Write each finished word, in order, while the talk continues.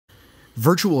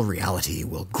Virtual reality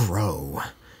will grow,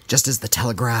 just as the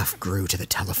telegraph grew to the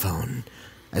telephone,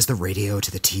 as the radio to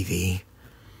the TV.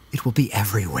 It will be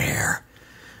everywhere.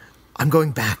 I'm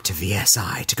going back to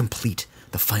VSI to complete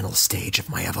the final stage of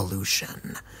my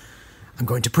evolution. I'm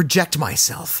going to project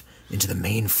myself into the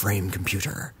mainframe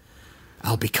computer.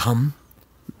 I'll become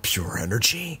pure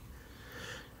energy.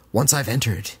 Once I've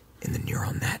entered in the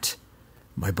neural net,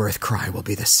 my birth cry will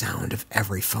be the sound of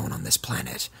every phone on this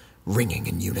planet, ringing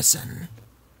in unison.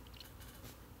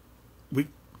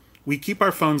 We keep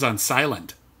our phones on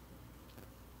silent.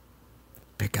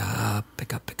 Pick up,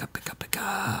 pick up, pick up, pick up, pick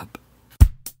up.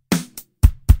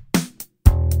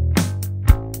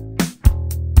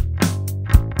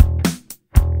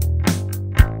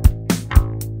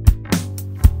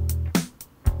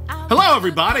 Hello,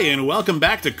 everybody, and welcome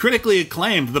back to Critically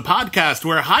Acclaimed, the podcast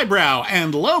where highbrow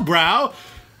and lowbrow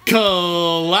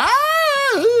collide.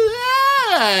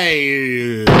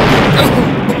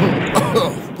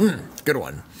 Good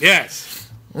one. Yes.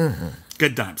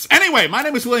 Good times. Anyway, my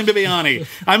name is William Bibiani.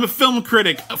 I'm a film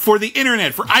critic for the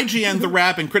internet, for IGN, The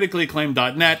Wrap, and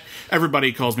criticallyacclaimed.net.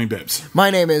 Everybody calls me Bibs. My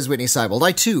name is Whitney Seibold.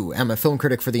 I, too, am a film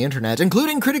critic for the internet,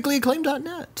 including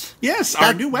criticallyacclaimed.net. Yes,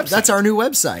 our new website. That's our new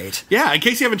website. Yeah, in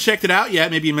case you haven't checked it out yet,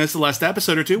 maybe you missed the last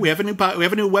episode or two, we have a new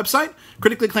website,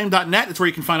 criticallyacclaimed.net. It's where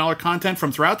you can find all our content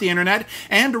from throughout the internet,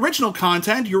 and original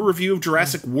content, your review of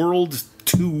Jurassic World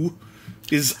 2...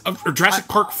 or Jurassic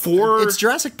Park 4? It's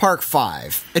Jurassic Park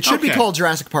 5. It should be called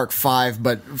Jurassic Park 5,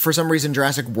 but for some reason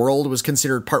Jurassic World was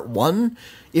considered Part 1,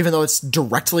 even though it's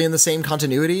directly in the same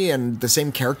continuity and the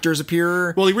same characters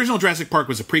appear. Well, the original Jurassic Park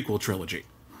was a prequel trilogy.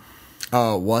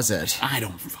 Oh, was it? I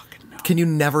don't fucking know. Can you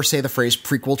never say the phrase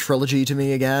prequel trilogy to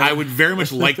me again? I would very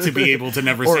much like to be able to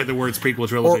never say the words prequel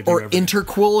trilogy. Or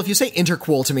interquel. If you say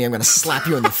interquel to me, I'm going to slap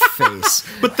you in the face.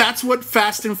 But that's what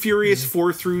Fast and Furious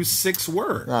 4 through 6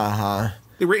 were. Uh-huh.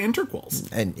 They were interquels.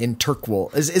 And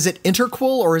interquel. Is it interquel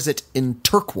or is it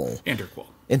interquel? Interquel.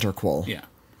 Interquel. Yeah.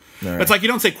 Right. It's like you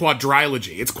don't say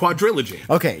quadrilogy. It's quadrilogy.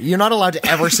 Okay, you're not allowed to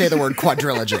ever say the word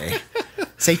quadrilogy.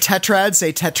 Say tetrad,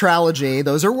 say tetralogy.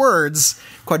 Those are words.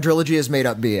 Quadrilogy is made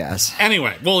up BS.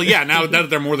 Anyway, well, yeah, now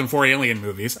that there are more than 4 Alien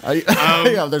movies.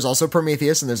 Yeah, there's also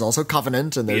Prometheus, and there's also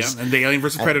Covenant, and there's... Yeah, and the Alien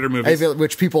vs. Predator movies.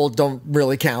 Which people don't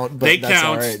really count, but they that's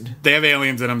count. All right. They have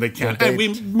aliens in them, they count. Yeah,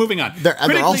 and moving on. They're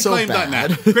also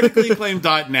bad.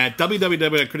 criticallyacclaimed.net,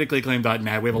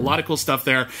 www.criticallyacclaimed.net. We have a lot of cool stuff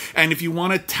there. And if you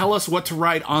want to tell us what to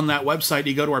write on that website,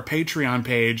 you go to our Patreon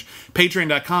page,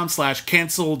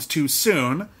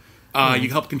 patreon.com/canceledtoosoon. You can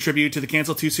help contribute to the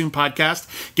Cancel Too Soon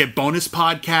podcast, get bonus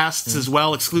podcasts as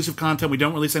well, exclusive content we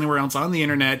don't release anywhere else on the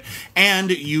internet, and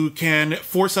you can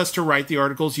force us to write the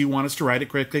articles you want us to write at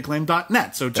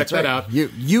criticallyacclaimed.net. So check that out.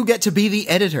 You get to be the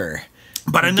editor.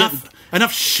 But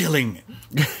enough shilling.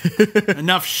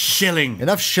 Enough shilling.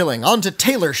 Enough shilling. On to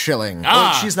Taylor Schilling.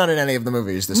 Ah. She's not in any of the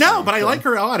movies this No, week, but I like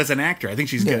her a lot as an actor. I think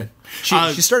she's good. She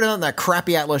started out in that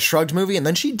crappy Atlas Shrugged movie, and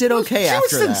then she did okay after that.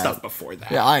 She was in stuff before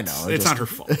that. Yeah, I know. It's not her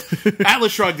fault.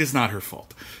 Atlas Shrugged is not her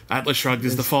fault. Atlas Shrugged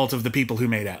is the fault of the people who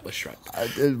made Atlas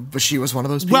Shrugged. But she was one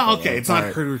of those people. Well, okay, it's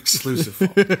not her exclusive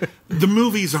fault. The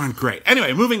movies aren't great.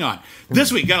 Anyway, moving on.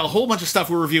 This week, got a whole bunch of stuff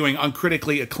we're reviewing on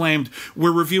Critically Acclaimed.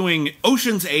 We're reviewing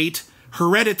Ocean's 8,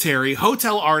 Hereditary,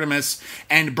 Hotel Artemis,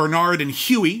 and Bernard and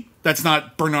Huey. That's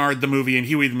not Bernard the movie and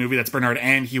Huey the movie. That's Bernard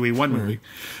and Huey one movie.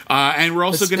 And we're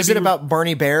also going to Is it about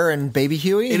Barney Bear and Baby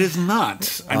Huey? It is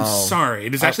not. I'm sorry.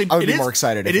 It is actually... I would be more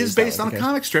excited if it is based that, on a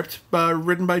comic strip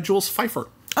written by Jules Feiffer.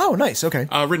 Oh, nice. Okay.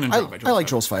 Written and drawn by Jules I like Feiffer.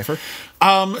 Jules Feiffer.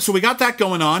 So we got that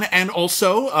going on, and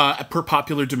also, per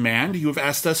popular demand, you have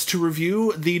asked us to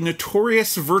review the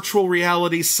notorious virtual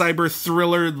reality cyber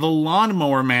thriller, The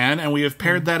Lawnmower Man, and we have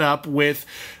paired that up with,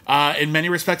 in many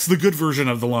respects, the good version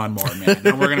of The Lawnmower Man.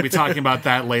 And we're going to be talking about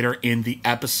that later in the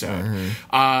episode.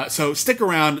 So stick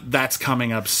around, that's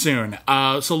coming up soon.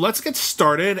 So let's get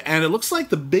started, and it looks like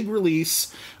the big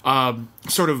release,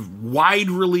 sort of wide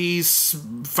release,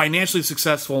 financially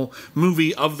successful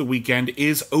movie of the weekend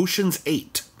is Ocean's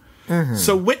 8.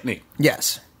 So Whitney.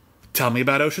 Yes. Tell me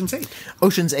about Ocean's 8.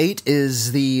 Ocean's 8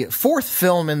 is the fourth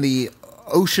film in the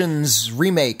Ocean's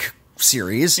remake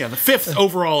series. Yeah, the fifth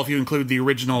overall if you include the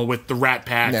original with the Rat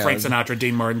Pack, Frank Sinatra,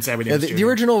 Dean Martin, Sammy Davis Jr. The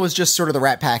original was just sort of the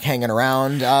Rat Pack hanging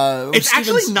around. It's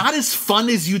actually not as fun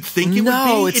as you'd think it would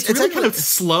be. It's really kind of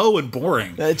slow and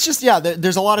boring. It's just,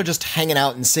 there's a lot of just hanging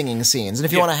out and singing scenes. And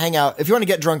if you want to hang out, if you want to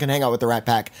get drunk and hang out with the Rat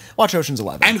Pack, watch Ocean's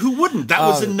 11. And who wouldn't? That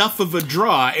was enough of a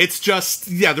draw. It's just,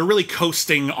 they're really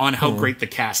coasting on how great the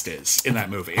cast is in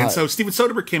that movie. And so Steven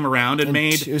Soderbergh came around and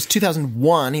made... It was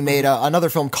 2001. He made another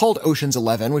film called Ocean's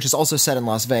 11, which is also also set in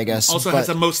Las Vegas. Also has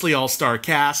a mostly all-star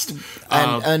cast.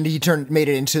 And he made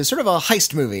it into sort of a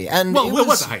heist movie. And it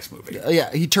was a heist movie.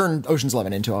 Yeah, he turned Ocean's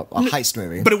 11 into a heist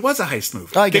movie. But it was a heist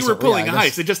movie. They were pulling a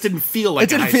heist. It just didn't feel like a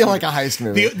heist movie. It didn't feel like a heist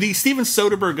movie. The Steven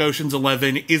Soderbergh Ocean's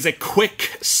 11 is a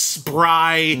quick,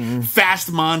 spry,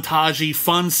 fast montagey,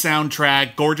 fun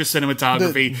soundtrack, gorgeous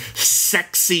cinematography,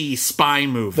 sexy spy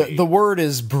movie. The word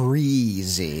is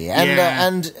breezy.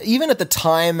 And even at the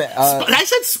time... I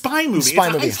said spy movie.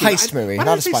 Heist movie,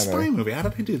 not a spy movie. How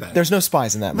did I do that? There's no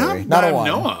spies in that movie. Not a one.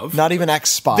 I know of. Not even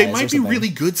ex-spies. They might be really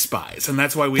good spies, and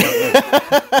that's why we don't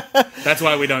know. That's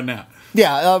why we don't know.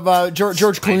 Yeah,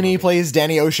 George Clooney plays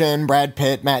Danny Ocean, Brad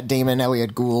Pitt, Matt Damon,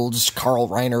 Elliot Gould, Carl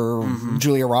Reiner,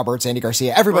 Julia Roberts, Andy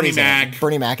Garcia. Everybody's in it.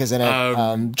 Bernie Mac is in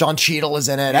it. John Cheadle is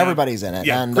in it. Yeah. Everybody's in it.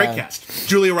 Yeah, and, great cast.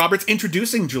 Julia Roberts,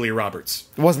 introducing Julia Roberts.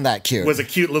 Wasn't that cute? Was a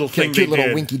cute little thing. Cute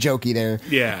little winky jokey there.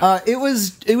 Yeah. It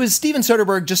was Steven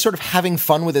Soderbergh just sort of having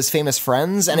fun with his famous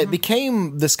friends, and it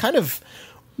became this kind of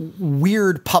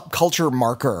weird pop culture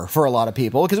marker for a lot of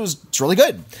people because it's really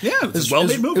good. Yeah, it was a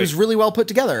well-made movie. It was really well put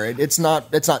together. It's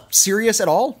not serious at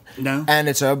all. No. And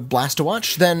it's a blast to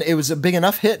watch. Then it was a big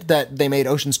enough hit that they made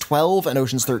Ocean's 12 and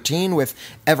Ocean's 13 with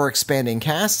ever-expanding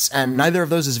casts, and neither of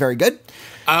those is very good.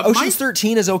 Ocean's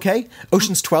 13 is okay.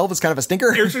 Ocean's 12 is kind of a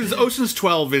stinker. Ocean's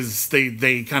 12 is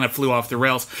they kind of flew off the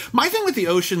rails. My thing with the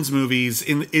Ocean's movies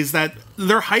is that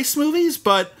they're heist movies,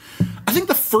 but I think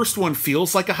the first one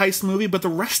feels like a heist movie, but the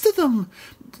rest of them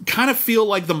kind of feel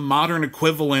like the modern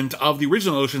equivalent of the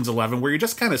original Ocean's 11, where you're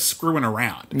just kind of screwing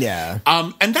around. Yeah.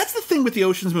 And that's the thing with the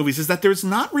Ocean's movies, is that there's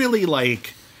not really,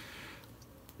 like,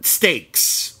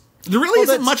 stakes. There really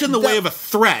isn't much in the way of a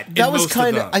threat.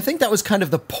 I think that was kind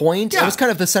of the point. Yeah. It was kind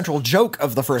of the central joke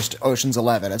of the first Ocean's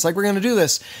 11. It's like, we're going to do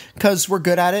this because we're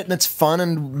good at it and it's fun,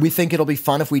 and we think it'll be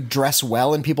fun if we dress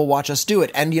well and people watch us do it.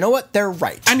 And you know what? They're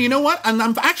right. And you know what? And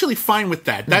I'm actually fine with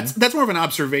that. That's more of an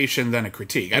observation than a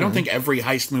critique. I don't think every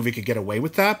heist movie could get away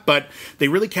with that, but they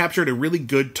really captured a really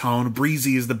good tone.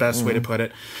 Breezy is the best way to put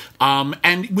it.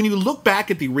 And when you look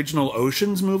back at the original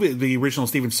Ocean's movie, the original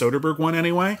Steven Soderbergh one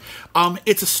anyway,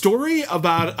 it's a story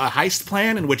about a heist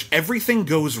plan in which everything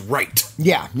goes right.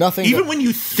 Yeah, nothing. Even when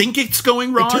you think it's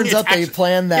going wrong, it turns out they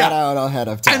planned that out ahead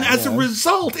of time. And as a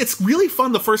result, it's really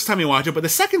fun the first time you watch it, but the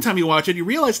second time you watch it, you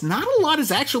realize not a lot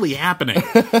is actually happening.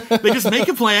 They just make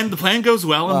a plan, the plan goes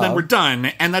well, and then we're done.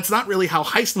 And that's not really how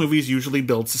heist movies usually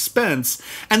build suspense.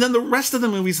 And then the rest of the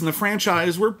movies in the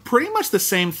franchise were pretty much the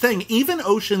same thing. Even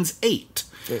Ocean's 8,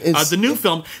 the new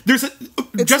film, it's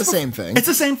the same thing. It's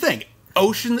the same thing.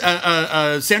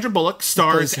 Sandra Bullock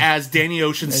stars as Danny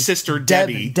Ocean's sister,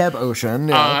 Debbie. Deb Ocean.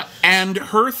 Yeah. And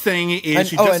her thing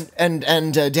is...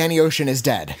 Danny Ocean is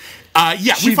dead.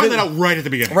 We find that out right at the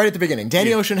beginning. Right at the beginning.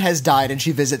 Danny Ocean has died, and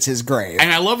she visits his grave.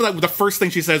 And I love that the first thing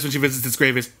she says when she visits his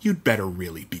grave is, "You'd better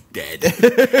really be dead."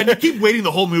 And you keep waiting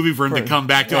the whole movie for him to come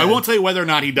back to. I won't tell you whether or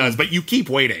not he does, but you keep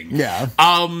waiting. Yeah.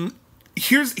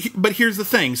 Here's the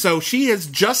thing. So she has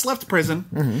just left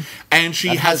prison, and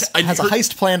she has a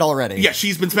heist planned already. Yeah,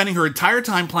 she's been spending her entire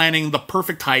time planning the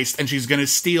perfect heist, and she's going to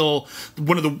steal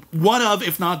one of,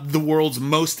 if not the world's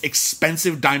most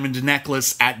expensive diamond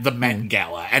necklace at the Met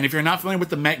Gala. And if you're not familiar with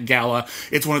the Met Gala,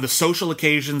 it's one of the social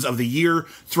occasions of the year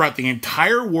throughout the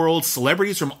entire world.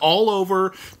 Celebrities from all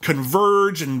over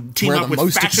converge and team up with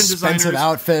fashion designers. Expensive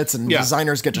outfits, and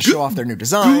designers get to show off their new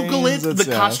designs. Google it. The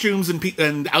costumes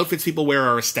and outfits people wear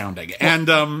are astounding. And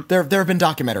there have been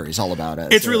documentaries all about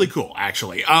it. It's really cool,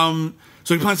 actually. So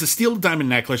he plans to steal the diamond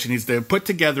necklace, and he's to put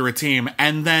together a team,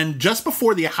 and then just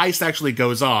before the heist actually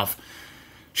goes off,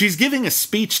 she's giving a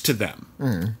speech to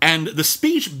them. And the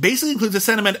speech basically includes a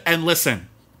sentiment, and listen,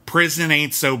 prison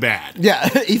ain't so bad. Yeah,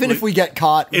 even if we get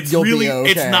caught, you'll be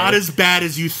okay. It's not as bad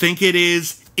as you think it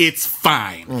is. It's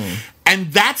fine.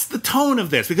 And that's the tone of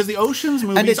this, because the Ocean's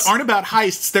movies aren't about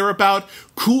heists. They're about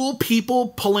cool people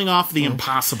pulling off the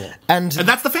impossible. And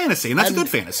that's the fantasy, and that's a good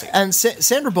fantasy. And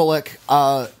Sandra Bullock,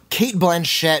 Cate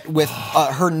Blanchett with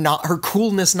her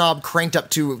coolness knob cranked up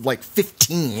to,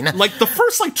 15. Like, the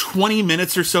first, 20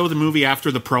 minutes or so of the movie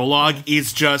after the prologue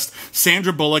is just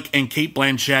Sandra Bullock and Cate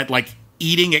Blanchett,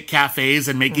 eating at cafes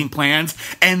and making plans,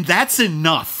 and that's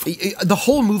enough. The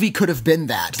whole movie could have been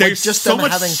that. There's just so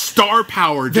much star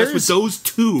power just with those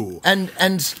two. And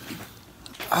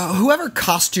whoever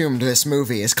costumed this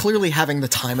movie is clearly having the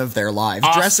time of their lives.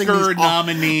 Oscar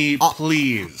nominee,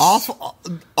 please.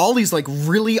 All these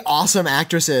really awesome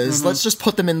actresses. Let's just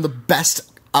put them in the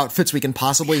best outfits we can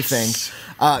possibly think.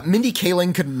 Mindy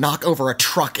Kaling could knock over a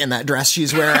truck in that dress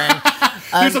she's wearing.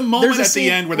 There's a moment at the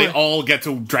end where they all get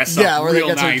to dress up where real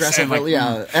they get nice. to dress and up,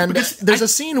 like, And there's a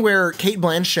scene where Cate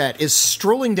Blanchett is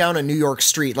strolling down a New York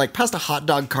street, like past a hot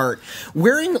dog cart,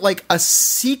 wearing like a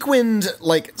sequined,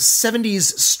 like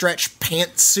 70s stretch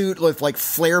pantsuit with like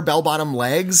flare bell-bottom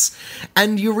legs,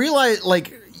 and you realize,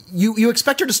 like, you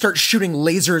expect her to start shooting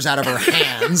lasers out of her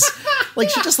hands. Like,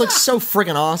 she just looks so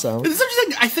friggin' awesome. It's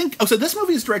interesting. I think... so this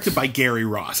movie is directed by Gary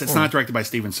Ross. It's not directed by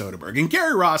Steven Soderbergh. And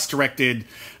Gary Ross directed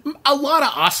a lot of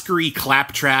Oscar-y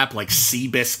claptrap, like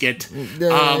Seabiscuit.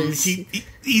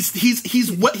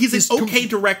 He's an okay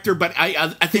director, but I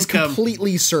think... He's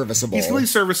completely serviceable. He's completely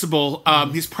serviceable.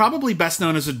 He's probably best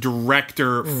known as a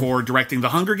director for directing The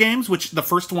Hunger Games, which the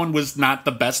first one was not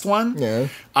the best one. Yeah.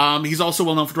 He's also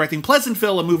well known for directing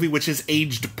Pleasantville, a movie which has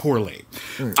aged poorly.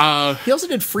 He also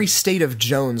did Free State of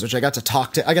Jones, which I got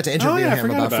to interview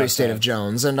him about Free State of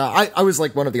Jones, and I was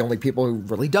like one of the only people who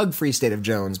really dug Free State of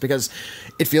Jones because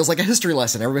it feels like a history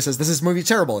lesson. Everybody says this is movie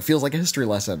terrible. It feels like a history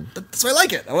lesson. That's why I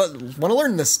like it. I want to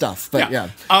learn this stuff. But yeah.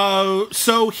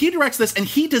 So he directs this, and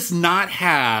he does not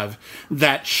have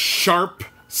that sharp,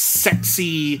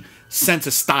 sexy sense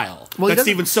of style that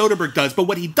Steven Soderbergh does. But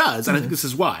what he does, and I think this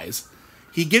is wise,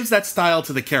 he gives that style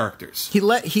to the characters. He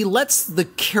lets the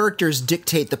characters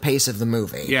dictate the pace of the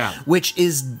movie. Yeah. Which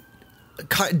is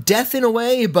death in a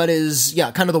way, but is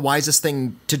kind of the wisest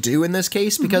thing to do in this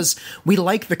case, because we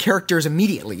like the characters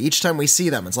immediately. Each time we see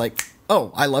them, it's like,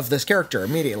 oh, I love this character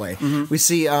immediately. We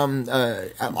see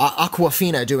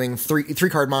Aquafina doing three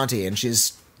card Monty, and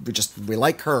we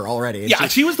like her already. Yeah,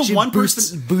 she was the one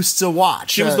person boosts a watch.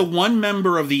 She was the one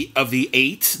member of the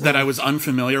 8 that I was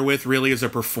unfamiliar with, really, as a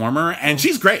performer, and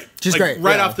she's great. She's great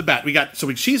right off the bat.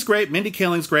 She's great. Mindy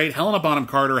Kaling's great. Helena Bonham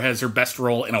Carter has her best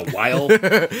role in a while.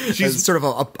 She's sort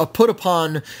of a put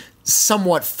upon,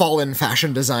 somewhat fallen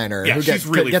fashion designer who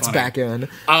gets back in.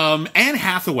 Anne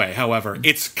Hathaway, however,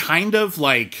 it's kind of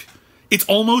like, it's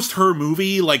almost her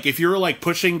movie. Like, if you're like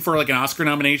pushing for like an Oscar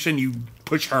nomination, you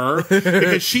push her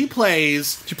because she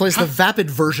plays the vapid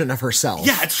version of herself.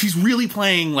 Yeah, she's really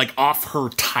playing like off her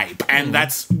type, and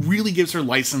that's really gives her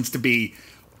license to be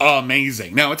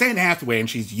amazing. Now, it's Anne Hathaway, and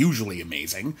she's usually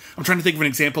amazing. I'm trying to think of an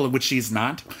example in which she's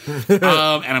not, and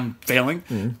I'm failing.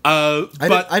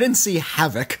 But I didn't see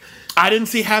Havoc. I didn't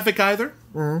see Havoc either,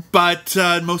 but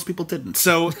most people didn't.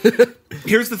 So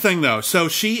here's the thing, though. So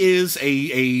she is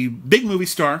a big movie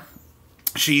star.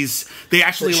 She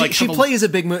plays a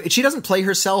big movie. She doesn't play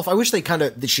herself. I wish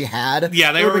she had.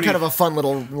 Yeah, it would be kind of a fun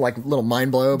little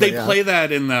mind blow. They play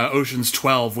that in Ocean's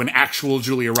 12 when actual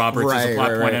Julia Roberts is a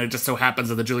plot point, and it just so happens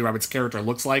that the Julia Roberts character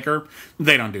looks like her.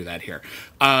 They don't do that here.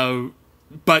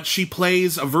 But she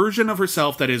plays a version of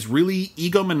herself that is really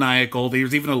egomaniacal.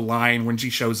 There's even a line when she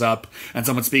shows up and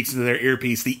someone speaks into their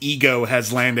earpiece, "The ego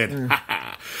has landed."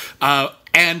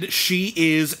 And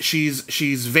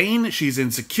she's vain, she's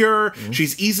insecure,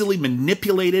 she's easily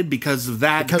manipulated because of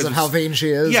that. Because of how vain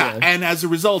she is. Yeah, and as a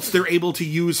result, they're able to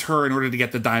use her in order to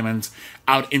get the diamonds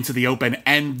out into the open.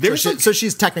 And so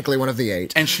she's technically one of the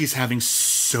 8. And she's having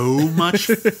so much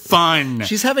fun.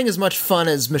 She's having as much fun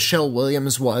as Michelle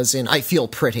Williams was in I Feel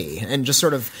Pretty, and just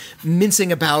sort of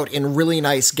mincing about in really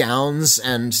nice gowns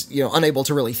and, unable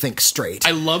to really think straight.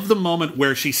 I love the moment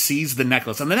where she sees the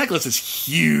necklace, and the necklace is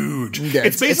huge. Yeah,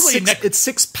 it's basically it's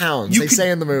 6 pounds, they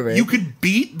say in the movie. You could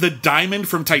beat the diamond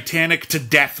from Titanic to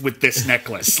death with this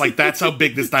necklace. Like, that's how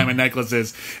big this diamond necklace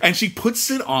is. And she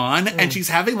puts it on, and she's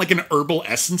having like an herbal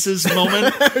essences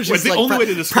moment. She's the only way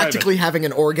to describe practically having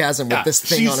an orgasm with this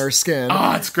thing on her skin.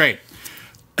 Oh, it's great.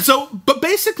 So, but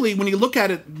basically, when you look at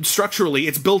it structurally,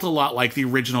 it's built a lot like the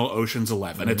original Ocean's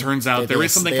 11. It turns out there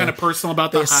is something kind of personal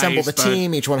about the heist. They assemble the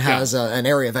team. Each one has an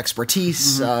area of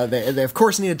expertise. They, of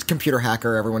course, need a computer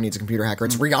hacker. Everyone needs a computer hacker.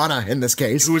 It's Rihanna, in this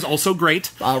case. Who is also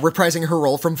great. Reprising her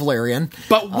role from Valerian.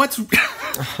 But what's...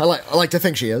 I like to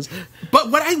think she is. But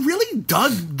what I really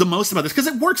dug the most about this, because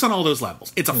it works on all those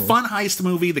levels. It's a fun heist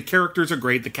movie. The characters are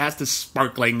great. The cast is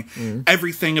sparkling.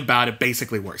 Everything about it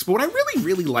basically works. But what I really,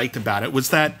 really liked about it was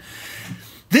that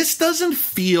this doesn't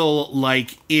feel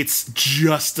like it's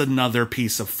just another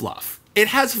piece of fluff. It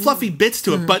has fluffy bits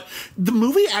to it, but the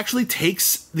movie actually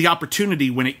takes the opportunity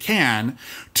when it can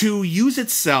to use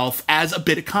itself as a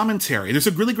bit of commentary. There's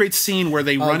a really great scene where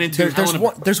they run into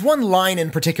there's one line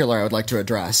in particular I would like to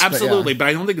address. Absolutely, but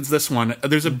I don't think it's this one.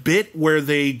 There's a bit where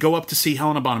they go up to see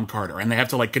Helena Bonham Carter, and they have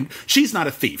to she's not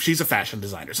a thief, she's a fashion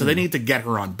designer, so they need to get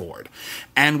her on board.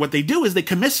 And what they do is they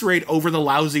commiserate over the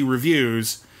lousy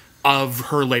reviews of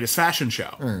her latest fashion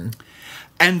show.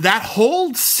 And that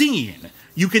whole scene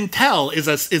you can tell is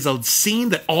a scene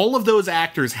that all of those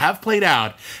actors have played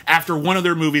out after one of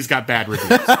their movies got bad reviews.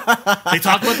 They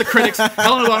talk about the critics.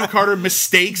 Helena Bonham Carter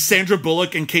mistakes Sandra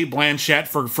Bullock and Cate Blanchett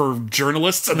for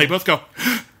journalists, and they both go,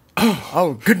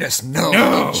 Oh goodness,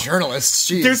 no. Journalists.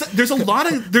 Geez. There's a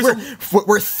lot of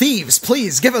we're thieves.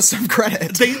 Please give us some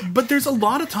credit. But there's a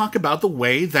lot of talk about the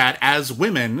way that as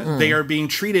women they are being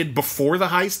treated before the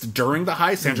heist, during the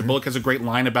heist. Sandra Bullock has a great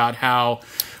line about how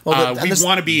we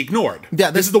want to be ignored.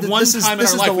 Yeah, this is the one time in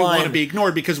our life we want to be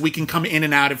ignored because we can come in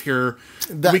and out of here.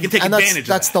 We can take advantage of that.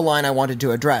 That's the line I wanted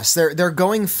to address. They're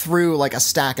going through like a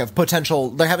stack of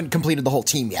potential. They haven't completed the whole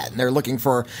team yet, and they're looking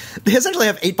for. They essentially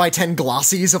have 8x10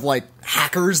 glossies of like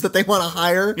hackers that they want to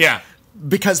hire. Yeah.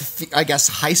 Because I guess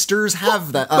heisters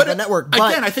have the network.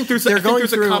 But again, I think there's a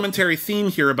commentary theme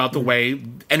here about the way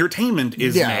entertainment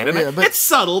is made. And it's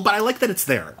subtle, but I like that it's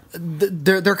there.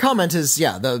 Their comment is,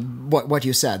 what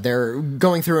you said. They're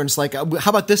going through and it's like, how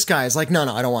about this guy? It's like, no,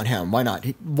 I don't want him. Why not?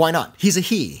 Why not? He's a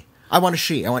he. I want a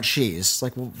she. I want she's.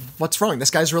 Like, well, what's wrong?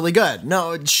 This guy's really good.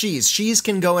 No, she's. She's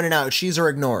can go in and out. She's are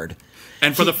ignored.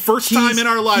 And for the first time in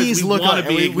our lives, we want to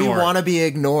be ignored. We want to be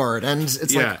ignored. And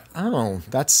it's like, oh,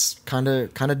 that's kind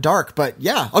of dark. But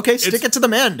yeah, okay, stick it to the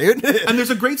man, dude. And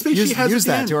there's a great speech she has use at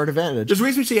the that end. to our advantage. There's a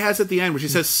great speech she has at the end where she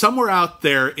says, somewhere out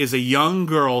there is a young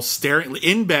girl staring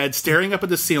in bed, staring up at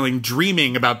the ceiling,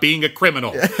 dreaming about being a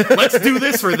criminal. Let's do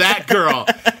this for that girl.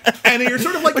 And you're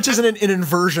sort of like... Which is an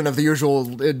inversion of the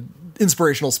usual...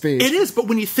 inspirational speech. It is, but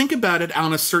when you think about it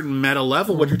on a certain meta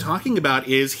level, what you're talking about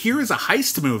is here is a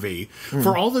heist movie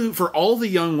for all the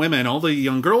young women, all the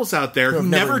young girls out there who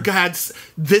never had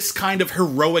this kind of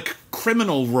heroic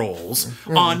criminal roles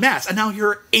en masse, and now here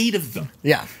are 8 of them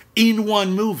in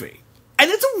one movie. And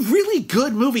it's a really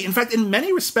good movie. In fact, in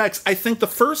many respects, I think the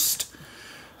first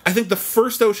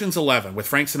Ocean's 11 with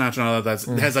Frank Sinatra and all that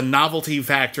has a novelty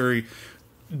factor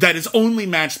that is only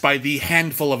matched by the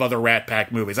handful of other Rat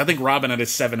Pack movies. I think Robin and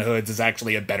His Seven Hoods is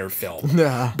actually a better film.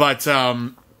 Yeah. But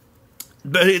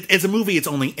as a movie, it's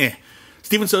only eh.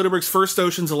 Steven Soderbergh's first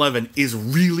Ocean's 11 is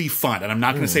really fun, and I'm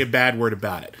not going to say a bad word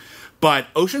about it. But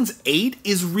Ocean's 8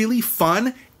 is really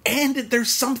fun, and there's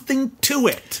something to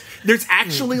it. There's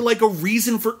actually like a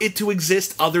reason for it to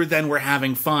exist other than we're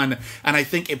having fun, and I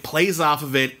think it plays off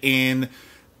of it in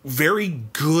very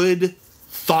good,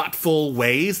 thoughtful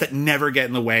ways that never get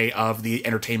in the way of the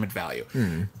entertainment value.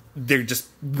 They just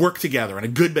work together in a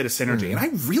good bit of synergy, and I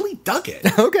really dug it.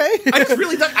 Okay, I just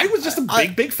really dug. I was just a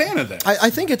big fan of this. I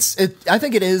think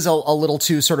it is a little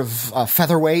too sort of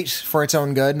featherweight for its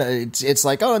own good. It's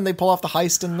like, oh, and they pull off the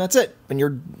heist, and that's it, and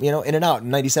you're in and out in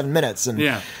 97 minutes, and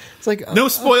it's like no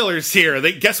spoilers here.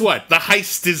 Guess what? The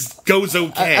heist goes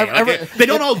okay. They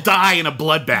don't all die in a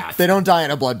bloodbath. They don't die in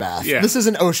a bloodbath. Yeah. This is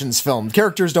an Ocean's film.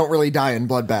 Characters don't really die in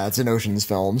bloodbaths in Ocean's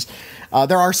films.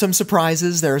 There are some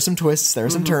surprises. There are some twists. There are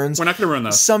some turns. We're not going to ruin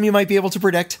those. Some you might be able to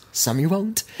predict. Some you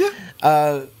won't.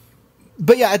 Yeah.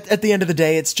 But yeah, at the end of the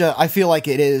day, it's just I feel like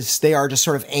they are just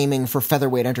sort of aiming for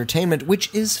featherweight entertainment,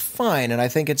 which is fine, and I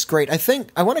think it's great.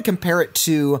 I want to compare it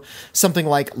to something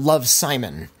like Love,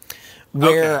 Simon.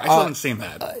 Where I still haven't seen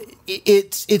that.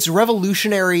 It's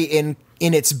revolutionary in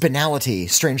its banality,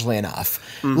 strangely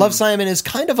enough. Love, Simon is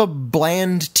kind of a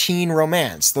bland teen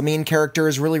romance. The main character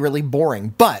is really, really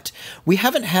boring. But we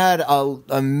haven't had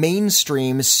a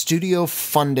mainstream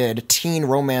studio-funded teen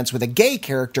romance with a gay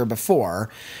character before,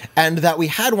 and that we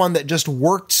had one that just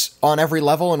worked on every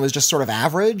level and was just sort of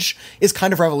average is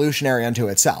kind of revolutionary unto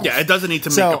itself. Yeah, it doesn't need to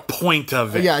make a point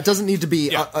of it. Yeah, it doesn't need to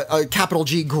be a capital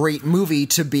G great movie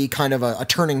to be kind of a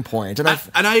turning point. And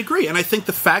I agree. And I think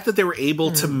the fact that they were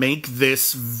able to make this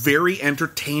very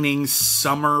entertaining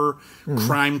summer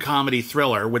crime comedy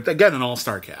thriller with, again, an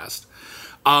all-star cast.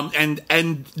 And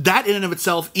that in and of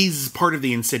itself is part of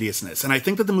the insidiousness. And I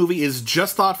think that the movie is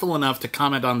just thoughtful enough to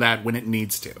comment on that when it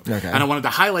needs to. Okay. And I wanted to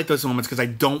highlight those moments because I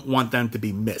don't want them to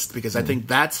be missed, because I think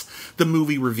that's the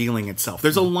movie revealing itself.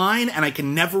 There's a line, and I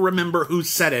can never remember who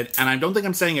said it, and I don't think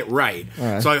I'm saying it right.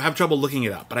 So I have trouble looking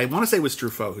it up. But I want to say it was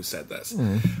Truffaut who said this.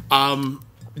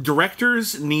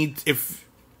 Directors need...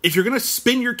 If you're going to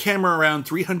spin your camera around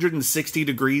 360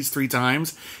 degrees 3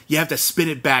 times, you have to spin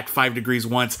it back 5 degrees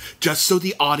once, just so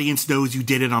the audience knows you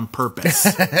did it on purpose.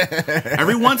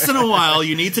 Every once in a while,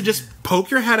 you need to just poke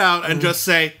your head out and just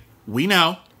say, we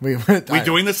know. We're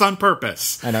doing this on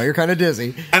purpose. I know you're kind of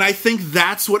dizzy. And I think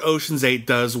that's what Ocean's 8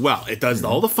 does well. It does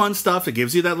all the fun stuff. It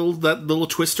gives you that little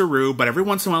twisteroo, but every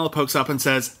once in a while it pokes up and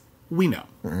says, we know.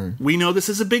 We know this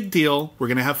is a big deal. We're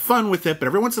going to have fun with it, but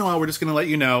every once in a while, we're just going to let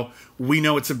you know we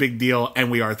know it's a big deal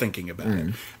and we are thinking about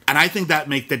it. And I think that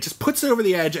just puts it over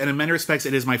the edge, and in many respects,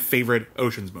 it is my favorite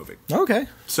Ocean's movie. Okay.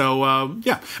 So,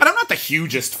 yeah. And I'm not the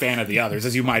hugest fan of the others,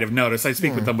 as you might have noticed. I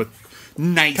speak with them with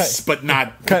nice, but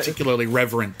not particularly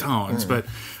reverent tones. But,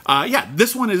 yeah,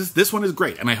 this one is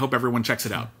great, and I hope everyone checks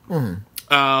it out.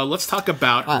 Let's talk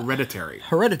about Hereditary.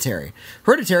 Hereditary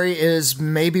is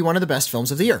maybe one of the best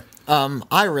films of the year.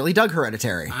 I really dug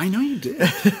Hereditary. I know you did.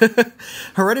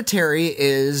 Hereditary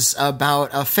is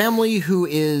about a family who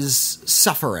is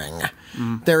suffering.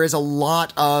 There is a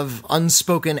lot of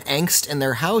unspoken angst in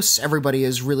their house. Everybody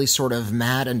is really sort of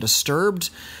mad and disturbed.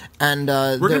 And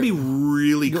we're going to be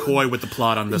really coy with the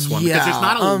plot on this one, because there's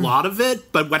not a lot of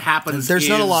it, but what happens there's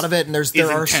not a lot of it, and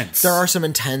there are some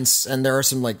intense, and there are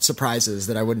some like surprises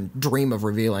that I wouldn't dream of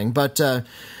revealing. But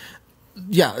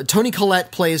yeah, Toni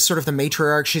Collette plays sort of the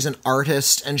matriarch. She's an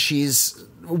artist, and she's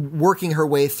working her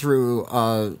way through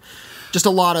just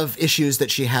a lot of issues that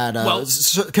she had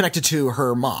connected to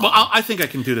her mom. Well, I think I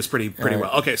can do this pretty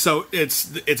well. Okay, so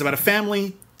it's about a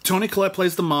family. Toni Collette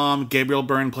plays the mom. Gabriel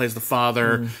Byrne plays the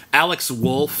father. Alex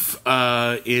Wolff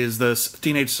is the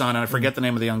teenage son, and I forget the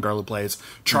name of the young girl who plays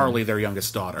Charlie, their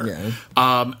youngest daughter.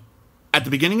 Yeah. At the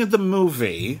beginning of the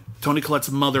movie, Toni Collette's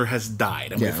mother has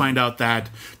died, and we find out that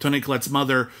Toni Collette's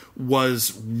mother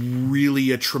was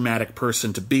really a traumatic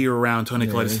person to be around. Toni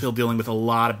Collette is still dealing with a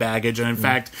lot of baggage, and in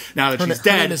fact, now that she's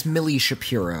dead... Her name is Millie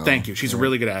Shapiro. Thank you. She's a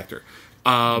really good actor.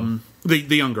 The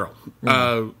young girl.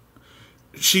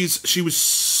 She was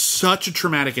such a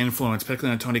traumatic influence,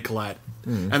 particularly on Toni Collette,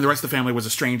 and the rest of the family was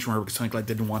estranged from her because Toni Collette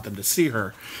didn't want them to see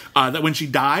her. That when she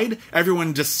died,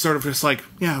 everyone just sort of just like,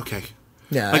 yeah, okay.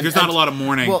 Yeah, like there's not a lot of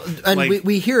mourning. Well, and like,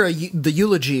 we hear the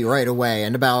eulogy right away,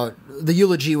 and the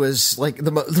eulogy was like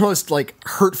the most like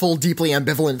hurtful, deeply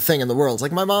ambivalent thing in the world. It's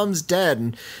like, my mom's dead,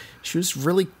 and she was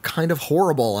really kind of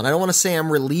horrible. And I don't want to say I'm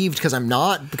relieved, because I'm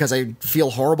not, because I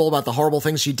feel horrible about the horrible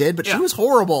things she did, but she was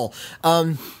horrible.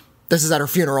 This is at her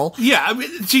funeral. Yeah, I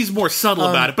mean, she's more subtle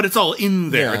about it, but it's all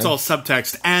in there. Yeah. It's all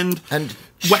subtext. And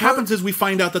what happens is we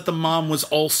find out that the mom was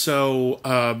also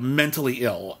mentally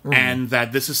ill, and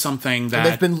that this is something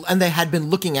that they had been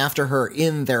looking after her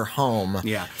in their home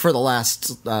for the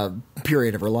last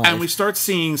period of her life. And we start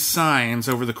seeing signs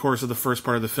over the course of the first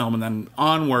part of the film and then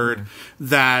onward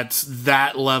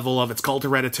that level of, it's called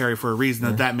Hereditary for a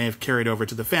reason, that may have carried over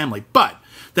to the family. But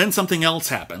then something else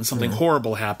happens, something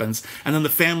horrible happens, and then the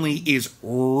family is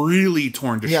really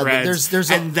torn to shreds.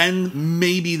 And then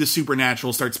maybe the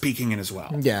supernatural starts peeking in as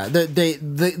well. Yeah,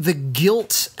 the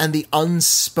guilt and the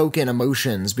unspoken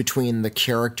emotions between the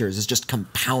characters is just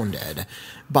compounded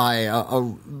by a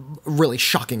really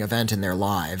shocking event in their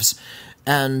lives.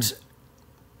 And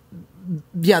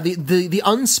yeah, the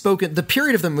unspoken, the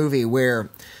period of the movie where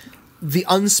the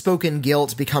unspoken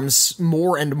guilt becomes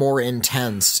more and more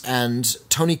intense, and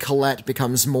Toni Collette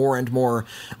becomes more and more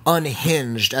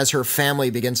unhinged as her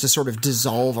family begins to sort of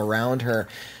dissolve around her.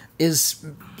 It's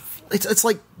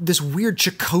like this weird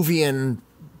Chekhovian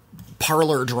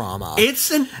parlor drama.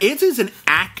 It is an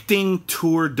acting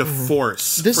tour de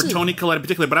force for Toni Collette in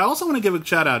particular. But I also want to give a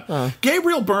shout out.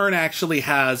 Gabriel Byrne actually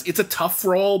it's a tough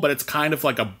role, but it's kind of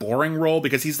like a boring role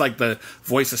because he's like the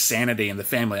voice of sanity in the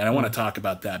family. And I want to talk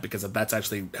about that because that's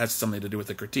actually has something to do with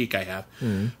the critique I have.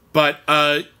 But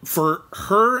for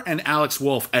her and Alex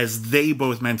Wolff, as they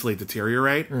both mentally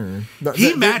deteriorate,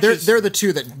 he matches. They're the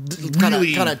two that kind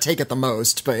of take it the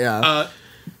most. But yeah,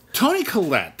 Toni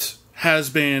Collette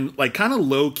has been like kind of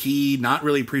low key, not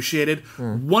really appreciated.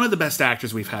 One of the best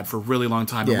actors we've had for a really long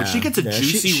time. And when she gets a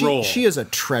juicy role, she is a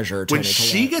treasure. When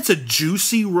she gets a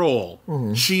juicy role,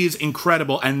 she is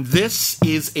incredible. And this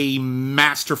is a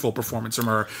masterful performance from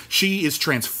her. She is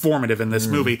transformative in this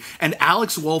movie. And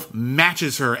Alex Wolff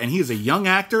matches her, and he is a young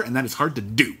actor, and that is hard to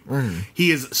do. He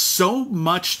has so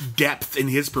much depth in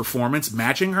his performance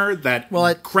matching her that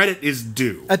credit is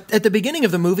due. At the beginning of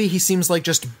the movie, he seems like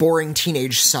just boring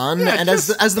teenage son. And as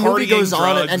the movie goes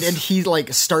on and he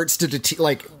like starts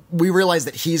to we realize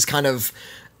that he's kind of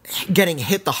getting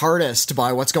hit the hardest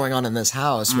by what's going on in this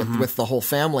house with the whole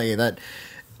family, that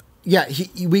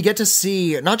we get to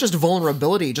see not just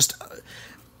vulnerability, just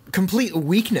complete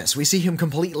weakness. We see him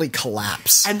completely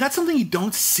collapse. And that's something you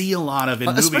don't see a lot of in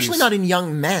movies. Especially not in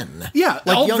young men. Yeah,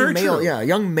 like young very male. true. Yeah,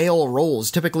 young male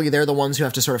roles. Typically, they're the ones who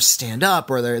have to sort of stand up,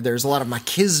 or there's a lot of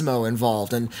machismo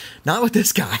involved, and not with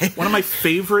this guy. One of my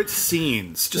favorite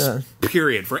scenes, just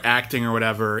period, for acting or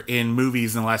whatever, in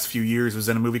movies in the last few years was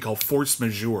in a movie called Force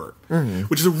Majeure,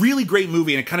 which is a really great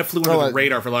movie, and it kind of flew under the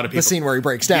radar for a lot of people. The scene where he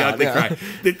breaks down. The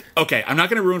ugly cry. Okay, I'm not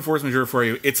going to ruin Force Majeure for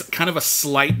you. It's kind of a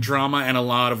slight drama in a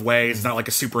lot of ways. It's not like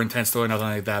a super intense thriller or nothing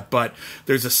like that, but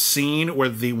there's a scene where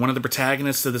one of the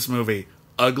protagonists of this movie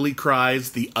ugly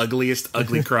cries the ugliest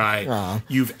ugly cry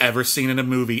you've ever seen in a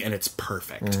movie, and it's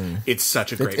perfect. It's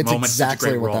such a great moment. It's exactly such a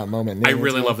great what role. that moment I needs,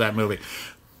 really love that movie.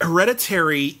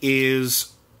 Hereditary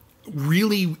is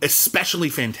really especially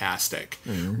fantastic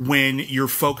when you're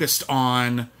focused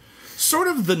on sort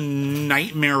of the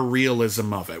nightmare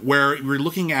realism of it, where you're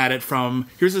looking at it from,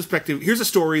 here's a perspective, here's a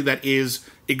story that is,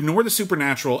 ignore the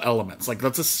supernatural elements. Like,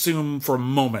 let's assume for a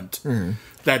moment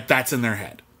that that's in their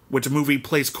head, which a movie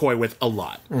plays coy with a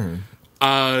lot.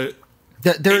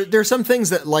 There's some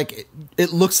things that, like,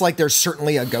 it looks like there's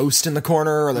certainly a ghost in the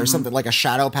corner, or there's something like a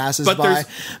shadow passes by,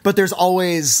 but there's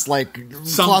always, like,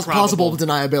 plausible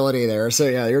deniability there. So,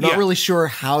 yeah, you're not really sure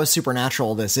how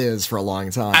supernatural this is for a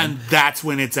long time. And that's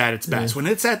when it's at its best. When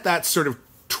it's at that sort of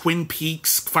Twin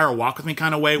Peaks, Fire Walk With Me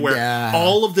kind of way, where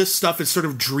all of this stuff is sort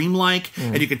of dreamlike,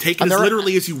 and you can take it as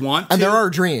literally as you want to. And there are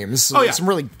dreams. Oh, yeah. Some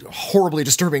really horribly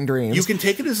disturbing dreams. You can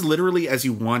take it as literally as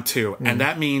you want to, and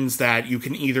that means that you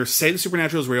can either say the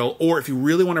supernatural is real, or if you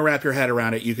really want to wrap your head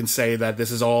around it, you can say that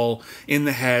this is all in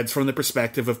the heads from the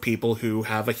perspective of people who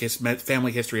have a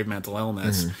family history of mental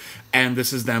illness, and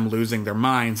this is them losing their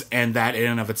minds, and that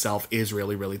in and of itself is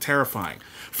really, really terrifying.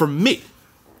 For me,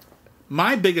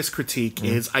 my biggest critique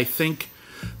is, I think,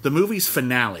 the movie's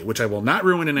finale, which I will not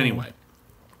ruin in any way.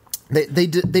 They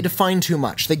define too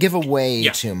much. They give away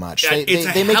too much. It's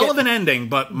a hell of an ending,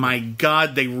 but my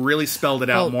God, they really spelled it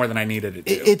out more than I needed it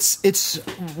to. It's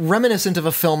reminiscent of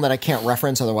a film that I can't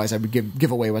reference, otherwise I would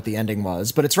give away what the ending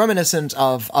was. But it's reminiscent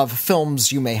of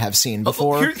films you may have seen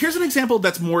before. Here's an example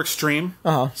that's more extreme.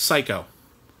 Psycho.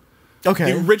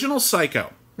 Okay. The original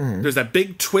Psycho. There's that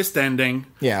big twist ending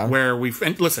where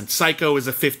listen, Psycho is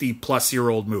a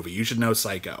 50-plus-year-old movie. You should know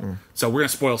Psycho. So we're going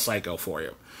to spoil Psycho for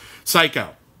you.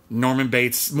 Psycho. Norman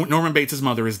Bates'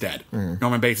 mother is dead.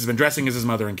 Norman Bates has been dressing as his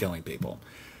mother and killing people.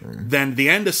 Then the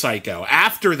end of Psycho,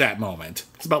 after that moment,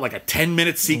 it's about like a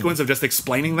 10-minute sequence of just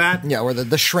explaining that. Yeah, where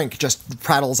the shrink just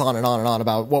prattles on and on and on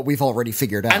about what we've already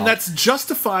figured out. And that's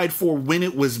justified for when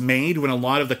it was made, when a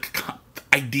lot of the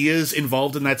ideas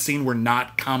involved in that scene were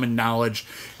not common knowledge,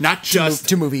 not just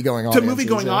to movie-going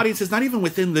audiences, not even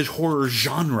within the horror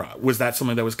genre was that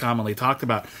something that was commonly talked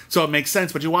about. So it makes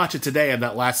sense, but you watch it today and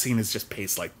that last scene is just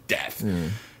paced like death.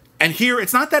 And here,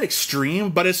 it's not that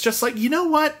extreme, but it's just like, you know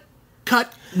what?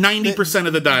 Cut 90%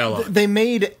 of the dialogue. They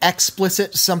made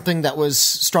explicit something that was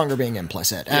stronger being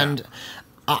implicit. And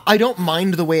I don't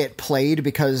mind the way it played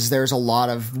because there's a lot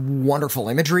of wonderful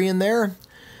imagery in there.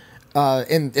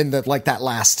 In the like that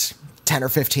last 10 or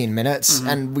 15 minutes,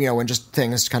 and when just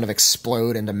things kind of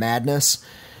explode into madness.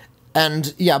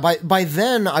 And yeah, by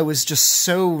then I was just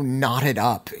so knotted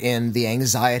up in the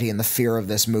anxiety and the fear of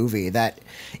this movie that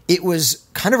it was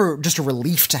kind of just a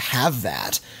relief to have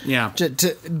that. Yeah,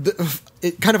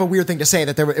 kind of a weird thing to say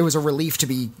that it was a relief to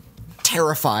be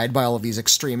terrified by all of these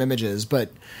extreme images, but.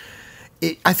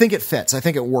 I think it fits. I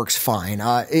think it works fine.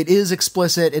 It is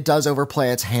explicit. It does overplay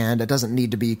its hand. It doesn't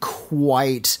need to be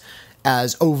quite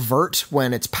as overt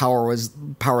when its power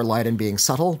lied in being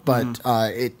subtle, but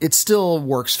it still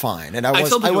works fine. And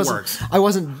I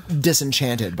wasn't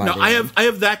disenchanted by it. I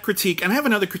have that critique, and I have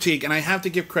another critique, and I have to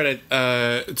give credit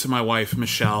to my wife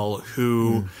Michelle,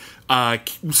 who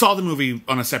saw the movie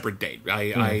on a separate date.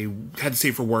 I had to see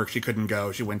it for work. She couldn't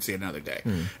go. She went to see it another day.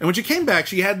 And when she came back,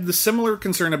 she had the similar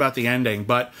concern about the ending.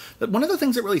 But one of the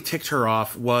things that really ticked her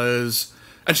off was,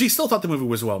 and she still thought the movie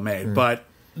was well made, but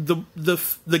the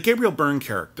Gabriel Byrne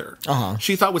character,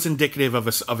 she thought was indicative of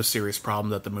a serious problem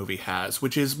that the movie has,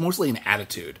 which is mostly an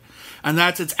attitude. And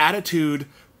that's its attitude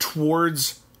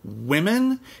towards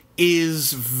women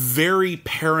is very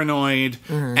paranoid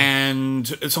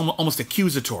and it's almost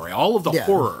accusatory. All of the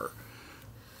horror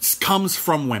comes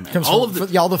from women. All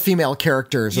the female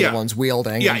characters are the ones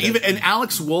wielding. Yeah, and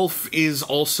Alex Wolff is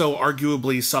also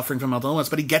arguably suffering from mental illness,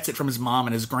 but he gets it from his mom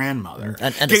and his grandmother.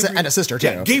 And a sister, too.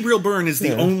 Yeah, Gabriel Byrne is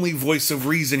the only voice of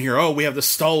reason here. Oh, we have the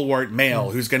stalwart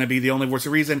male who's going to be the only voice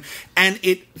of reason. And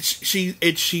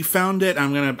she found it,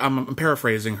 I'm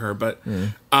paraphrasing her, but...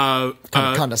 kind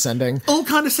of condescending. A little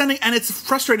condescending, and it's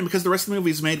frustrating because the rest of the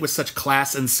movie is made with such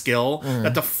class and skill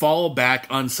that to fall back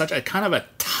on such a kind of a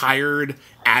tired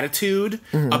attitude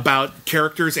about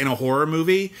characters in a horror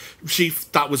movie, she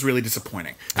thought was really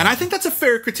disappointing. And I think that's a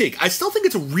fair critique. I still think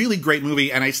it's a really great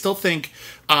movie, and I still think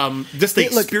just the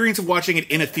experience of watching it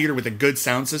in a theater with a good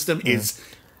sound system is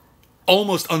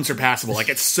almost unsurpassable. Like,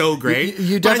 it's so great.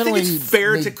 But I think it's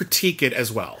fair to critique it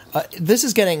as well. This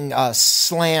is getting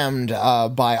slammed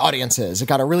by audiences. It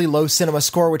got a really low cinema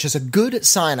score, which is a good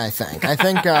sign, I think. I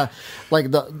think,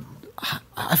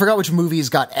 I forgot which movies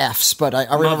got Fs, but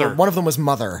I remember one of them was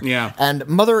Mother. Yeah. And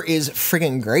Mother is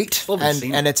friggin' great.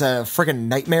 And it's a friggin'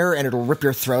 nightmare, and it'll rip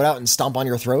your throat out and stomp on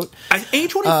your throat.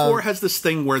 A24 has this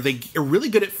thing where they are really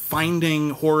good at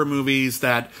finding horror movies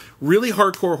that really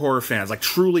hardcore horror fans, like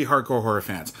truly hardcore horror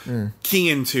fans,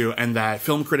 key into, and that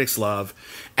film critics love,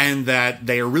 and that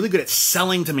they are really good at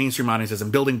selling to mainstream audiences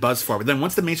and building buzz for. But then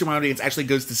once the mainstream audience actually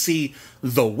goes to see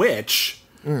The Witch...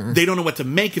 they don't know what to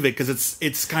make of it because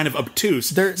it's kind of obtuse.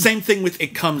 Same thing with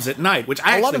It Comes at Night, which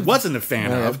I actually wasn't a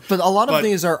fan of. But a lot of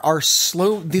these are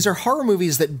slow. These are horror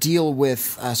movies that deal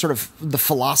with sort of the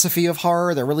philosophy of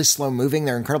horror. They're really slow moving.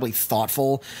 They're incredibly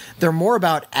thoughtful. They're more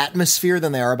about atmosphere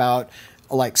than they are about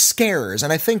like scares.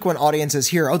 And I think when audiences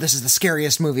hear, oh, this is the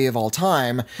scariest movie of all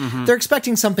time, they're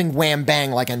expecting something wham bang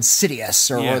like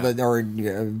Insidious or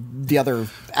the other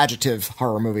adjective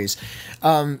horror movies,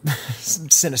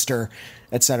 Sinister,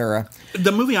 etc.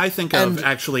 The movie I think of,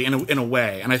 actually, in a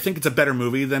way, and I think it's a better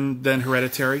movie than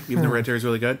Hereditary, even though Hereditary is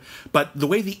really good, but the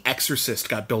way The Exorcist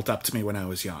got built up to me when I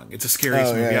was young. It's the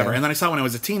scariest movie ever. And then I saw it when I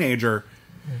was a teenager,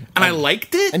 and I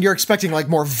liked it. And you're expecting like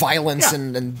more violence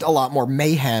and a lot more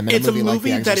mayhem in it's a movie like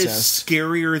The that Exorcist. Is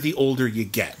scarier the older you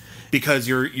get. Because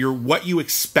you're what you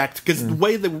expect. Because the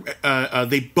way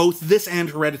they both this and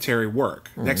Hereditary work,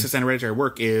 The Exorcist and Hereditary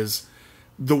work, is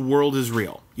the world is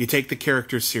real. You take the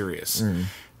characters serious,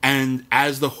 and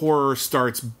as the horror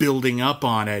starts building up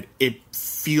on it, it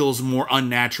feels more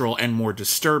unnatural and more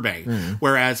disturbing.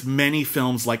 Whereas many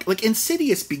films like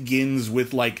Insidious begins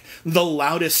with like the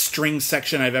loudest string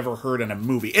section I've ever heard in a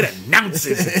movie. It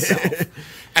announces itself,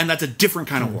 and that's a different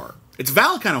kind of horror. It's a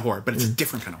valid kind of horror, but it's a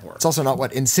different kind of horror. It's also not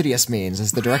what Insidious means,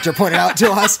 as the director pointed out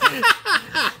to us.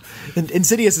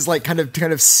 Insidious is like kind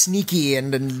of sneaky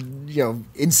and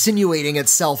insinuating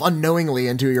itself unknowingly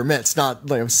into your midst, not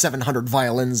 700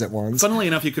 violins at once. Funnily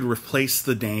enough, you could replace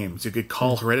the names. You could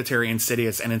call Hereditary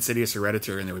Insidious and Insidious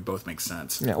Hereditary, and they would both make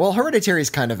sense. Yeah, well, Hereditary is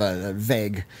kind of a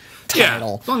vague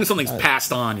title. Yeah, as long as something's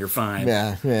passed on, you're fine.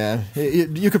 Yeah.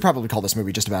 You could probably call this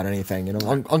movie just about anything.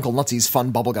 Uncle Nutsy's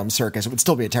Fun Bubblegum Circus. It would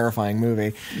still be a terrifying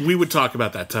movie. We would talk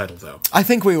about that title, though. I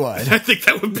think we would. I think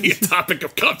that would be a topic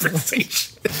of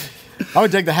conversation. I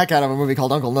would dig the heck out of a movie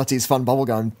called Uncle Nutsy's Fun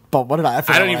Bubblegum, but what did I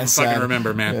don't even fucking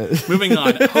remember, man. Moving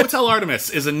on. Hotel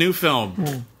Artemis is a new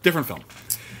film. Different film.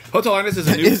 Hotel Artemis is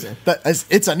a new film.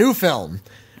 It's a new film.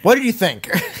 What did you think?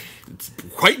 It's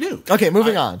quite new. Okay,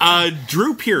 moving on.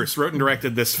 Drew Pearce wrote and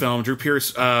directed this film. Drew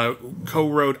Pearce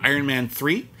co-wrote Iron Man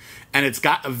 3, and it's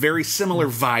got a very similar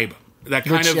vibe. That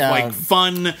kind of like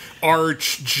fun,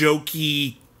 arch,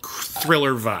 jokey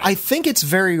thriller vibe. I think it's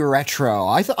very retro.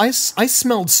 I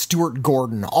smelled Stuart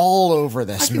Gordon all over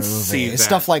this movie. See that.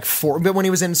 Stuff like but when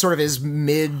he was in sort of his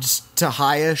mid to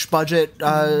high-ish budget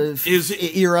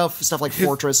era, stuff like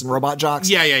Fortress and Robot Jocks.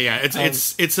 Yeah.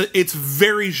 It's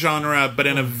very genre, but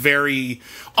in a very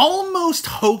almost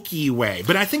hokey way.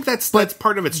 But I think that's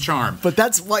part of its charm. But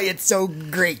that's why it's so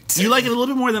great. You like it a little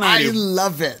bit more than I do. I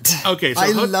love it. Okay, so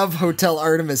I love Hotel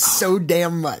Artemis so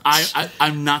damn much.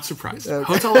 I'm not surprised. Okay.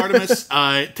 Hotel Artemis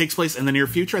takes place in the near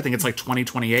future. I think it's like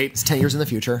 2028. It's 10 years in the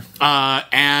future.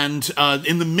 And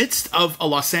in the midst of a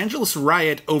Los Angeles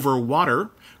riot over water,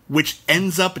 which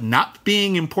ends up not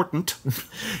being important.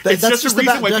 It's just a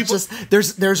reason why people...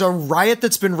 There's a riot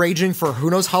that's been raging for who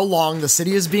knows how long. The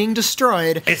city is being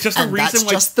destroyed. It's just a reason that's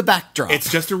why... just the backdrop. It's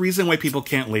just a reason why people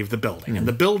can't leave the building. And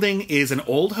the building is an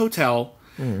old hotel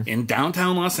in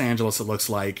downtown Los Angeles, it looks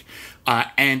like.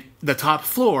 And the top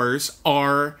floors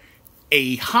are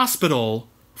a hospital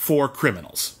for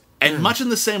criminals. And much in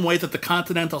the same way that the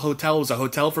Continental Hotel was a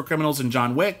hotel for criminals in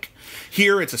John Wick,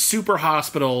 here it's a super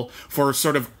hospital for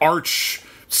sort of arch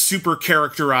super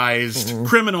characterized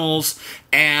criminals,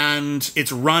 and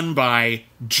it's run by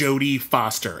Jodie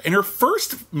Foster in her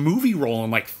first movie role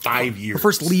in like 5 years. Her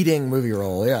first leading movie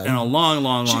role, yeah. In a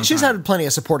long time. She's had plenty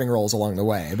of supporting roles along the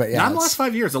way, but yeah. Not in the last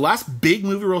 5 years. The last big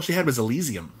movie role she had was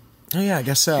Elysium. Oh yeah, I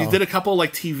guess so. She did a couple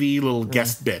like TV little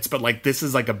guest bits, but like this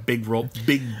is like a big role,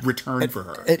 big return for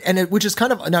her. Which is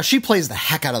kind of, now she plays the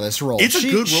heck out of this role. It's a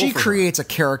good role. She creates a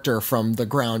character from the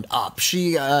ground up.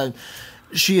 She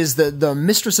is the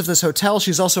mistress of this hotel.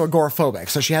 She's also agoraphobic,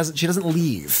 so she doesn't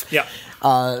leave. Yeah.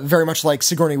 Very much like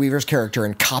Sigourney Weaver's character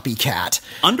in Copycat.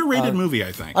 Underrated movie,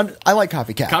 I think. I like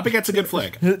Copycat. Copycat's a good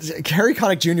flick. Harry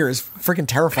Connick Jr. is freaking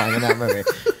terrifying in that movie.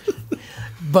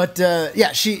 But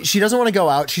yeah, she doesn't want to go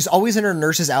out. She's always in her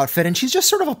nurse's outfit, and she's just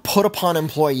sort of a put-upon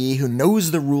employee who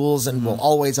knows the rules and will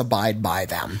always abide by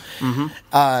them.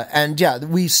 And yeah,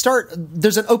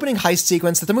 there's an opening heist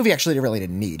sequence that the movie actually really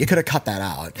didn't need. You could have cut that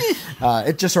out.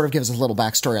 It just sort of gives us a little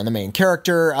backstory on the main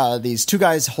character. These two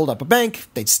guys hold up a bank.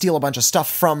 They steal a bunch of stuff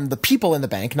from the people in the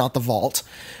bank, not the vault.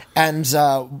 And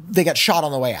they get shot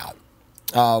on the way out.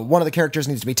 One of the characters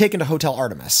needs to be taken to Hotel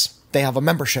Artemis. They have a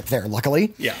membership there,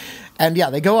 luckily. Yeah. And yeah,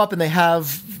 they go up and they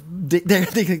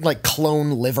can like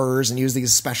clone livers and use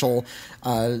these special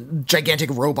gigantic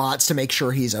robots to make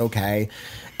sure he's okay.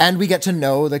 And we get to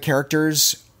know the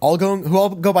characters who all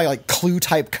go by like Clue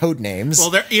type code names.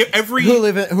 Well, who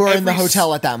are in the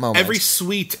hotel at that moment. Every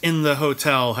suite in the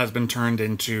hotel has been turned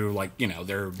into like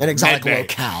their an exotic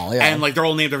locale, yeah. And like they're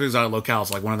all named after exotic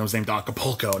locales. Like one of them's named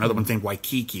Acapulco, another one's named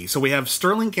Waikiki. So we have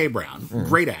Sterling K. Brown,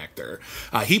 great actor.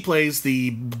 He plays the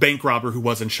bank robber who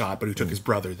wasn't shot, but who took his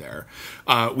brother there.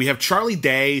 We have Charlie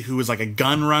Day, who is like a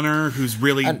gun runner, who's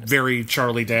really very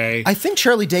Charlie Day. I think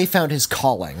Charlie Day found his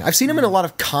calling. I've seen him in a lot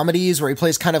of comedies where he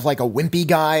plays kind of like a wimpy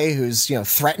guy who's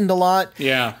threatened a lot.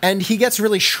 Yeah. And he gets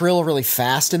really shrill really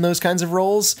fast in those kinds of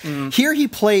roles. Here he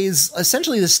plays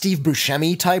essentially the Steve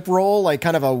Buscemi type role, like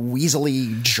kind of a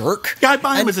weaselly jerk. Yeah, I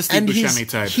buy him as a Steve Buscemi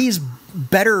type. He's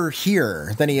better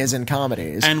here than he is in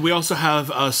comedies. And we also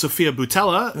have Sofia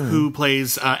Boutella, who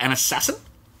plays an assassin.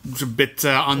 It's a bit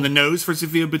on the nose for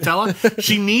Sofia Boutella.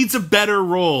 She needs a better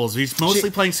role. She's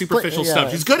mostly playing superficial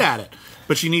stuff. She's good at it,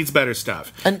 but she needs better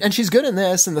stuff. And she's good in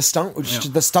this, and the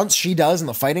stunts she does and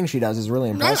the fighting she does is really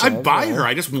impressive. I buy her.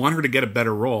 I just want her to get a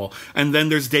better role. And then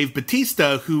there's Dave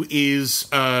Bautista, who is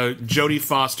Jodie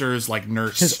Foster's like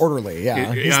nurse. His orderly,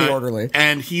 yeah. He's the orderly.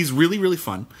 And he's really, really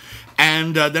fun.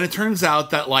 And then it turns out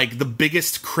that like the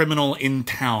biggest criminal in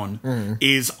town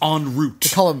is en route. They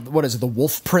call him, what is it, the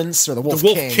Wolf Prince or the Wolf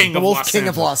King? The Wolf King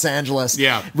of Los Angeles.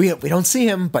 Yeah, we don't see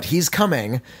him, but he's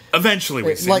coming. Eventually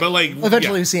we see him.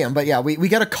 We see him. But yeah, we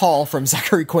get a call from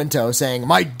Zachary Quinto saying,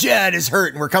 "My dad is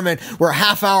hurt, and we're coming. We're a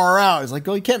half hour out." He's like,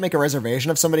 "Well, you can't make a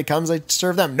reservation. If somebody comes, I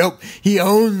serve them." Nope, he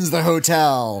owns the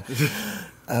hotel.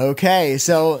 Okay,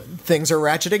 so things are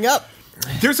ratcheting up.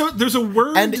 There's a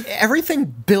word, and everything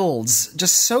builds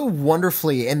just so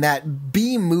wonderfully in that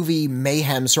B-movie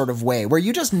mayhem sort of way, where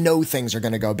you just know things are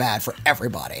going to go bad for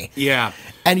everybody. Yeah,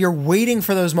 and you're waiting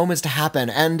for those moments to happen,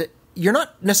 and you're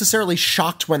not necessarily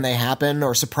shocked when they happen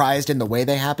or surprised in the way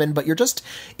they happen, but you're just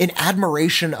in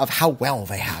admiration of how well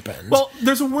they happened. Well,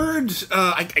 there's a word,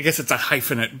 I guess it's a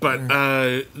hyphenate, but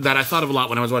that I thought of a lot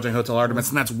when I was watching Hotel Artemis,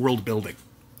 and that's world building.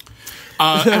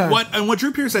 And what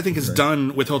Drew Pearce I think has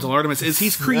done with Hotel Artemis is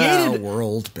he's created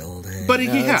world building, but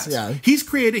he's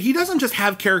created. He doesn't just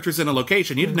have characters in a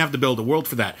location. He didn't have to build a world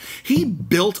for that. He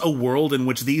built a world in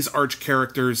which these arch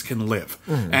characters can live,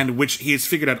 and which he has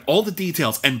figured out all the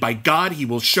details. And by God, he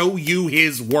will show you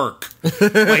his work.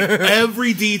 Like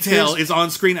every detail is on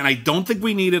screen, and I don't think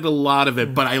we needed a lot of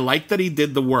it, but I like that he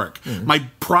did the work. My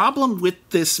problem with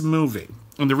this movie.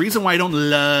 And the reason why I don't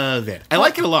love it, I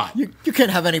like it a lot. You can't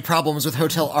have any problems with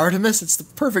Hotel Artemis. It's the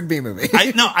perfect B-movie.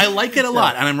 I like it a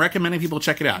lot, and I'm recommending people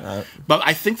check it out. But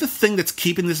I think the thing that's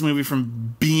keeping this movie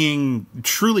from being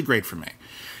truly great for me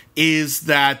is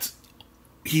that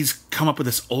he's come up with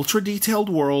this ultra-detailed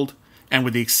world, and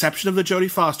with the exception of the Jodie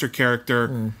Foster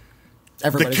character...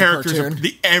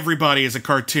 Everybody is a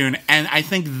cartoon, and I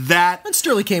think that... And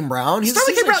Sterling K. Brown, he's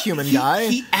a human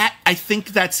guy. I think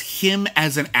that's him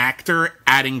as an actor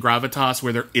adding gravitas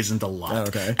where there isn't a lot. Oh,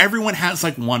 okay. Everyone has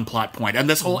like one plot point, and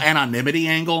this whole anonymity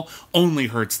angle only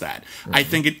hurts that. I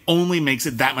think it only makes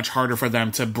it that much harder for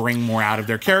them to bring more out of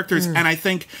their characters, and I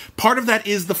think part of that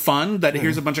is the fun, that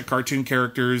here's a bunch of cartoon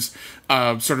characters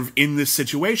sort of in this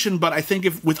situation, but I think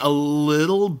if with a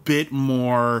little bit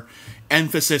more...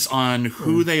 emphasis on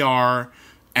who they are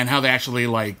and how they actually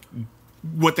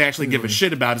what they actually give a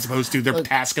shit about as opposed to their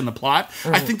task in the plot.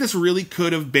 I think this really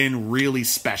could have been really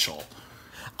special.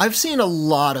 I've seen a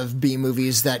lot of B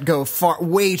movies that go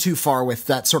way too far with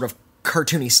that sort of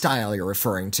cartoony style you're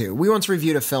referring to. We once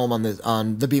reviewed a film on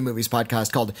the B Movies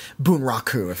podcast called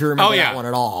Bunraku, if you remember that one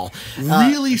at all.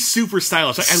 Really super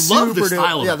stylish. I love the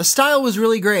style. Yeah, the style was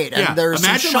really great. And there's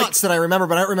some shots that I remember,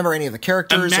 but I don't remember any of the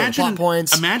characters or plot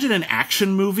points. Imagine an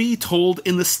action movie told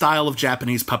in the style of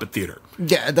Japanese puppet theater.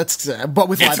 Yeah, but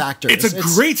with live actors. It's a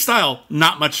great style,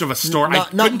 not much of a story. I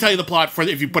couldn't tell you the plot for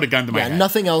if you put a gun to my head.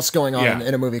 Nothing else going on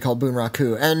in a movie called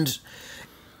Bunraku. And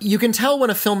you can tell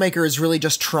when a filmmaker is really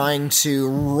just trying to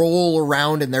roll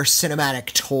around in their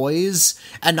cinematic toys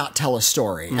and not tell a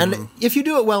story. And if you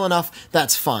do it well enough,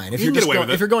 that's fine. If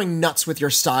you're going nuts with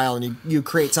your style and you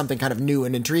create something kind of new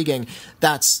and intriguing,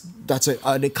 that's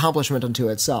an accomplishment unto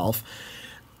itself.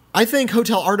 I think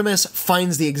Hotel Artemis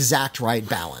finds the exact right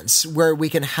balance, where we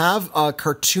can have a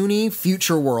cartoony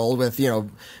future world with,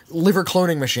 liver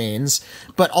cloning machines,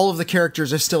 but all of the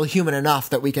characters are still human enough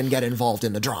that we can get involved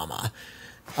in the drama.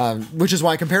 Which is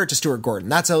why I compare it to Stuart Gordon.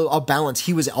 That's a balance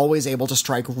he was always able to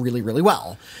strike really, really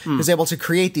well. He was able to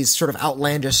create these sort of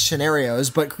outlandish scenarios,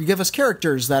 but give us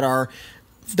characters that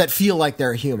feel like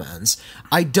they're humans.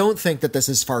 I don't think that this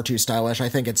is far too stylish. I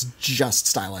think it's just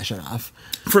stylish enough.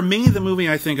 For me, the movie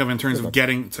I think of in terms of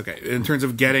getting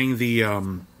the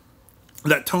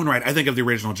that tone right, I think of the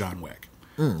original John Wick.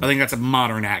 I think that's a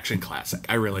modern action classic.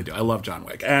 I really do. I love John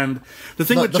Wick. And the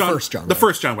thing with the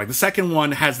first John Wick, the second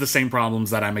one has the same problems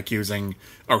that I'm accusing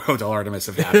Hotel Artemis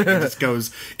of having.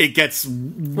 It gets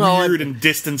weird and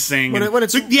distancing.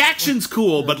 The action's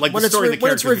cool, but the story of the characters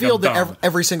when it's revealed that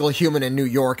every single human in New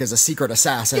York is a secret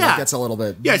assassin, it gets a little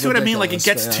bit see what I mean? It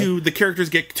gets the characters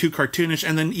get too cartoonish,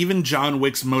 and then even John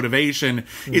Wick's motivation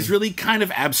is really kind of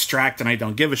abstract, and I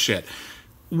don't give a shit.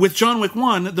 With John Wick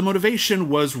 1, the motivation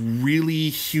was really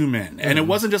human. And it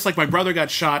wasn't just like my brother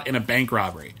got shot in a bank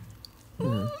robbery.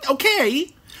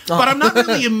 Okay. But I'm not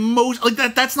really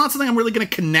that's not something I'm really going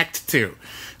to connect to.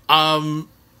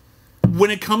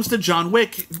 When it comes to John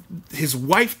Wick, his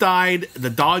wife died, the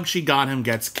dog she got him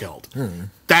gets killed.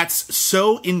 That's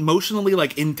so emotionally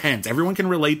intense. Everyone can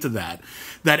relate to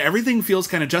that everything feels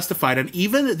kind of justified. And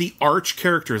even the arch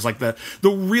characters, like the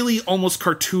really almost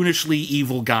cartoonishly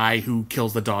evil guy who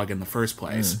kills the dog in the first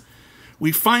place,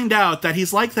 we find out that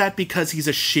he's like that because he's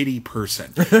a shitty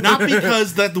person. Not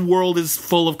because that the world is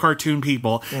full of cartoon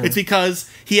people. It's because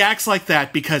he acts like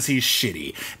that because he's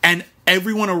shitty. And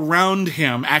everyone around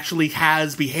him actually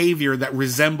has behavior that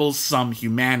resembles some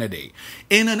humanity.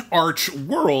 In an arch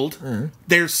world,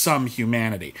 there's some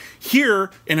humanity. Here,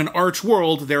 in an arch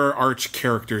world, there are arch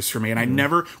characters for me. And I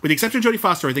never, with the exception of Jodie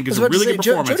Foster, I think is a really good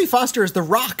performance. Jodie Foster is the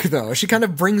Rock, though. She kind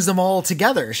of brings them all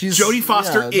together. Jodie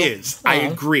Foster I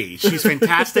agree. She's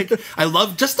fantastic. I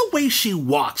love just the way she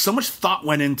walks. So much thought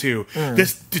went into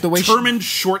this determined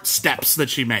short steps that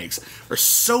she makes. Are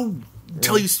so...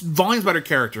 tell you volumes about her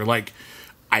character.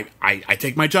 I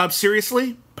take my job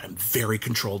seriously, but I'm very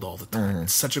controlled all the time.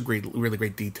 It's such a really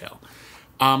great detail.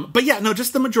 But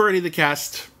just the majority of the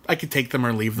cast, I could take them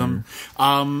or leave them.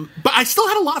 But I still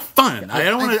had a lot of fun. I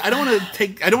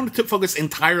don't want to focus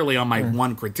entirely on my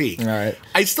one critique. All right.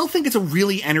 I still think it's a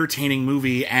really entertaining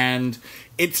movie, and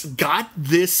it's got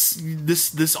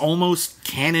this almost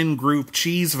canon group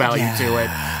cheese value to it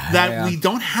that we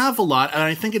don't have a lot, and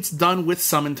I think it's done with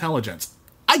some intelligence.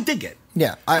 I dig it.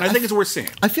 Yeah, I think it's worth seeing.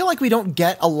 I feel like we don't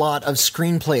get a lot of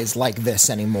screenplays like this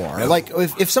anymore. No.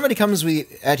 If somebody comes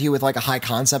at you with a high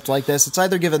concept like this, it's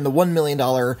either given the $1 million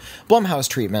Blumhouse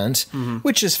treatment,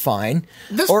 which is fine,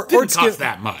 or didn't cost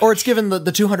that much, or it's given the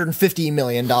 $250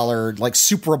 million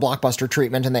super blockbuster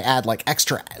treatment, and they add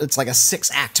extra. It's a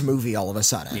 6-act movie all of a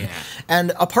sudden. Yeah.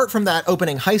 And apart from that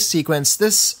opening heist sequence,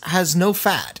 this has no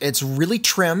fat. It's really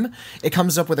trim. It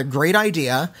comes up with a great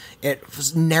idea. It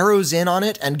narrows in on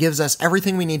it and gives us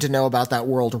everything we need to know about that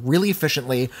world really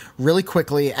efficiently, really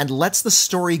quickly, and lets the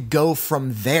story go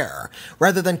from there,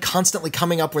 rather than constantly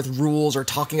coming up with rules or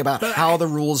talking about how the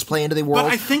rules play into the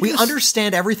world. We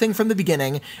understand everything from the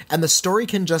beginning, and the story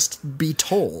can just be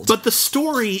told. But the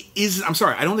story is... I'm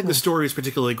sorry, I don't think the story is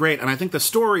particularly great, and I think the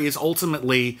story is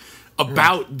ultimately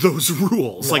about those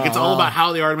rules. It's all about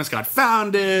how the Artemis got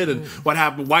founded and what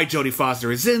happened, why Jodie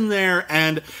Foster is in there,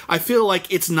 and I feel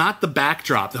like it's not the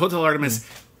backdrop. The Hotel Artemis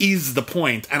is the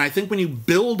point. And I think when you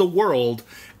build a world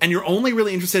and you're only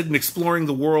really interested in exploring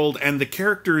the world and the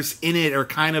characters in it are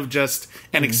kind of just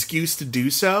an excuse to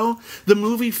do so, the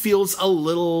movie feels a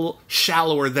little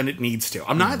shallower than it needs to.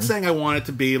 I'm not saying I want it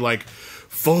to be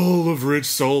full of rich,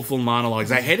 soulful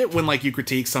monologues. I hate it when, like, you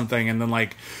critique something and then,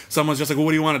 like, someone's just like, well,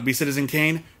 what do you want it to be, Citizen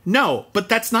Kane? No, but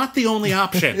that's not the only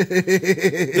option.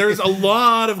 There's a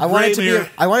lot of I want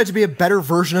it to be a better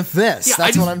version of this. Yeah,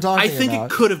 that's what I'm talking about. I think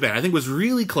it could have been. I think it was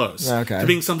really close to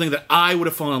being something that I would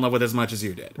have fallen in love with as much as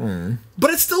you did.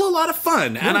 But it's still a lot of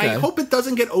fun, and I hope it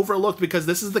doesn't get overlooked, because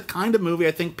this is the kind of movie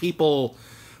I think people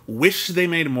wish they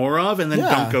made more of and then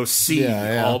don't go see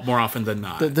more often than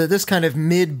not. This kind of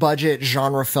mid-budget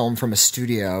genre film from a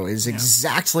studio is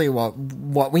exactly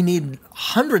what we need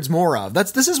hundreds more of.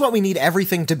 This is what we need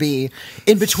everything to be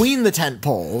in between the tent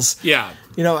poles. Yeah.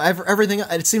 You know, everything,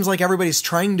 it seems like everybody's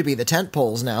trying to be the tent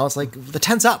poles now. It's like, the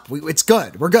tent's up. It's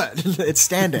good. We're good. It's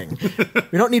standing.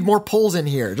 We don't need more poles in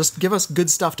here. Just give us good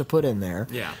stuff to put in there.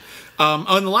 Yeah.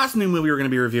 And the last new movie we're going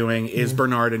to be reviewing is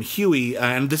Bernard and Huey,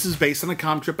 and this is based on a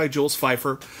comic strip by Jules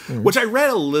Pfeiffer, which I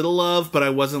read a little of, but I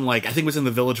wasn't like, I think it was in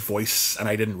the Village Voice, and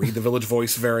I didn't read the Village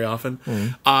Voice very often.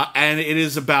 And it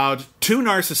is about two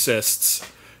narcissists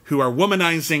who are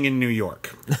womanizing in New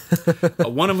York.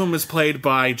 One of them is played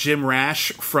by Jim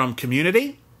Rash from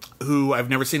Community, who I've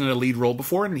never seen in a lead role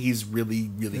before, and he's really,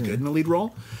 really good in a lead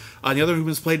role. The other one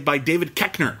was played by David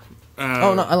Koechner.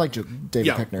 I like David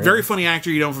Koechner. Very funny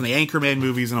actor, you know, from the Anchorman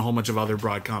movies and a whole bunch of other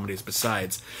broad comedies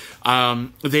besides.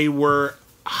 They were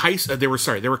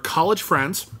college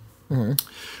friends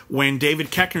when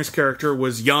David Koechner's character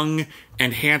was young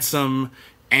and handsome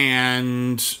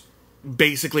and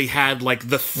basically had like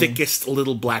the thickest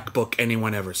little black book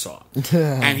anyone ever saw.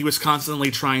 And he was constantly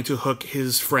trying to hook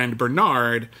his friend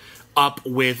Bernard up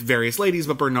with various ladies,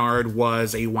 but Bernard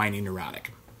was a whiny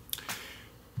neurotic.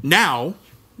 Now,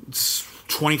 it's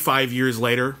 25 years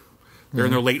later, they're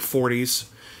in their late 40s,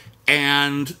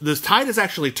 and the tide has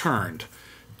actually turned.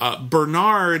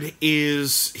 Bernard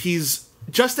he's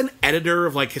just an editor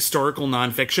of like historical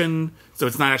nonfiction, so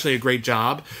it's not actually a great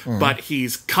job, but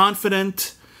he's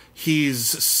confident, he's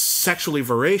sexually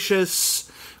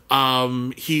voracious,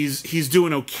 he's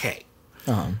doing okay.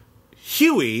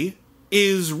 Huey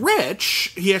is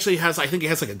rich. He actually has, I think he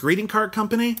has like a greeting card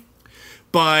company,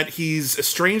 but he's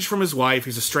estranged from his wife,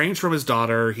 he's estranged from his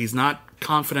daughter, he's not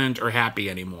confident or happy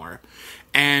anymore.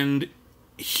 And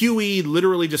Huey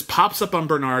literally just pops up on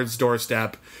Bernard's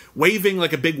doorstep, waving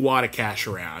like a big wad of cash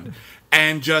around,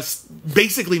 and just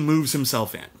basically moves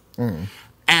himself in.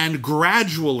 And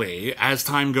gradually, as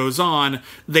time goes on,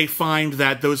 they find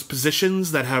that those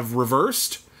positions that have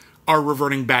reversed are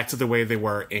reverting back to the way they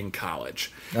were in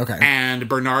college. Okay. And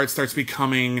Bernard starts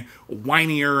becoming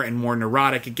whinier and more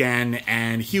neurotic again,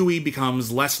 and Huey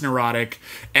becomes less neurotic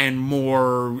and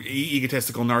more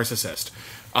egotistical narcissist.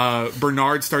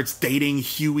 Bernard starts dating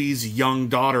Huey's young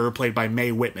daughter, played by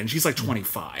Mae Whitman. She's like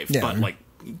 25, but like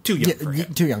too young for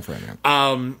him. Too young for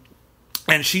him,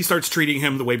 And she starts treating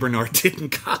him the way Bernard did in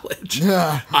college.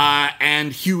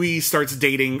 And Huey starts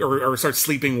dating, or starts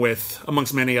sleeping with,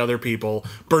 amongst many other people,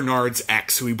 Bernard's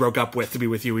ex, who he broke up with to be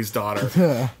with Huey's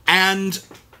daughter. And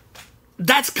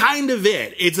that's kind of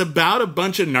it. It's about a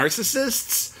bunch of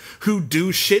narcissists who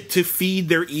do shit to feed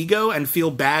their ego and feel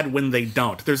bad when they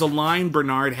don't. There's a line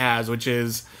Bernard has, which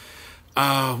is,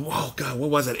 oh God, what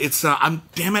was it? It's, I'm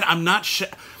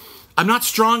not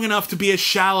strong enough to be as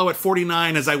shallow at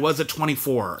 49 as I was at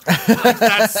 24.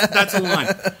 That's a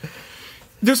line.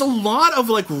 There's a lot of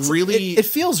like really... It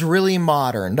feels really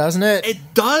modern, doesn't it?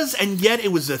 It does, and yet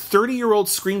it was a 30-year-old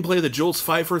screenplay that Jules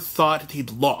Pfeiffer thought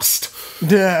he'd lost.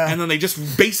 Yeah. And then they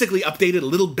just basically updated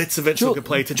little bits of it so it could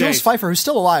play today. Jules Pfeiffer, who's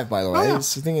still alive, by the way. I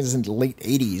think he's in the late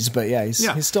 80s, but yeah,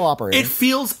 he's still operating. It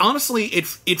feels, honestly, it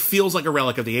feels like a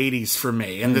relic of the 80s for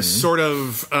me. And this sort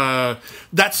of,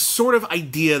 that sort of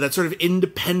idea, that sort of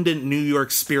independent New York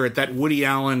spirit, that Woody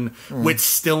Allen, Whit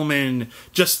Stillman,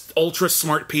 just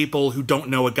ultra-smart people who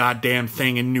don't know a goddamn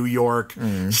thing in New York,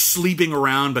 sleeping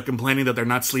around but complaining that they're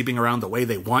not sleeping around the way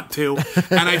they want to.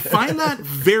 And I find that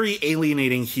very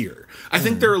alienating here. I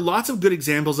think there are lots of good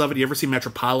examples of it. You ever see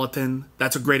Metropolitan?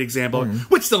 That's a great example.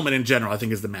 Whit Stillman in general, I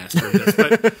think, is the master of this.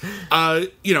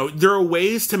 But, you know, there are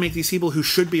ways to make these people who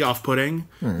should be off-putting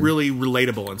really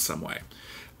relatable in some way.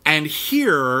 And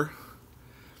here...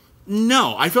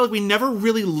 No, I feel like we never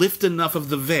really lift enough of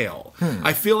the veil.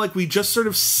 I feel like we just sort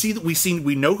of see that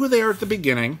we know who they are at the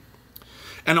beginning,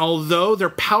 and although their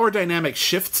power dynamic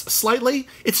shifts slightly,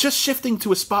 it's just shifting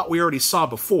to a spot we already saw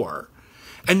before.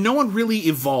 And no one really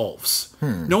evolves.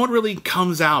 No one really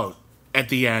comes out at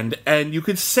the end, and you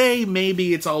could say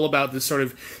maybe it's all about this sort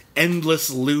of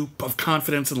endless loop of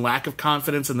confidence and lack of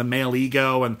confidence in the male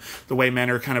ego, and the way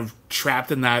men are kind of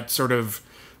trapped in that sort of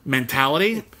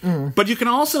mentality. But you can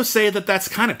also say that that's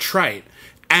kind of trite,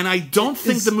 And I don't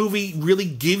think the movie really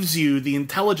gives you the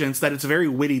intelligence that its very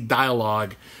witty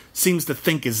dialogue seems to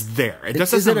think is there. It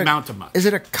just doesn't amount to much. Is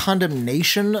it a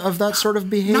condemnation of that sort of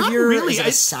behavior? Not really. Is it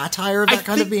a satire of that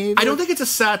kind of behavior? I don't think it's a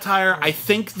satire. I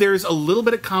think there's a little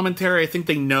bit of commentary. I think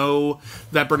they know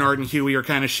that Bernard and Huey are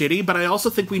kind of shitty, but I also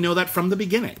think we know that from the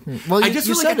beginning. Well, I just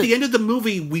feel like at the end of the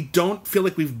movie, we don't feel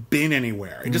like we've been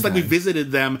anywhere. Just like we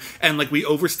visited them and like we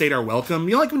overstayed our welcome.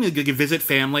 You know, like when you visit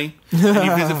family and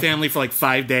you visit family for like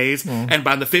 5 days, and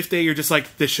by the 5th day, you're just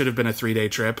like, this should have been a 3-day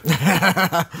trip.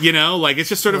 You know, like it's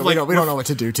just sort of we don't know what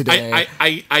to do today.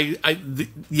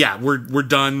 Yeah, we're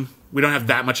done. We don't have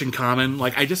that much in common.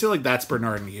 Like, I just feel like that's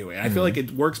Bernard and Huey. I feel like it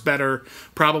works better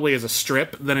probably as a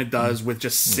strip than it does with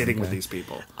just sitting with these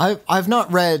people. I've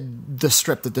not read the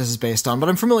strip that this is based on, but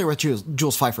I'm familiar with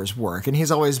Jules Feiffer's work, and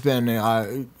he's always been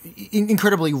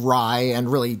incredibly wry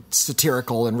and really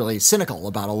satirical and really cynical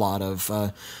about a lot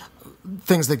of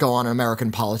things that go on in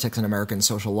American politics and American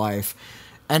social life.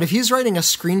 And if he's writing a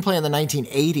screenplay in the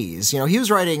 1980s, you know, he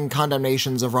was writing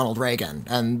condemnations of Ronald Reagan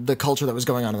and the culture that was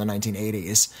going on in the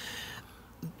 1980s.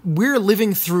 We're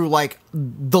living through, like,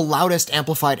 the loudest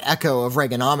amplified echo of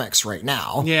Reaganomics right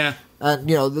now. Yeah.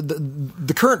 You know,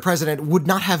 the current president would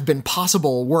not have been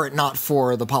possible were it not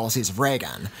for the policies of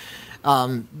Reagan.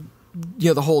 You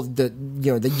know, the whole, the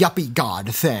yuppie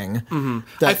god thing.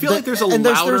 I feel like there's a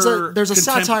louder... There's a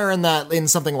satire in that, in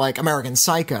something like American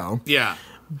Psycho. Yeah.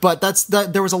 But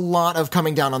there was a lot of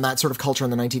coming down on that sort of culture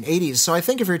in the 1980s. So I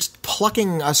think if you're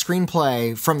plucking a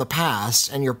screenplay from the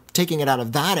past and you're taking it out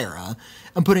of that era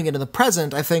and putting it in the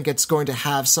present, I think it's going to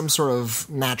have some sort of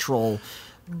natural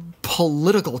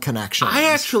political connection. I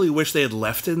actually wish they had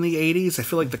left it in the 80s. I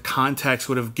feel like the context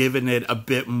would have given it a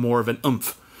bit more of an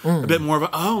oomph. A bit more of a,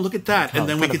 oh, look at that. And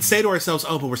then we could say to ourselves,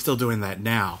 oh, but we're still doing that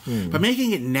now. By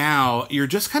making it now, you're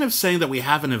just kind of saying that we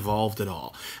haven't evolved at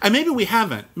all. And maybe we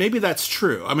haven't. Maybe that's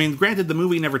true. I mean, granted, the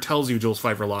movie never tells you Jules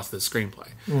Feiffer lost this screenplay.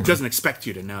 It doesn't expect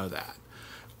you to know that.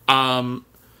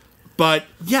 But,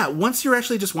 yeah, once you're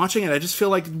actually just watching it, I just feel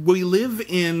like we live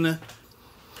in...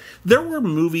 There were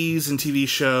movies and TV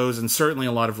shows, and certainly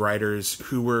a lot of writers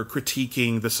who were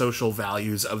critiquing the social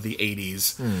values of the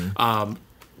 80s.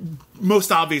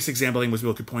 Most obvious example I think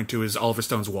we could point to is Oliver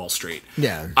Stone's Wall Street.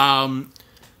 Yeah.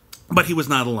 But he was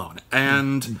not alone.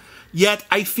 And yet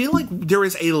I feel like there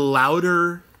is a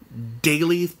louder,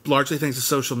 daily, largely thanks to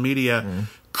social media,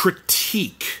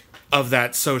 critique of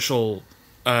that social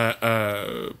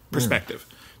perspective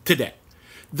today.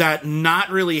 That not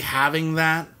really having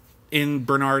that in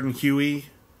Bernard and Huey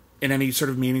in any sort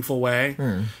of meaningful way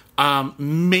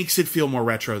makes it feel more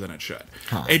retro than it should.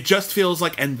 It just feels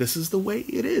like, and this is the way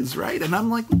it is, right? And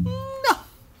I'm like, no.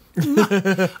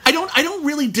 I don't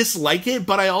really dislike it,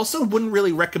 but I also wouldn't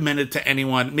really recommend it to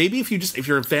anyone. Maybe if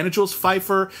you're a fan of Jules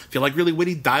Feiffer, if you like really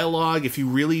witty dialogue, if you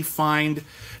really find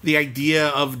the idea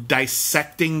of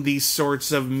dissecting these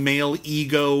sorts of male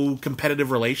ego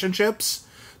competitive relationships,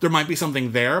 there might be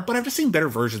something there, but I've just seen better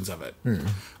versions of it.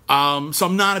 So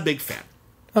I'm not a big fan.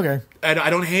 Okay. I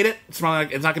don't hate it. It's not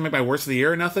going to make my worst of the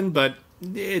year or nothing, but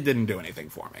it didn't do anything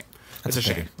for me. It's a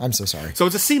shame. I'm so sorry. So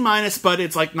it's a C-, but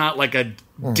it's like not like a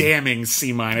damning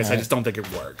C-. Right. I just don't think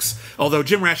it works. Although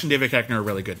Jim Rash and David Koechner are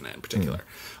really good in it in particular.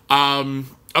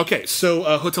 Okay, so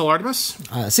Hotel Artemis?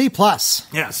 C+.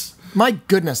 Yes. My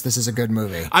goodness, this is a good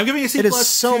movie. I'm giving it a C+. It is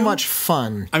so much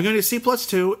fun. I'm giving it a C+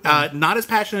 too. Not as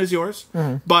passionate as yours,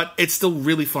 but it's still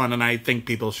really fun, and I think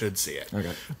people should see it.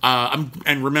 Okay.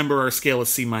 And remember, our scale is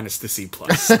C- to C+.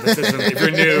 This isn't, if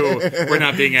you're new, we're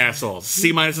not being assholes.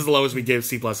 C- is the lowest we give.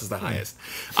 C+ is the highest.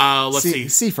 Let's see.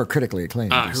 C for critically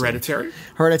acclaimed. Hereditary.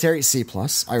 Hereditary, C+.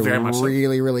 I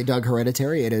really dug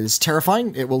Hereditary. It is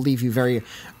terrifying. It will leave you very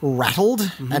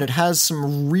rattled, and it has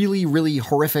some really, really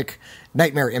horrific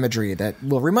nightmare imagery that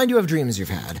will remind you of dreams you've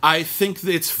had. I think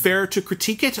it's fair to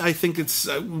critique it. I think it's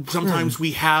sometimes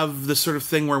we have this sort of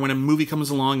thing where when a movie comes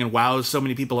along and wows so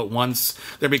many people at once,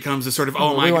 there becomes a sort of,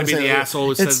 am I going to be the asshole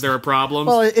who says there are problems?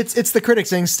 Well, it's the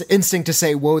critic's instinct to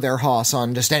say, whoa there, Hoss,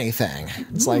 on just anything.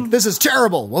 It's like, this is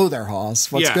terrible, whoa there,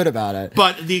 Hoss. What's good about it?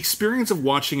 But the experience of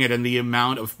watching it and the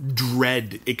amount of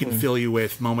dread it can fill you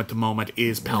with moment to moment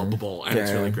is palpable, and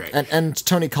it's really great. And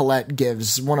Toni Collette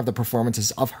gives one of the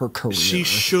performances of her career. She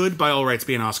should, by all rights,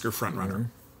 be an Oscar frontrunner.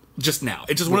 Just now.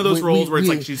 It's just one of those roles where it's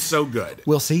like she's so good.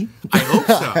 We'll see. I hope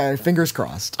so. Fingers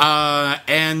crossed.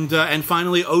 And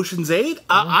finally, Ocean's 8.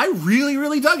 I really,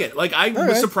 really dug it. Like, I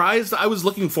was surprised. I was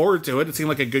looking forward to it. It seemed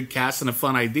like a good cast and a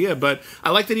fun idea, but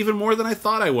I liked it even more than I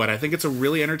thought I would. I think it's a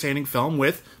really entertaining film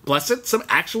with, bless it, some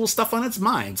actual stuff on its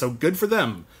mind. So good for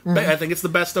them. I think it's the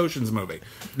best Ocean's movie.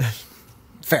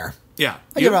 Fair. Yeah.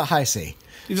 I give it a high C.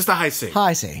 Just a high C.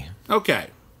 High C. Okay.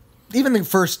 even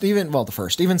Steven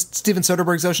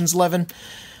Soderbergh's Ocean's 11,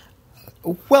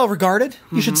 well regarded.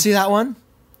 You should see that one.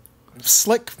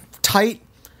 Slick, tight.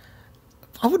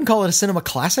 I wouldn't call it a cinema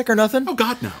classic or nothing. Oh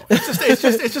God, no! It's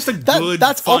just a good,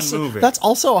 fun movie. That's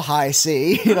also a high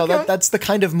C. You know, that's the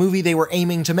kind of movie they were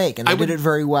aiming to make, and they did it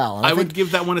very well. And I would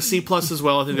give that one a C+ as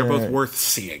well. I think they're both worth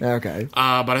seeing. Okay,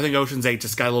 but I think Ocean's 8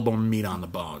 just got a little more meat on the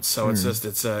bones, so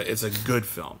it's a good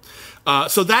film.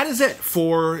 So that is it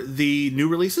for the new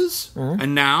releases,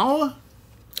 and now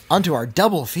onto our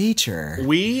double feature.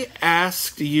 We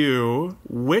asked you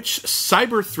which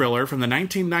cyber thriller from the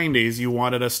 1990s you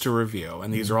wanted us to review.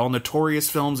 And these are all notorious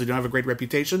films that don't have a great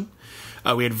reputation.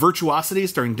 We had Virtuosity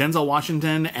starring Denzel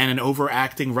Washington and an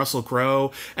overacting Russell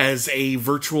Crowe as a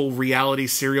virtual reality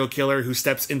serial killer who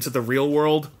steps into the real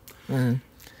world.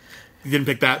 You didn't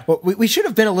pick that? Well, we should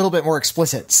have been a little bit more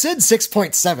explicit. Sid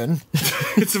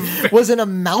 6.7 was an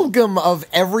amalgam of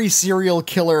every serial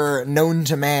killer known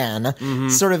to man.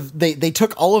 Sort of, they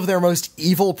took all of their most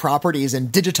evil properties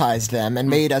and digitized them and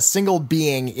made a single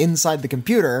being inside the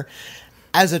computer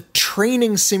as a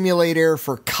training simulator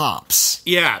for cops.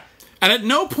 Yeah. And at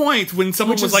no point when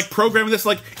someone was like programming this,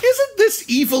 like, isn't this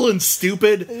evil and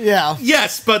stupid? Yeah.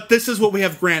 Yes, but this is what we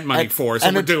have grant money for,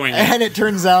 so we're doing it. And it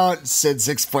turns out Sid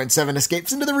 6.7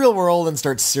 escapes into the real world and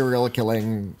starts serial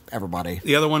killing everybody.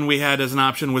 The other one we had as an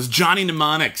option was Johnny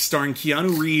Mnemonic, starring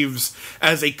Keanu Reeves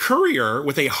as a courier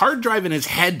with a hard drive in his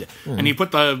head. And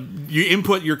you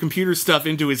input your computer stuff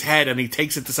into his head and he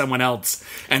takes it to someone else.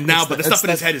 And now, but the stuff in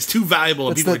his head is too valuable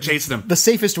and people are chasing him. The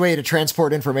safest way to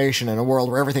transport information in a world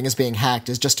where everything is being hacked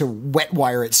is just to wet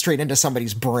wire it straight into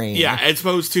somebody's brain. Yeah, as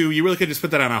opposed to, you really could just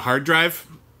put that on a hard drive.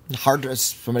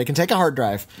 Somebody can take a hard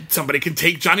drive. Somebody can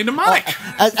take Johnny Mnemonic.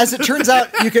 As it turns out,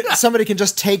 somebody can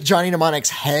just take Johnny Mnemonic's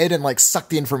head and like suck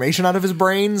the information out of his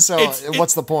brain. So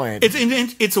what's the point?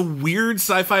 It's a weird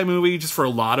sci-fi movie just for a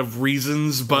lot of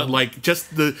reasons, but like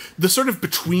just the sort of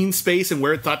between space and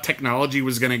where it thought technology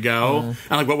was going to go, and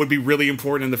like what would be really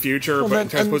important in the future,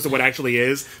 as opposed to what actually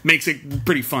is, makes it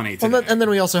pretty funny. And then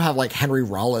we also have like Henry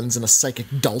Rollins and a psychic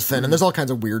dolphin, and there's all kinds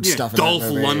of weird stuff. Dolph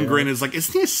Lundgren is like,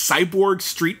 isn't he a cyborg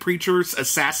street preacher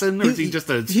assassin, or is he just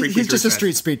a street preacher? He's just a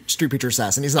street preacher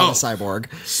assassin. He's not a cyborg.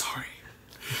 Sorry.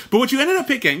 But what you ended up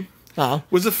picking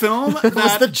was a film that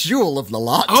was the jewel of the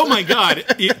lot. Oh my God.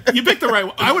 You picked the right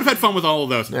one. I would have had fun with all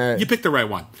of those. Right. You picked the right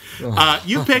one.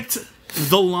 You picked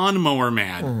The Lawnmower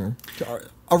Man.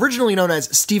 Originally known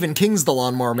as Stephen King's The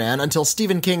Lawnmower Man, until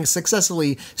Stephen King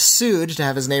successfully sued to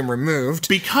have his name removed.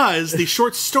 Because the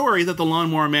short story that The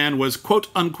Lawnmower Man was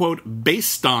quote-unquote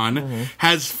based on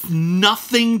has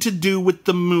nothing to do with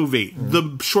the movie.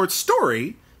 The short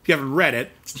story, if you haven't read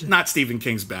it, it's not Stephen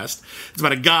King's best. It's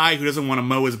about a guy who doesn't want to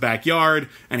mow his backyard,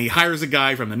 and he hires a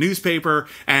guy from the newspaper,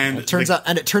 and it turns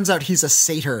out he's a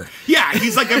satyr. Yeah,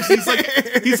 he's like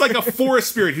a forest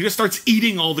spirit who just starts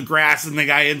eating all the grass, and the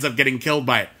guy ends up getting killed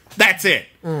by it. That's it.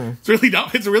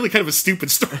 It's really kind of a stupid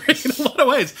story in a lot of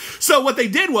ways. So what they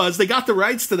did was they got the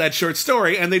rights to that short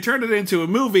story and they turned it into a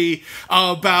movie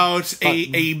about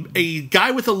a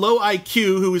guy with a low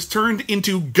IQ who is turned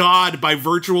into God by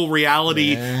virtual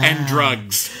reality and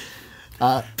drugs.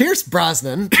 Pierce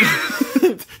Brosnan.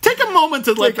 Take a moment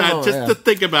to to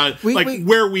think about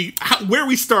where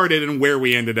we started and where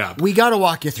we ended up. We got to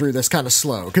walk you through this kind of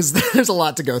slow because there's a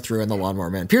lot to go through in The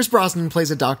Lawnmower Man. Pierce Brosnan plays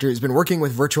a doctor who's been working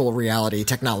with virtual reality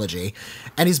technology,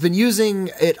 and he's been using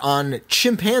it on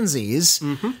chimpanzees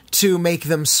to make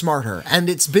them smarter, and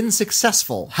it's been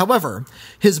successful. However,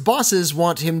 his bosses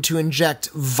want him to inject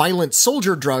violent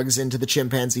soldier drugs into the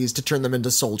chimpanzees to turn them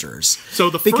into soldiers.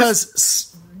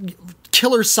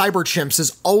 Killer cyber chimps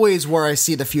is always where I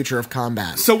see the future of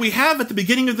combat. So we have, at the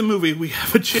beginning of the movie, we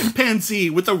have a chimpanzee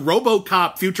with a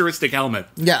RoboCop futuristic helmet.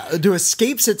 Yeah, who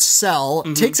escapes its cell,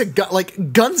 takes a gun,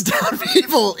 guns down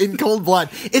people in cold blood.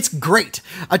 It's great.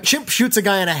 A chimp shoots a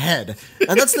guy in the head,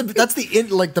 and that's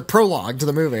the prologue to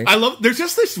the movie. There's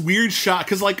just this weird shot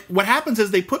because what happens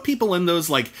is they put people in those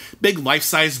big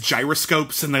life-size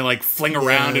gyroscopes and they fling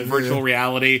around in virtual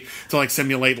reality to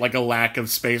simulate a lack of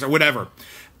space or whatever.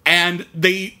 And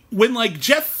when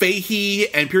Jeff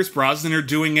Fahey and Pierce Brosnan are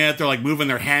doing it, they're moving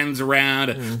their hands around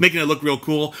and making it look real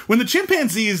cool. When the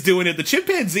chimpanzee is doing it, the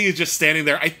chimpanzee is just standing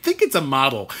there. I think it's a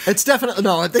model. It's definitely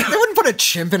no. They wouldn't put a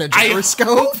chimp in a gyroscope.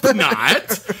 I hope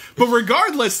not. But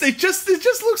regardless, it just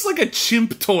looks like a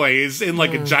chimp toys in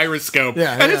a gyroscope.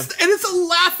 It's a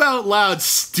laugh out loud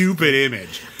stupid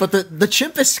image. But the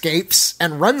chimp escapes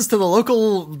and runs to the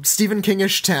local Stephen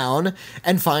Kingish town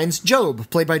and finds Job,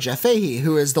 played by Jeff Fahey,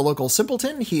 who is the local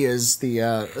simpleton. He He is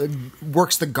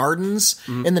works the gardens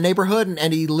in the neighborhood,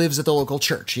 and he lives at the local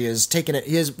church. He was taken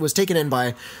in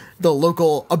by the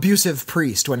local abusive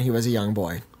priest when he was a young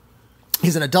boy.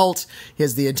 He's an adult. He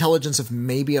has the intelligence of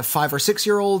maybe a 5 or 6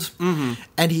 year old,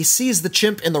 and he sees the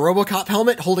chimp in the RoboCop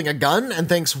helmet holding a gun and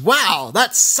thinks, "Wow,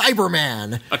 that's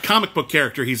Cyberman." A comic book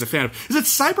character he's a fan of. Is it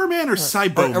Cyberman or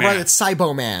Cyboman? Right, it's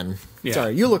Cyboman. Yeah.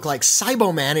 Sorry, you look like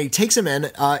Cyboman. And he takes him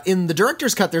in. In the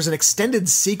director's cut, there's an extended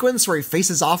sequence where he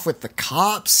faces off with the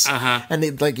cops, and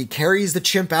he carries the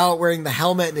chimp out wearing the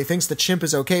helmet, and he thinks the chimp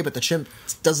is okay, but the chimp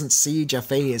doesn't see Jeff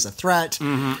Fahey as a threat.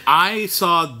 I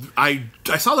saw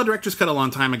the director's cut a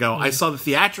long time ago. I saw the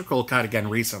theatrical cut again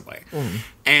recently,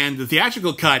 and the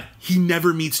theatrical cut, he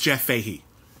never meets Jeff Fahey.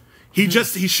 He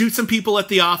shoots some people at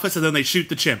the office, and then they shoot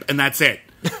the chimp, and that's it.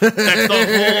 That's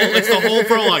the whole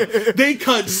prologue. They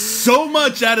cut so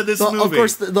much out of this movie. Of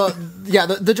course,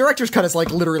 the director's cut is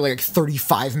literally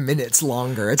 35 minutes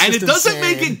longer. It's and just it doesn't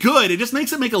insane. make it good. It just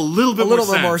makes it make a little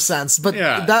bit more sense. But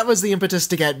that was the impetus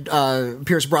to get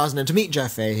Pierce Brosnan to meet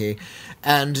Jeff Fahey.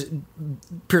 And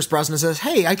Pierce Brosnan says,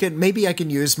 "Hey, maybe I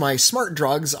can use my smart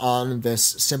drugs on this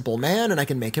simple man, and I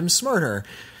can make him smarter."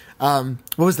 What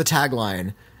was the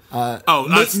tagline?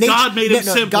 God made him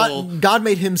simple. God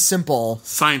made him simple.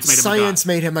 Science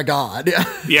made him a god.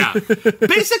 Yeah.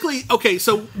 Basically, okay,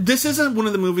 so this isn't one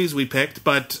of the movies we picked,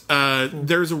 but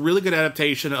there's a really good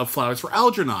adaptation of Flowers for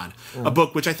Algernon, a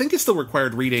book which I think is still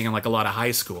required reading in a lot of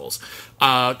high schools,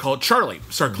 called Charlie.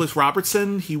 Starred Cliff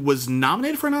Robertson. He was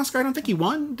nominated for an Oscar. I don't think he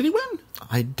won. Did he win?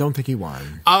 I don't think he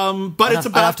won. But I'd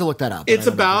have to look that up. It's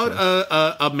about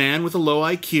a man with a low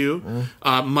IQ,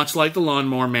 much like the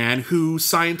Lawnmower Man, who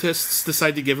scientists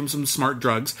decide to give him some smart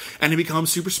drugs, and he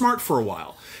becomes super smart for a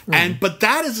while. But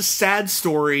that is a sad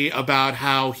story about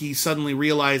how he suddenly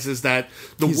realizes that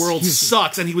the world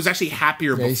sucks, and he was actually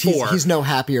happier before. He's no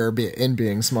happier in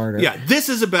being smarter. Yeah, this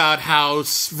is about how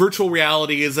virtual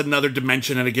reality is another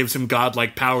dimension, and it gives him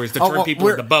godlike powers to turn people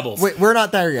into bubbles. Wait, we're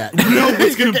not there yet. No,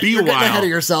 it's going to be a while. You're getting ahead of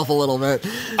yourself a little bit.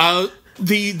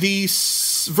 The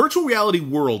virtual reality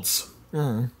worlds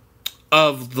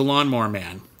of the Lawnmower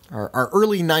Man are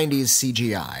early 90s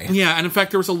CGI. Yeah, and in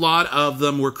fact, there was a lot of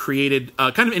them were created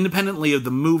kind of independently of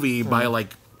the movie by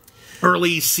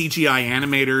early CGI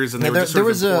animaters, and they were just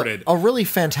sort of imported. A really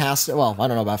fantastic, well, I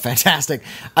don't know about fantastic.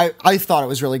 I thought it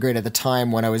was really great at the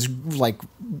time when I was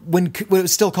when it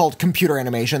was still called computer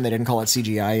animation. They didn't call it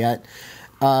CGI yet.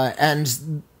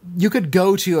 And you could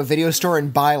go to a video store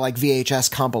and buy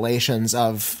VHS compilations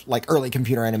of early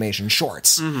computer animation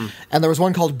shorts. And there was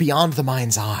one called Beyond the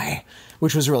Mind's Eye,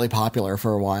 which was really popular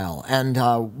for a while. And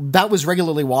that was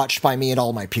regularly watched by me and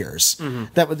all my peers.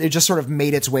 It just sort of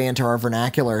made its way into our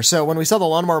vernacular. So when we saw The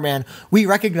Lawnmower Man, we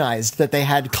recognized that they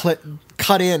had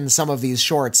cut in some of these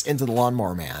shorts into The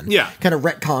Lawnmower Man. Yeah. Kind of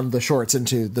retconned the shorts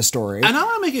into the story. And I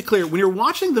want to make it clear, when you're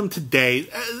watching them today,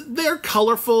 they're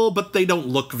colorful, but they don't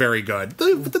look very good.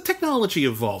 The technology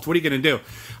evolved. What are you going to do?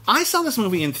 I saw this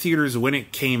movie in theaters when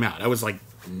it came out. I was 9.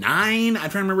 I'm trying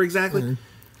to remember exactly.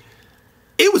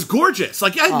 It was gorgeous.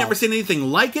 I'd never seen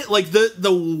anything like it.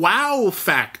 The wow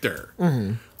factor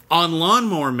on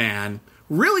Lawnmower Man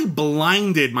really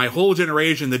blinded my whole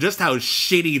generation to just how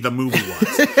shitty the movie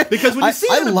was. Because when you see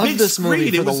it on a big this screen,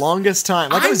 movie for the longest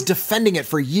time. I was defending it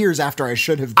for years after I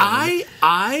should have done.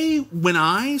 When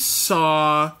I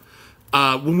saw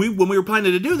when we were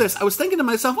planning to do this, I was thinking to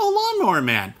myself, "Oh, Lawnmower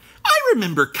Man. I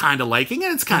remember kind of liking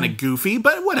it. It's kind of goofy,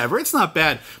 but whatever. It's not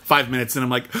bad." 5 minutes and I'm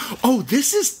like, "Oh,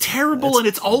 this is terrible, and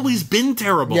it's always been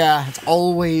terrible." Yeah, it's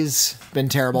always been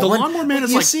terrible. The Lawnmower Man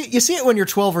is you see it when you're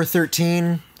 12 or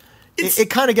 13.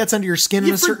 It kind of gets under your skin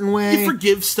in a certain way. You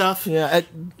forgive stuff. Yeah.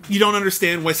 You don't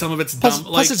understand why some of it's dumb.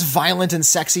 Plus it's violent and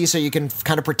sexy, so you can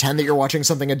kind of pretend that you're watching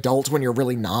something adult when you're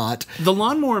really not. The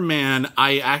Lawnmower Man,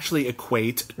 I actually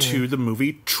equate to the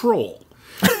movie Troll.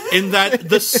 In that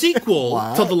the sequel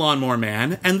to The Lawnmower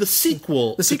Man and the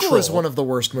sequel is one of the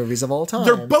worst movies of all time.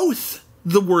 They're both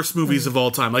the worst movies of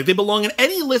all time. They belong in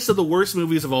any list of the worst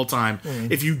movies of all time.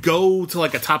 If you go to a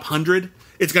top 100,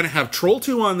 it's going to have Troll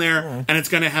 2 on there, and it's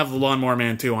going to have The Lawnmower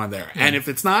Man 2 on there. And if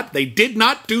it's not, they did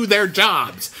not do their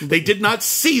jobs. They did not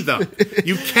see them.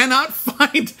 You cannot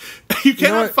find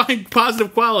find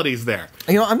positive qualities there.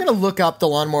 I'm going to look up The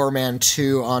Lawnmower Man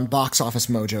 2 on Box Office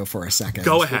Mojo for a second.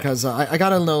 Go ahead. Because I got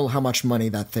to know how much money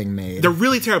that thing made. They're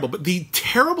really terrible, but the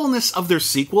terribleness of their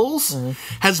sequels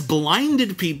has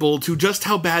blinded people to just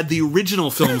how bad the original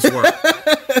films were.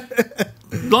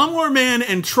 Lawnmower Man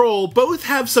and Troll both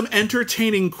have some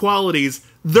entertaining qualities.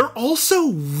 They're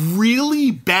also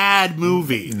really bad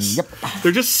movies. Yep.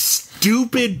 They're just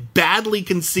stupid, badly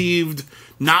conceived,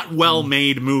 not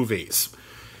well-made movies.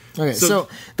 Okay, so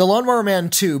The Lawnmower Man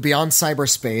 2 Beyond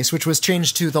Cyberspace, which was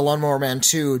changed to The Lawnmower Man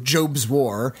 2 Job's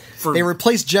War, they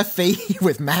replaced Jeff Fahey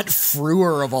with Matt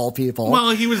Frewer, of all people.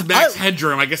 Well, he was Max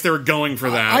Headroom. I guess they were going for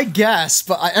that. I guess,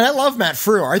 and I love Matt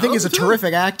Frewer. I think he's a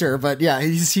terrific actor, but yeah,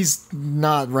 he's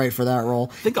not right for that role.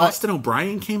 I think Austin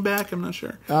O'Brien came back. I'm not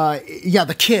sure. Yeah,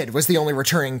 the kid was the only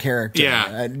returning character.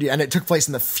 Yeah. And it took place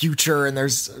in the future, and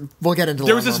we'll get into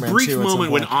There was this Lawnmower Man brief 2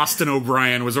 moment when Austin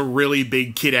O'Brien was a really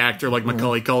big kid actor like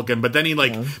Macaulay Culkin, but then he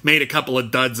made a couple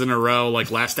of duds in a row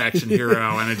like Last Action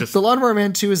Hero, and it just... The Lawnmower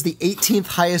Man 2 is the 18th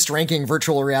highest ranking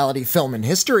virtual reality film in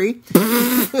history.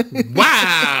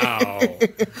 Wow!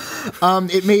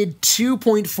 It made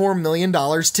 $2.4 million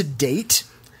to date,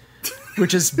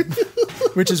 which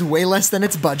is way less than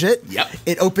its budget. Yep.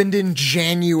 It opened in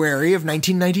January of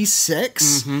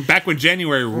 1996. Mm-hmm. Back when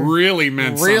January really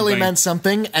meant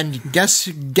something. And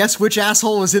guess which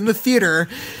asshole was in the theater?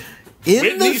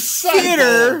 Whitney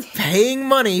theater,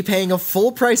 paying a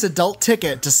full price adult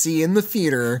ticket to see in the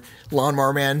theater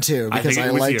Lawnmower Man 2 because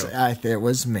it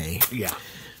was me. Yeah.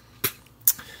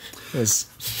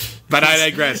 But I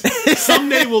digress.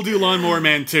 Someday we'll do Lawnmower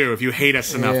Man 2 if you hate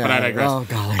us enough, but I digress. Oh,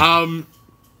 golly.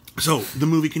 So the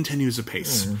movie continues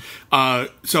apace.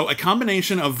 So a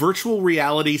combination of virtual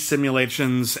reality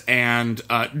simulations and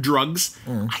drugs,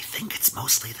 I think it's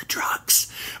mostly the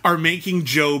drugs, are making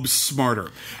Job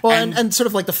smarter. Well, and sort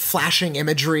of like the flashing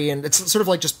imagery, and it's sort of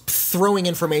like just throwing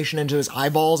information into his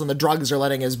eyeballs, and the drugs are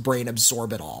letting his brain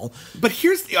absorb it all. But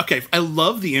I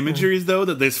love the imagery, though,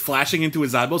 that there's flashing into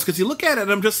his eyeballs, because you look at it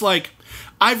and I'm just like,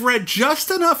 I've read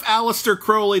just enough Aleister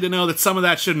Crowley to know that some of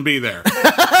that shouldn't be there.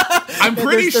 I'm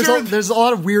pretty sure there's a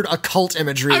lot of weird occult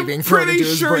imagery being thrown into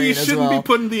his brain as well. You shouldn't be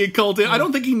putting the occult in. I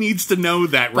don't think he needs to know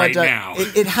that right now.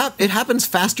 It happens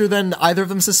faster than either of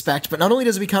them suspect, but not only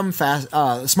does he become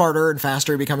smarter and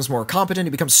faster, he becomes more competent,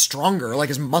 he becomes stronger, like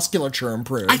his musculature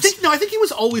improves. I think he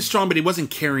was always strong, but he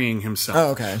wasn't carrying himself.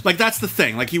 Oh, okay. Like, that's the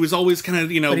thing. Like, he was always kind of,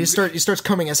 But he starts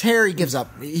combing his hair, he gives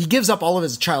up all of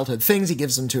his childhood things, he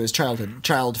gives them to his child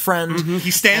friend. Mm-hmm.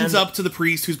 He stands up to the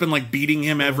priest who's been like beating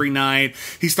him every night.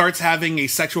 He starts having a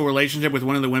sexual relationship with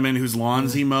one of the women whose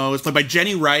lawns he mows, played by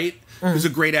Jenny Wright, who's a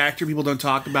great actor people don't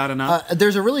talk about enough.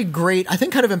 There's a really great, I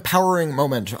think, kind of empowering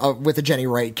moment with the Jenny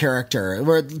Wright character,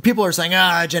 where people are saying,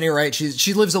 Jenny Wright,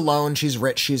 she lives alone, she's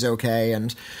rich, she's okay,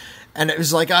 and it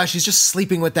was like, she's just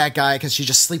sleeping with that guy because she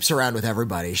just sleeps around with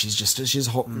everybody. She's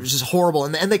just horrible,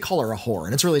 and they call her a whore,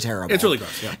 and it's really terrible. It's really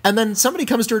gross. Yeah. And then somebody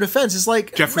comes to her defense. It's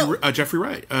like Jeffrey Lewis. Jeffrey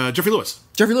Lewis,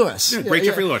 Jeffrey Lewis,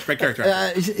 great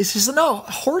character. He says, no,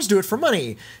 whores do it for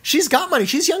money. She's got money.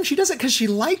 She's young. She does it because she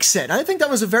likes it. And I think that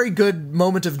was a very good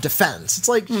moment of defense. It's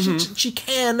like she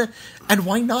can, and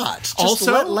why not? Just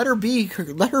also, let her be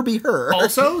her.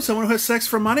 Also, someone who has sex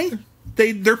for money,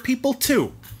 they're people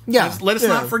too. Yeah, let us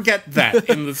not forget that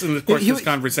in the course of this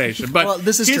conversation. But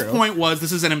this is his true. point was,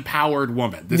 this is an empowered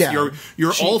woman.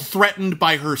 You're all threatened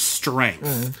by her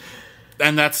strength.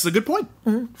 And that's a good point.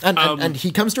 And he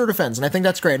comes to her defense, and I think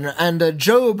that's great. And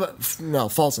Job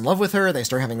falls in love with her. They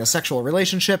start having a sexual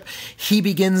relationship. He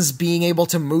begins being able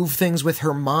to move things with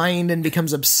her mind and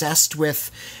becomes obsessed with...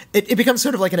 It becomes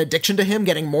sort of like an addiction to him,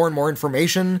 getting more and more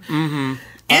information.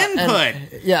 Input!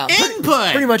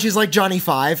 Pretty much he's like Johnny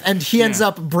Five, and he ends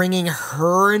up bringing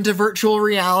her into virtual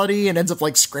reality and ends up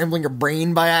like scrambling her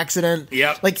brain by accident.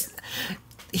 Yep. Like...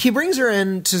 He brings her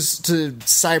into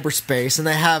cyberspace, and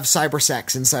they have cyber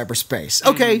sex in cyberspace.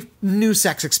 Okay, new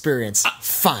sex experience.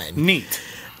 Fine. Neat.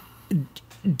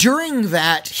 During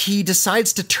that, he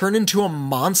decides to turn into a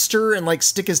monster and, like,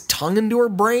 stick his tongue into her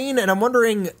brain, and I'm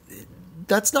wondering,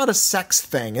 that's not a sex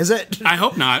thing, is it? I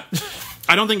hope not.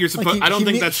 I don't think you're supposed...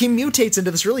 He mutates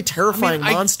into this really terrifying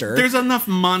monster. There's enough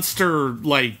monster,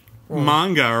 like...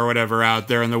 manga or whatever out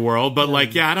there in the world, but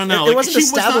I don't know. It wasn't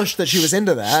established that she was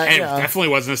into that. It definitely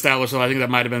wasn't established, so I think that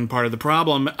might have been part of the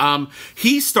problem.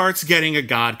 He starts getting a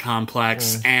god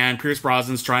complex, and Pierce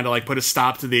Brosnan's trying to like put a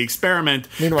stop to the experiment.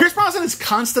 Pierce Brosnan is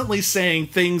constantly saying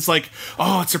things like,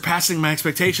 "Oh, it's surpassing my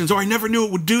expectations," or "I never knew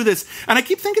it would do this." And I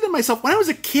keep thinking to myself, when I was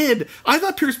a kid, I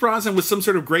thought Pierce Brosnan was some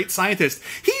sort of great scientist.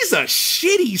 He's a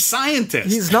shitty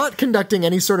scientist. He's not conducting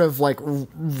any sort of like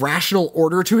rational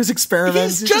order to his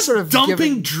experiments. He's just sort of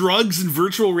dumping drugs and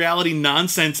virtual reality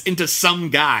nonsense into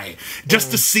some guy just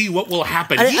to see what will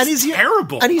happen. He's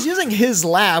terrible. And he's using his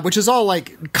lab, which is all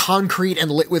like concrete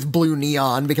and lit with blue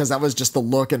neon because that was just the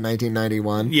look in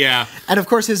 1991. Yeah. And of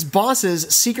course his bosses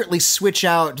secretly switch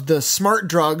out the smart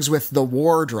drugs with the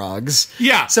war drugs.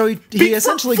 Yeah. So he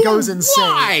essentially goes insane.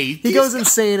 Why? He goes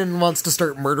insane and wants to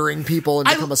start murdering people and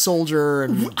become a soldier.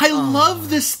 And I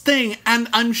love this thing, and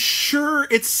I'm sure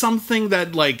it's something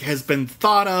that like has been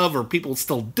thought of of or people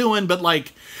still doing, but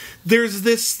like there's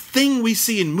this thing we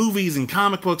see in movies and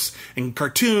comic books and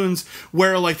cartoons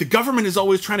where like the government is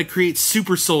always trying to create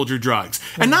super soldier drugs.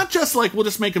 And not just like we'll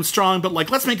just make them strong, but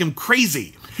like let's make them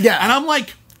crazy. Yeah. And I'm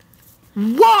like,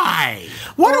 why?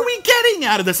 What are we getting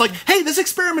out of this? Like, hey, this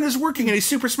experiment is working and he's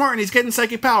super smart and he's getting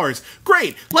psychic powers.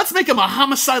 Great. Let's make him a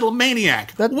homicidal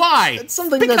maniac. Why? That's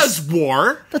something because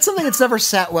war. That's something that's never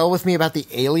sat well with me about the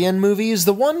Alien movies.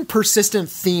 The one persistent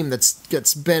theme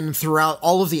that's been throughout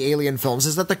all of the Alien films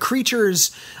is that the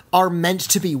creatures are meant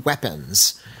to be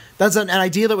weapons. That's an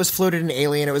idea that was floated in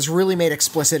Alien. It was really made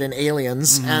explicit in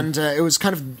Aliens, and it was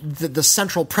kind of the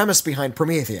central premise behind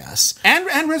Prometheus.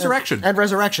 And Resurrection. And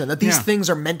Resurrection, that these things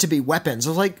are meant to be weapons. It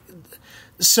was like,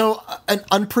 so an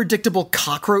unpredictable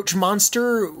cockroach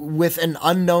monster with an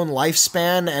unknown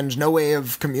lifespan and no way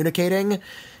of communicating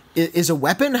is a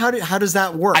weapon? How does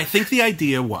that work? I think the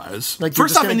idea was... Like,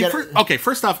 first off,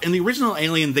 in the original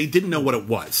Alien, they didn't know what it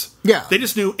was. Yeah. They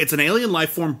just knew it's an alien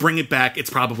life form, bring it back, it's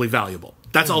probably valuable.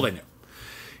 That's all they knew.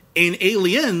 In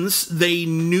Aliens, they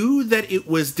knew that it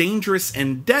was dangerous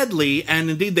and deadly, and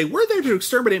indeed they were there to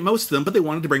exterminate most of them, but they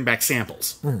wanted to bring back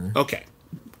samples. Okay.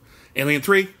 Alien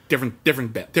 3, different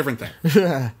thing.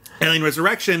 Alien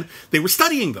Resurrection, they were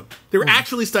studying them. They were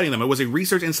actually studying them. It was a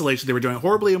research installation. They were doing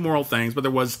horribly immoral things, but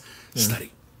there was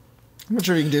study. I'm not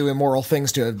sure you can do immoral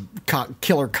things to a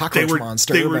killer cockroach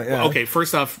monster. Okay,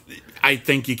 first off, I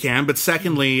think you can, but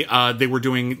secondly, they were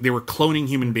cloning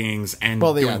human beings and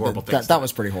doing horrible things. That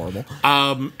was pretty horrible.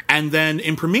 And then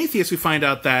in Prometheus, we find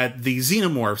out that the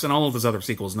xenomorphs and all of those other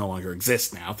sequels no longer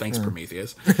exist now, thanks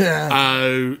Prometheus.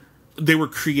 They were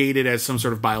created as some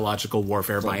sort of biological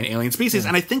warfare by an alien species,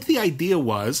 and I think the idea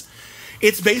was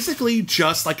it's basically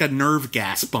just like a nerve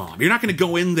gas bomb. You're not going to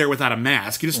go in there without a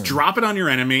mask. You just drop it on your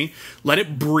enemy, let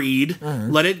it breed,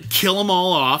 let it kill them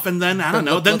all off, and then I don't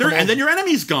know. Then your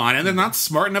enemy's gone, and they're not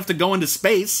smart enough to go into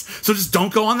space. So just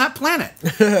don't go on that planet.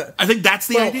 I think that's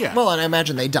the idea. Well, and I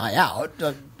imagine they die out.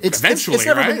 Eventually,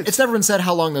 it's never been said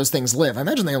how long those things live. I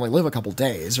imagine they only live a couple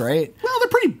days, right? Well, they're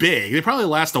pretty big. They probably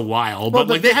last a while, but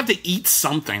like they have to eat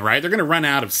something, right? They're going to run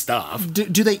out of stuff.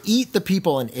 Do they eat the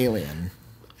people in Alien?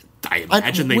 I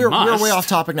imagine they must. We're way off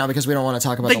topic now because we don't want to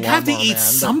talk about the Lawnmower Man. They have to eat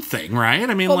something, right?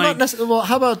 I mean,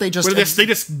 how about they just... They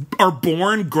just are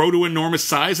born, grow to enormous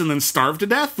size, and then starve to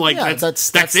death? Like,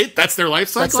 that's it? That's their life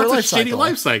cycle? That's a shitty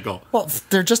life cycle. Well,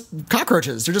 they're just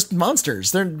cockroaches. They're just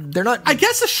monsters. They're not... I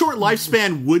guess a short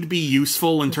lifespan would be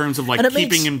useful in terms of, like,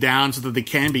 keeping him down so that they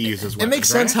can be used as weapons, It makes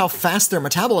sense how fast their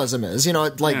metabolism is. You know,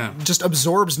 it, just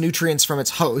absorbs nutrients from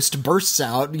its host, bursts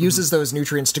out, uses those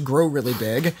nutrients to grow really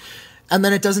big, and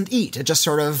then it doesn't eat. It just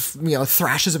sort of,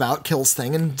 thrashes about, kills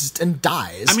thing, and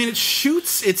dies. I mean, it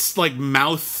shoots its, like,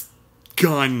 mouth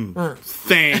gun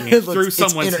thing through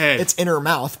someone's head. Its inner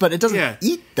mouth, but it doesn't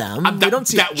eat them. We don't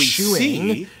see it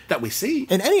chewing. That we see.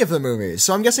 In any of the movies.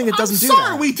 So I'm guessing it doesn't do that.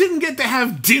 Sorry, we didn't get to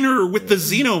have dinner with the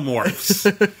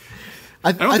xenomorphs.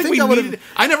 I don't think we needed...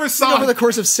 I never saw... over the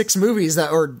course of 6 movies,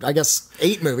 or I guess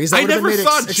 8 movies, that I would have never made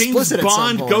saw it James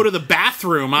Bond go to the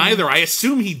bathroom either. I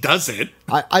assume he does it.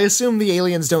 I assume the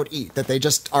aliens don't eat, that they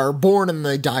just are born and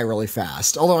they die really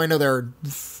fast. Although I know there are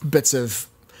bits of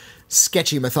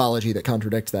sketchy mythology that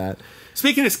contradict that.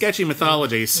 Speaking of sketchy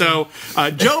mythology, so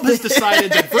Job has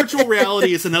decided that virtual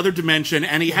reality is another dimension,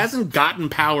 and he hasn't gotten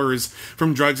powers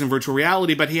from drugs in virtual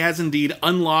reality, but he has indeed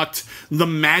unlocked the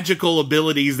magical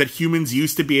abilities that humans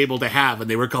used to be able to have, and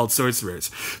they were called sorcerers.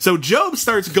 So Job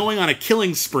starts going on a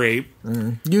killing spree.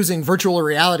 Using virtual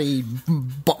reality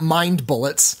mind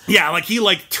bullets. Yeah, like he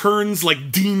turns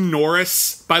like Dean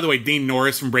Norris. By the way, Dean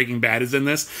Norris from Breaking Bad is in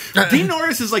this. Dean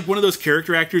Norris is like one of those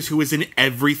character actors who was in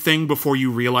everything before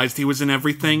you realized he was in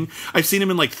everything. I've seen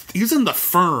him in he was in The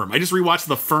Firm. I just rewatched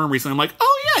The Firm recently. I'm like,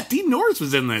 oh yeah, Dean Norris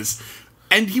was in this.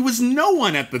 And he was no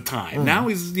one at the time. Now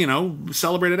he's,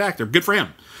 celebrated actor. Good for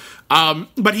him.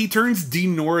 But he turns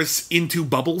Dean Norris into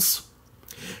bubbles.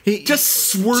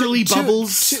 Just swirly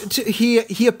bubbles.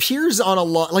 He appears on a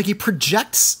lot, like he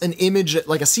projects an image,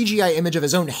 like a CGI image of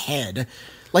his own head,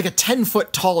 like a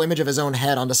 10-foot tall image of his own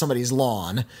head onto somebody's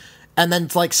lawn, and then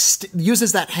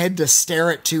uses that head to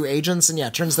stare at 2 agents,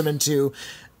 and turns them into...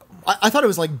 I thought it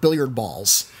was like billiard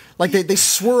balls. Like they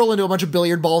swirl into a bunch of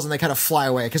billiard balls and they kind of fly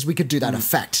away, because we could do that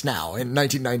effect now in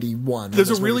 1991.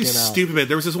 There's a really stupid bit.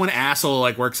 There was this one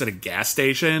asshole works at a gas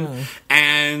station,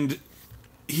 and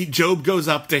Job goes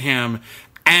up to him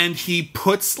and he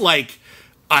puts a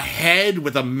head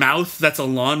with a mouth that's a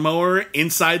lawnmower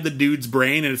inside the dude's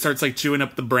brain, and it starts chewing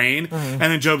up the brain. And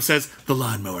then Job says, "The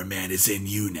Lawnmower Man is in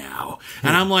you now."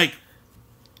 And I'm like,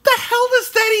 the hell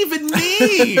does that even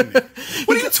mean?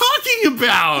 What are you talking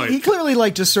about? He clearly,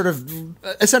 like, just sort of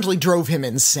essentially drove him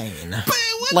insane.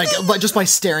 Like, just by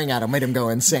staring at him made him go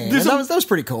insane. And that was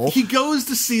pretty cool. He goes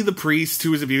to see the priest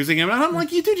who was abusing him, and I'm like,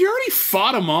 dude, you already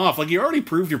fought him off. Like, you already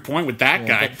proved your point with that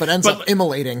guy. But ends up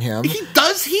immolating him.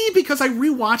 Does he? Because I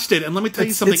rewatched it, and let me tell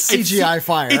you something. It's CGI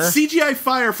fire. It's CGI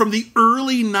fire from the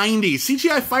early 90s.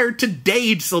 CGI fire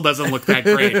today still doesn't look that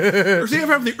great. Or CGI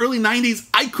fire from the early 90s,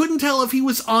 I couldn't tell if he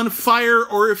was on fire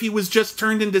or if he was just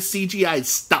turned into CGI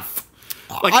stuff.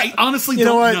 Like, I honestly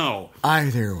don't know.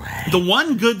 Either way. The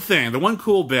one good thing, the one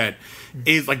cool bit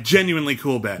is, like, genuinely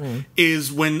cool bit,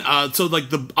 is when, so, like,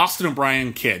 the Austin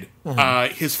O'Brien kid,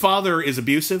 his father is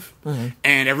abusive,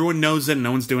 and everyone knows it, and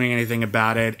no one's doing anything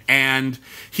about it, and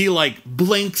he, like,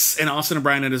 blinks, and Austin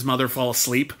O'Brien and his mother fall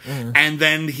asleep, and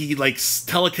then he, like,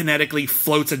 telekinetically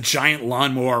floats a giant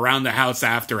lawnmower around the house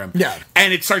after him. Yeah.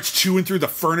 And it starts chewing through the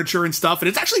furniture and stuff, and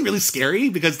it's actually really scary,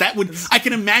 because I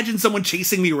can imagine someone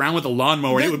chasing me around with a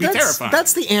lawnmower, and it would be terrifying.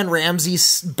 That's the Anne Ramsey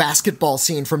basketball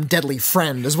scene from Deadly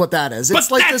Friend, is what that is.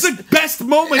 It's like that's the best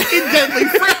moment in Deadly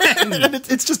Friend. And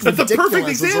it's just that's a perfect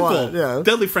example. Yeah.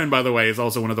 Deadly Friend, by the way, is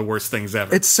also one of the worst things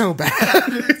ever. It's so bad.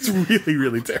 It's really,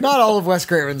 really terrible. Not all of Wes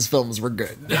Craven's films were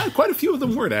good. Yeah, quite a few of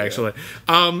them were, actually.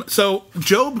 So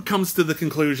Job comes to the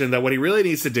conclusion that what he really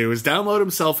needs to do is download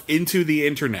himself into the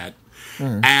internet.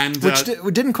 And Which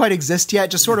didn't quite exist yet,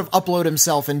 just sort of upload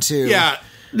himself into... Yeah.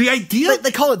 The idea...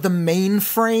 They call it the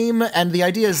mainframe, and the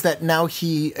idea is that now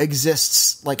he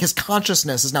exists, like, his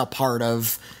consciousness is now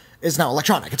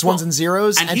electronic. It's ones and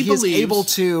zeros, and he is able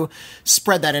to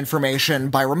spread that information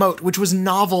by remote, which was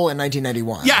novel in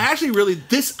 1991. Yeah, actually, really,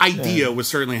 this idea was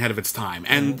certainly ahead of its time.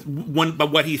 And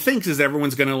but what he thinks is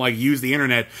everyone's going to, like, use the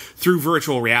internet through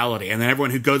virtual reality, and then everyone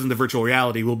who goes into virtual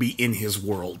reality will be in his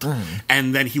world,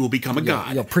 and then he will become a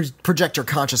god. You'll project your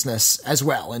consciousness as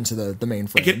well into the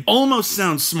mainframe. It almost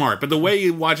sounds smart, but the way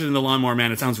you watch it in The Lawnmower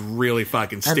Man, it sounds really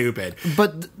fucking stupid.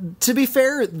 But to be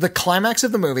fair, the climax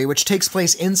of the movie, which takes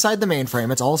place inside the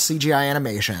mainframe, it's all CGI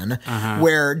animation,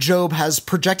 where Job has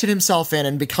projected himself in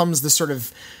and becomes this sort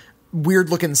of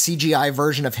weird-looking CGI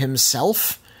version of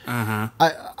himself.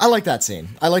 I like that scene.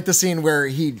 I like the scene where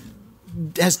he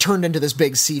has turned into this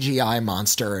big CGI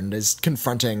monster and is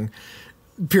confronting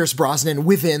Pierce Brosnan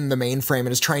within the mainframe and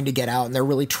is trying to get out, and they're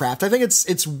really trapped. I think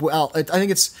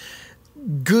it's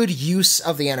good use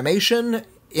of the animation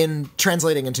in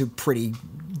translating into pretty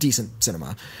decent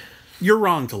cinema. You're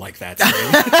wrong to like that scene.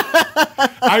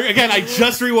 I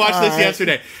just rewatched this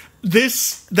yesterday.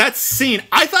 That scene,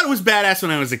 I thought it was badass when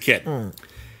I was a kid.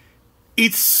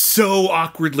 It's so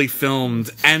awkwardly filmed,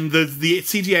 and the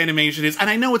CGI animation is, and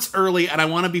I know it's early, and I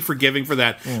want to be forgiving for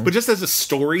that, but just as a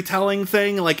storytelling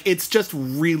thing, like, it's just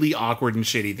really awkward and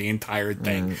shitty, the entire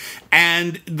thing.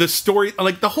 And the story,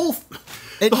 like, the whole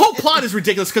plot is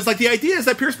ridiculous, because, like, the idea is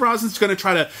that Pierce Brosnan's going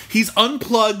to he's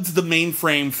unplugged the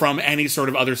mainframe from any sort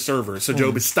of other server, so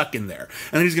Job is stuck in there.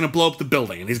 And then he's going to blow up the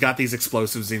building, and he's got these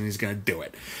explosives, and he's going to do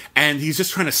it. And he's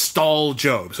just trying to stall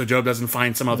Job, so Job doesn't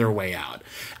find some other way out.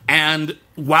 And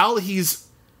while he's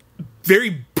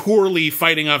very poorly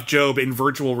fighting off Job in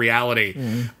virtual reality,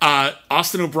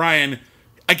 Austin O'Brien...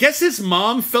 I guess his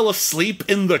mom fell asleep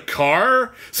in the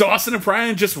car, so Austin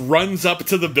O'Brien just runs up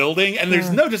to the building, and there's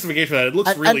no justification for that. It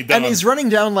looks really dumb. And he's running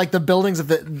down, like, the buildings of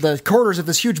the corridors of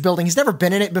this huge building. He's never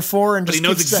been in it before, and but he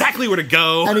knows exactly where to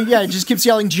go. And he just keeps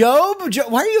yelling, Job,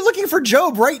 why are you looking for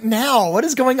Job right now? What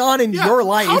is going on in your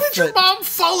life? How did your mom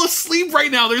fall asleep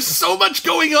right now? There's so much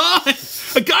going on.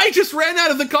 A guy just ran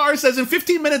out of the car, says, in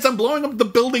 15 minutes, I'm blowing up the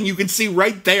building you can see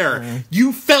right there.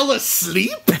 You fell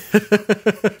asleep?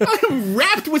 I'm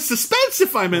wrapped with suspense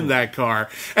if I'm in that car.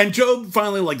 And Job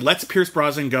finally, like, lets Pierce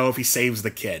Brosnan go if he saves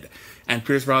the kid. And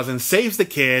Pierce Brosnan saves the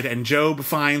kid, and Job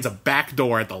finds a back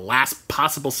door at the last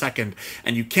possible second,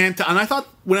 and you can't tell. And I thought,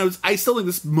 I still think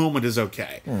this moment is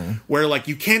okay, where, like,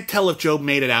 you can't tell if Job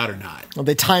made it out or not. Well,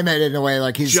 they time it in a way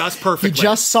like he's just perfectly. He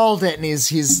just solved it, and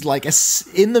he's like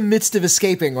in the midst of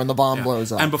escaping when the bomb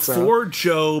blows up. And before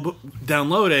Job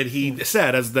downloaded, he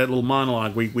said, as that little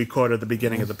monologue we quoted at the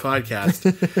beginning of the podcast,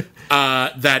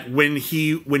 that when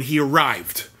he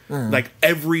arrived. Like,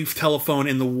 every telephone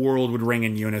in the world would ring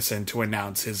in unison to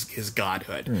announce his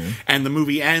godhood. And the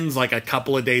movie ends, like, a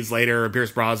couple of days later.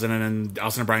 Pierce Brosnan and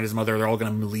Austin O'Brien, his mother, they're all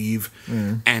going to leave.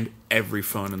 And every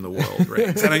phone in the world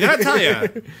rings. And I gotta tell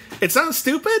you, it sounds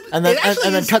stupid. And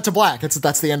then cut to black.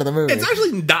 That's the end of the movie. It's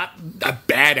actually not a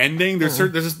bad ending.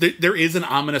 There is an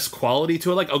ominous quality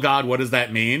to it. Like, oh God, what does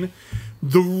that mean?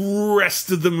 The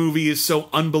rest of the movie is so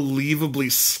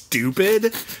unbelievably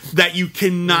stupid that you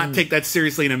cannot take that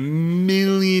seriously in a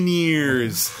million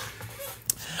years.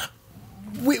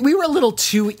 we were a little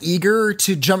too eager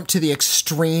to jump to the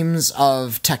extremes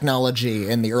of technology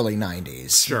in the early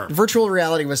 90s. Sure. Virtual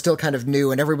reality was still kind of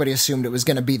new, and everybody assumed it was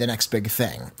going to be the next big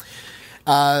thing.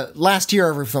 Last year,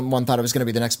 everyone thought it was going to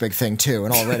be the next big thing too,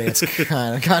 and already it's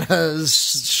kind of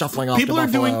shuffling off. People to are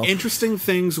Buffalo. doing interesting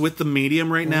things with the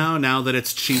medium right now. Now that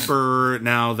it's cheaper,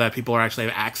 now that people are actually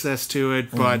have access to it,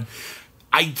 but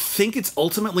I think it's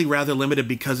ultimately rather limited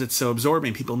because it's so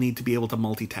absorbing. People need to be able to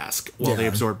multitask while they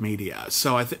absorb media.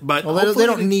 So I think, but they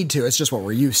don't need to. It's just what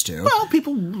we're used to. Well,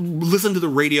 people listen to the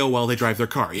radio while they drive their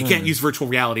car. You can't use virtual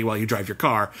reality while you drive your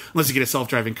car unless you get a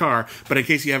self-driving car. But in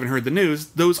case you haven't heard the news,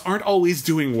 those aren't always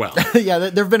doing well. Yeah,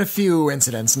 there have been a few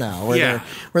incidents now where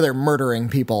they're murdering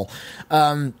people.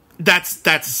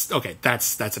 That's okay.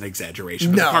 That's an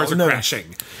exaggeration. No, the cars are no.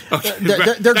 crashing. Okay,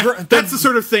 They're that's the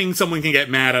sort of thing someone can get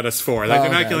mad at us for. Like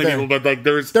they're not killing people, but like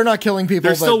they're not killing people.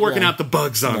 They're still but, working out the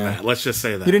bugs on that. Let's just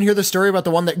say that. You didn't hear the story about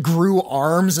the one that grew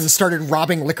arms and started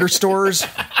robbing liquor stores?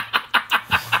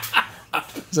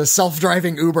 It's a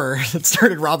self-driving Uber that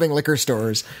started robbing liquor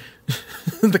stores.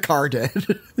 The car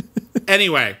did.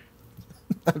 Anyway,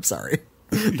 I'm sorry.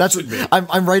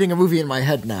 I'm writing a movie in my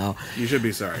head now. You should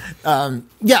be sorry.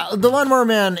 Yeah, The Lawnmower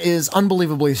Man is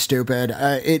unbelievably stupid.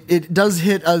 It does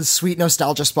hit a sweet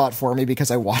nostalgia spot for me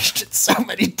because I watched it so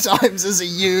many times as a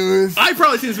youth. I've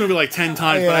probably seen this movie like 10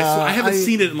 times, but I haven't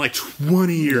seen it in like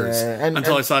 20 years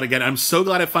until I saw it again. I'm so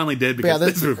glad I finally did because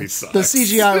this movie sucks. The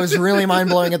CGI was really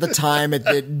mind-blowing at the time.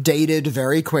 It dated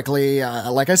very quickly.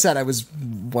 Like I said, I was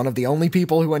one of the only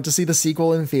people who went to see the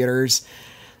sequel in theaters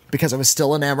because I was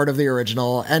still enamored of the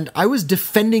original, and I was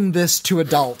defending this to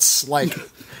adults like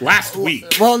last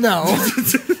week. Well, no,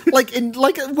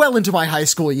 well into my high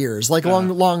school years,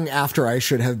 long after I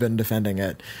should have been defending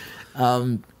it.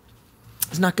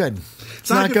 It's not good. It's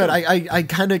not good. I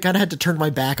kind of had to turn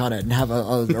my back on it and have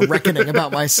a reckoning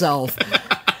about myself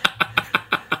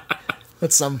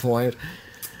at some point.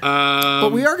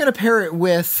 But we are going to pair it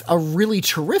with a really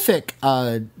terrific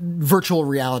virtual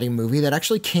reality movie that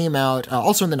actually came out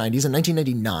also in the 90s, in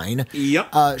 1999.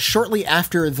 Yep. Shortly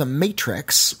after The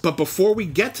Matrix. But before we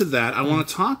get to that, I want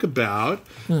to talk about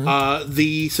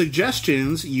the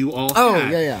suggestions you all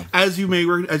had. Yeah. As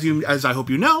I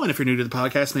hope you know, and if you're new to the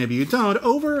podcast, maybe you don't,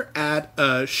 over at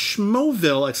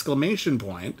Schmoville !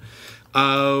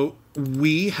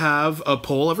 We have a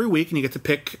poll every week, and you get to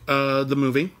pick the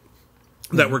movie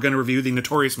that we're going to review, the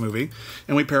Notorious movie,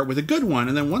 and we pair it with a good one.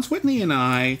 And then once Whitney and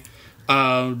I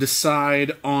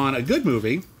decide on a good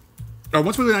movie, or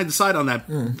once Whitney and I decide on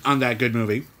that good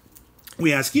movie,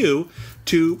 we ask you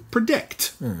to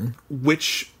predict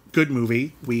which good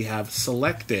movie we have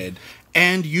selected.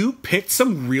 And you picked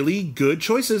some really good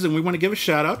choices, and we want to give a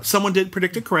shout out. Someone did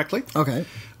predict it correctly. Okay.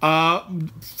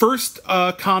 First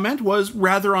comment was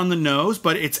rather on the nose,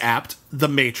 but it's apt. The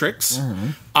Matrix.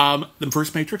 The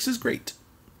first Matrix is great.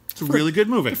 It's a really good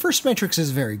movie. The first Matrix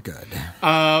is very good.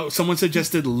 Someone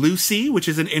suggested Lucy, which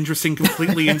is an interesting,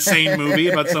 completely insane movie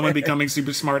about someone becoming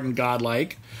super smart and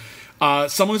godlike.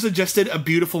 Someone suggested A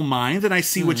Beautiful Mind, and I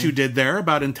see what you did there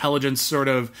about intelligence sort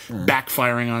of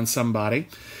backfiring on somebody.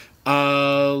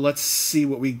 Let's see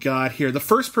what we got here. The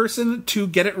first person to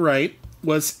get it right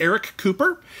was Eric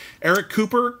Cooper. Eric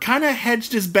Cooper kind of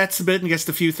hedged his bets a bit and guessed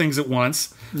a few things at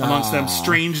once. Amongst them,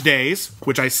 Strange Days,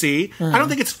 which I see. I don't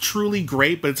think it's truly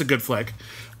great, but it's a good flick.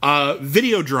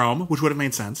 Videodrome, which would have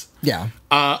made sense. Yeah.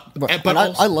 But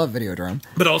I love Videodrome.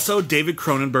 But also David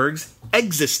Cronenberg's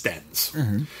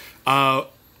eXistenZ.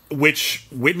 Which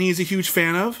Whitney is a huge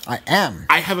fan of. I am.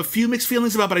 I have a few mixed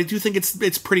feelings about, but I do think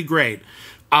it's pretty great.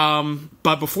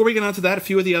 But before we get on to that, a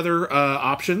few of the other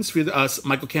options.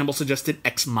 Michael Campbell suggested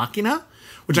Ex Machina,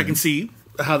 which I can see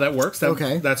how that works.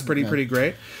 That's pretty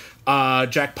great.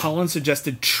 Jack Pollan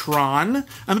suggested Tron.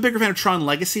 I'm a bigger fan of Tron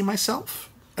Legacy myself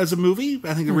as a movie.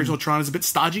 I think the original Tron is a bit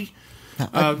stodgy.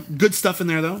 Good stuff in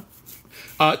there, though.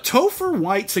 Topher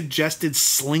White suggested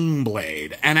Sling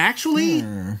Blade. And actually,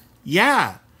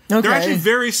 yeah. Okay. They're actually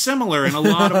very similar in a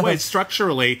lot of ways.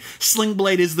 Structurally, Sling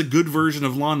Blade is the good version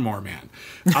of Lawnmower Man.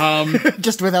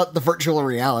 Just without the virtual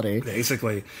reality.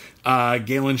 Basically.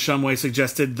 Galen Shumway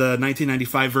suggested the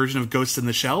 1995 version of Ghost in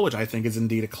the Shell, which I think is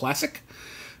indeed a classic.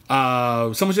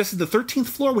 Someone suggested The 13th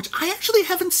Floor, which I actually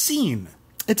haven't seen.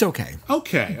 It's okay.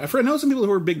 Okay. I know some people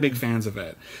who are big fans of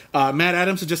it. Matt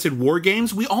Adams suggested War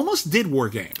Games. We almost did War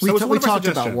Games. We talked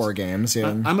about War Games, yeah.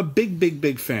 I'm a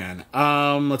big fan.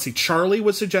 Let's see. Charlie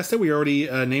was suggested. We already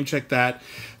name-checked that.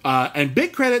 And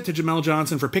big credit to Jamel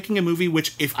Johnson for picking a movie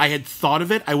which, if I had thought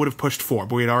of it, I would have pushed for,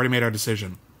 but we had already made our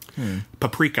decision.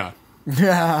 Paprika.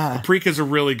 Paprika's a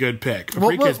really good pick.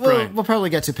 Paprika's brilliant. We'll probably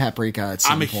get to Paprika at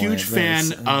some point. I'm a huge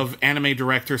fan of anime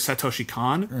director Satoshi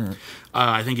Kon.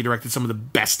 I think he directed some of the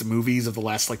best movies of the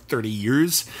last 30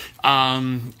 years.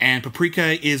 And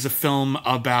Paprika is a film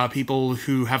about people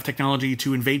who have technology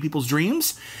to invade people's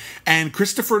dreams. And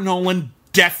Christopher Nolan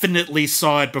definitely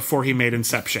saw it before he made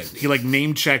Inception. He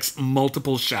name checks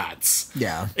multiple shots.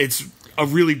 Yeah. It's a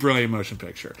really brilliant motion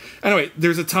picture. Anyway,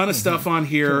 there's a ton of stuff on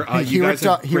here. He ripped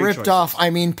off,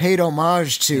 paid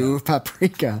homage to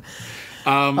Paprika.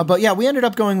 But yeah, we ended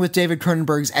up going with David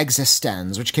Cronenberg's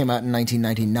eXistenZ, which came out in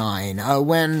 1999,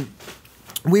 when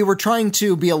we were trying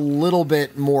to be a little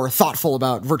bit more thoughtful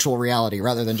about virtual reality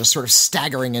rather than just sort of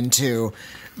staggering into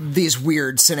these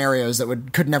weird scenarios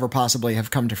that could never possibly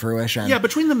have come to fruition. Yeah,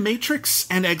 between The Matrix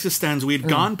and eXistenZ, we had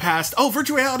gone past,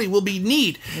 virtual reality will be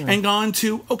neat, and gone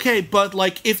to, okay, but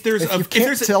if there's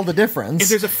tell the difference. If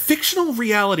there's a fictional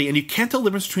reality and you can't tell the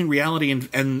difference between reality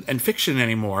and fiction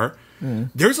anymore,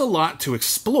 there's a lot to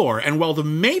explore. And while The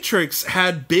Matrix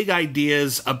had big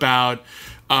ideas about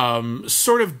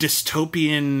sort of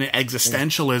dystopian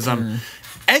existentialism,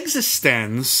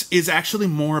 eXistenZ is actually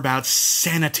more about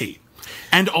sanity.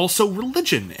 And also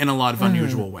religion in a lot of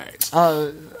unusual ways.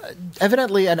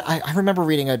 Evidently, and I remember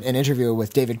reading an interview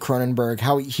with David Cronenberg,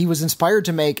 how he was inspired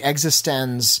to make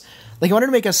eXistenZ. He wanted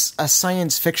to make a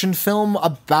science fiction film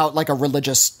about a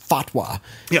religious fatwa.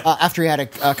 Yeah. After he had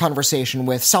a conversation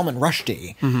with Salman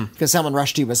Rushdie, because Salman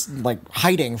Rushdie was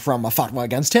hiding from a fatwa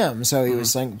against him. So he was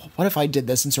saying, what if I did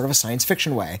this in sort of a science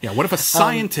fiction way? Yeah. What if a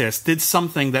scientist did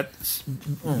something that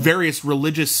various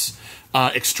religious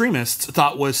extremists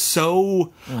thought was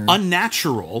so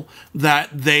unnatural that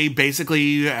they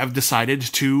basically have decided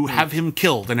to have him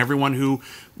killed, and everyone who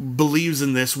believes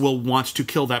in this will want to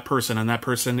kill that person, and that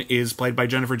person is played by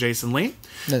Jennifer Jason Leigh.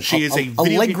 She is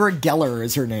Allegra Geller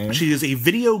is her name. She is a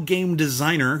video game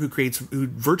designer who creates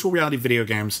virtual reality video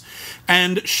games,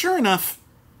 and sure enough,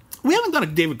 we haven't done a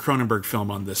David Cronenberg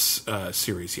film on this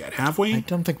series yet, have we? I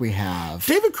don't think we have.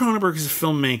 David Cronenberg is a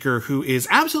filmmaker who is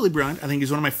absolutely brilliant. I think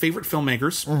he's one of my favorite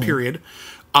filmmakers, period.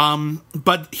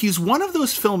 But he's one of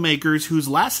those filmmakers whose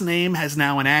last name has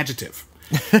now an adjective.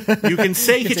 You can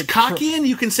say Hitchcockian,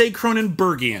 you can say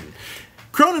Cronenbergian.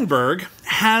 Cronenberg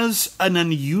has an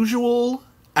unusual,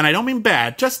 and I don't mean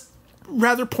bad, just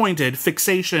rather pointed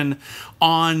fixation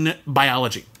on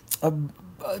biology.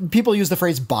 People use the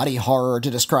phrase body horror to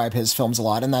describe his films a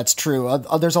lot, and that's true.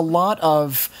 There's a lot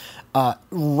of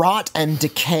rot and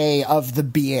decay of the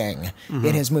being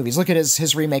in his movies. Look at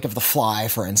his remake of The Fly,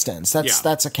 for instance.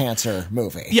 That's a cancer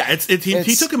movie. Yeah,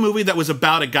 he took a movie that was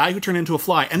about a guy who turned into a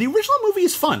fly, and the original movie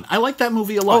is fun. I like that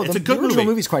movie a lot. It's a good movie. The original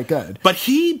movie's quite good. But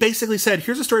he basically said,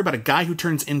 here's a story about a guy who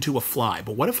turns into a fly,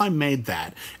 but what if I made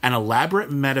that an elaborate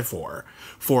metaphor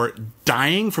for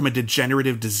dying from a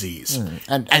degenerative disease?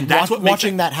 And that's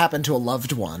watching that happen to a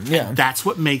loved one. Yeah, that's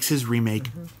what makes his remake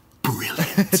brilliant.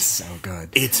 It's so good.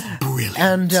 It's brilliant.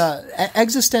 And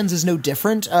eXistenZ is no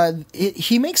different.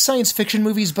 He makes science fiction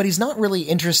movies, but he's not really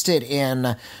interested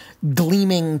in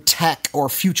gleaming tech or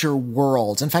future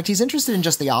worlds. In fact, he's interested in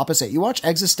just the opposite. You watch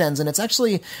eXistenZ, and it's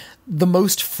actually the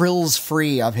most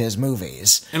frills-free of his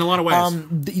movies. In a lot of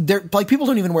ways. People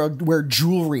don't even wear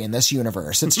jewelry in this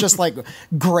universe. It's just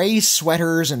gray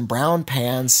sweaters and brown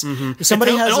pants. It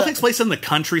all takes place in the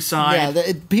countryside. Yeah,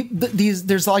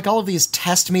 there's all of these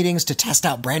test meetings to test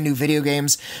out brand new video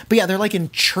games. But yeah, they're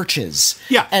in churches.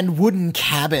 Yeah. And wooden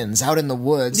cabins out in the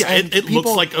woods. Yeah, it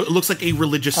looks like a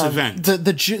religious event.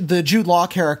 The Jude Law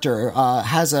character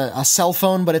has a cell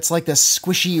phone, but it's this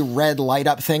squishy red light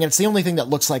up thing. And it's the only thing that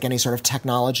looks like any sort of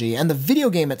technology. And the video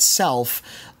game itself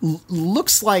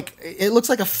looks like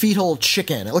a fetal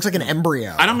chicken. It looks like an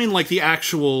embryo. I don't mean the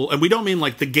actual, and we don't mean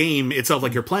the game itself,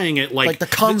 you're playing it, the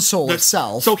console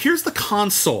itself. So here's the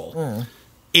console.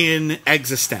 In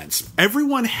eXistenZ,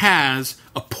 everyone has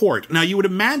a port. Now, you would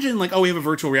imagine, we have a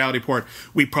virtual reality port.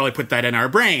 We probably put that in our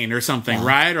brain or something,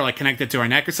 right? Or, connect it to our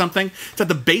neck or something. It's at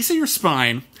the base of your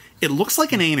spine. It looks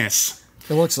like an anus.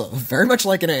 It looks very much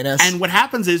like an anus. And what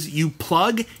happens is you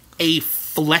plug a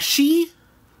fleshy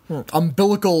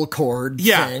umbilical cord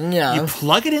thing. Yeah. You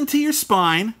plug it into your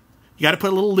spine. You got to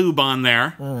put a little lube on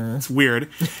there. It's weird.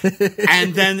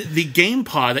 And then the game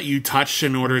pod that you touch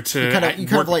in order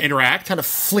to interact. Kind of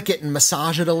flick it and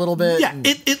massage it a little bit. Yeah,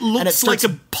 it looks and it starts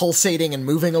pulsating and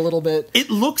moving a little bit.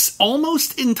 It looks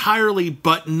almost entirely,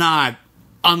 but not,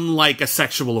 unlike a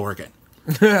sexual organ.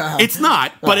 It's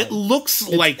not, but it looks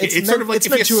like it's sort of like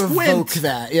if you squint. Evoke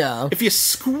that, yeah. If you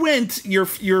squint,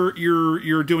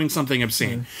 you're doing something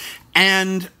obscene,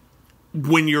 and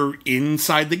when you're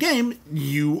inside the game,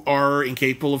 you are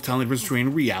incapable of telling the difference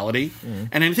between reality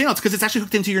and anything else, because it's actually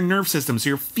hooked into your nerve system, so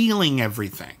you're feeling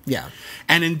everything. Yeah.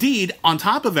 And indeed, on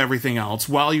top of everything else,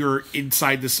 while you're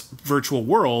inside this virtual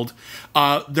world,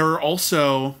 there are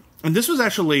also... And this was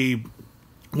actually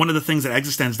one of the things that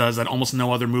eXistenZ does that almost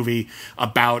no other movie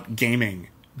about gaming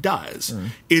does,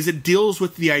 is it deals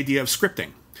with the idea of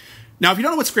scripting. Now, if you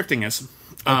don't know what scripting is...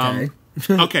 Okay.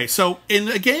 Okay, so in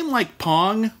a game like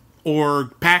Pong... or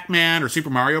Pac-Man, or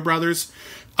Super Mario Brothers,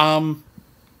 early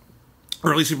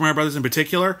Super Mario Brothers in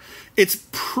particular, it's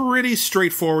pretty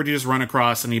straightforward. You just run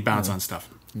across and you bounce on stuff.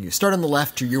 You start on the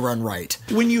left or you run right.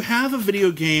 When you have a video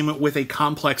game with a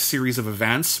complex series of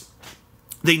events,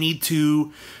 they need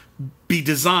to be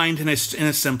designed in a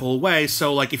simple way.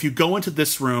 So, like, if you go into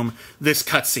this room, this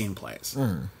cutscene plays.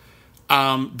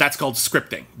 That's called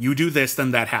scripting. You do this,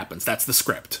 then that happens. That's the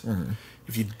script.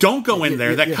 If you don't go in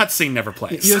there, that cutscene never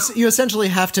plays. You essentially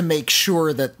have to make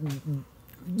sure that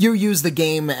you use the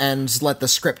game and let the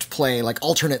script play, like,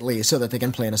 alternately so that they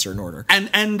can play in a certain order. And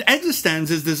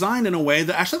eXistenZ is designed in a way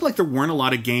that actually, like, there weren't a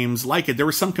lot of games like it. There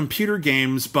were some computer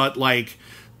games, but, like,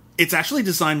 it's actually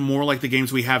designed more like the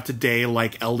games we have today,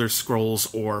 like Elder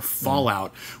Scrolls or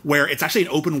Fallout, where it's actually an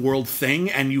open world thing,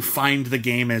 and you find the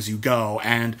game as you go,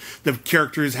 and the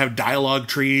characters have dialogue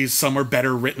trees, some are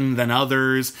better written than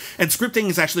others, and scripting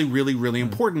is actually really, really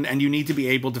important, and you need to be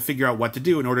able to figure out what to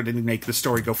do in order to make the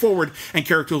story go forward, and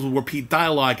characters will repeat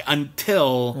dialogue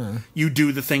until you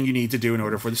do the thing you need to do in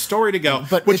order for the story to go.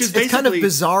 But it's kind of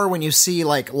bizarre when you see,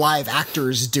 like, live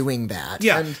actors doing that.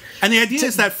 Yeah, and the idea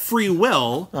is that free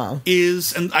will...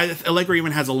 is, and Allegra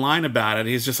even has a line about it.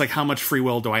 He's just like, how much free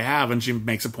will do I have? And she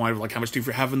makes a point of, like, how much do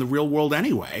you have in the real world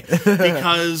anyway?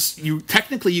 Because you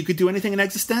could do anything in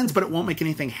eXistenZ, but it won't make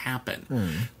anything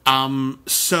happen.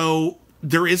 So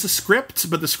there is a script,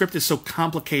 but the script is so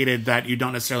complicated that you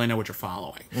don't necessarily know what you're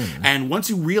following. And once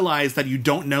you realize that you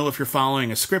don't know if you're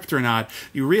following a script or not,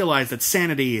 you realize that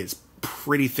sanity is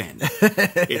pretty thin.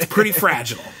 It's pretty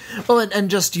fragile. Well, and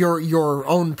just your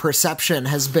own perception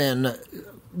has been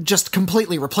just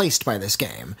completely replaced by this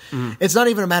game. It's not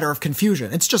even a matter of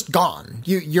confusion. It's just gone.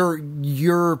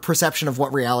 Your perception of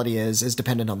what reality is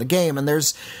dependent on the game, and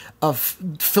there's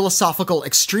philosophical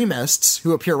extremists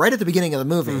who appear right at the beginning of the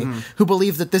movie who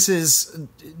believe that this is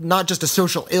not just a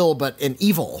social ill, but an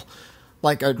evil.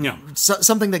 Like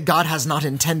something that God has not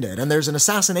intended. And there's an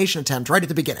assassination attempt right at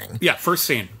the beginning. Yeah, first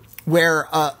scene. Where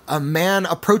a man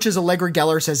approaches Allegra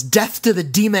Geller, says, "Death to the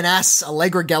demoness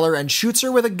Allegra Geller," and shoots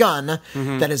her with a gun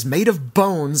that is made of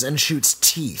bones and shoots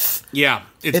teeth. Yeah,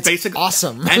 it's basically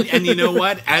awesome. and you know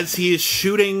what? As he is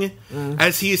shooting,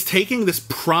 as he is taking this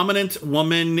prominent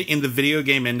woman in the video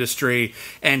game industry,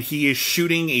 and he is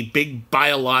shooting a big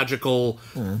biological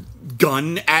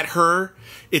gun at her.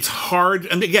 It's hard.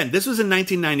 And again, this was in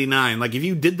 1999. Like, if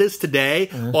you did this today,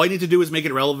 all you need to do is make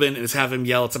it relevant and just have him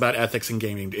yell, it's about ethics in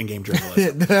gaming, in game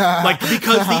journalism. Like,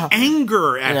 because the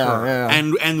anger at her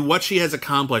and what she has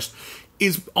accomplished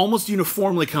is almost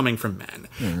uniformly coming from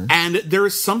men. And there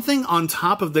is something on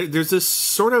top of there's this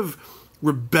sort of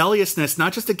rebelliousness,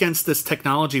 not just against this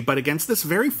technology, but against this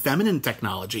very feminine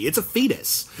technology. It's a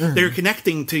fetus. They're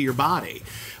connecting to your body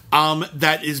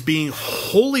that is being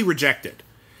wholly rejected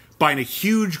by a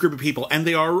huge group of people, and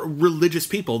they are religious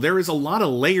people. There is a lot of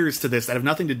layers to this that have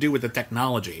nothing to do with the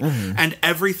technology, and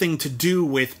everything to do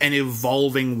with an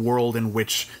evolving world in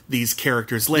which these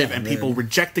characters live, and people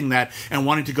rejecting that and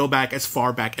wanting to go back as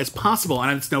far back as possible.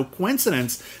 And it's no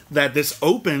coincidence that this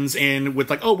opens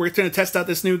with, like, oh, we're going to test out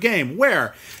this new game.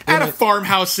 Where? At a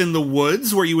farmhouse in the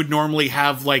woods, where you would normally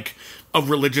have, like, a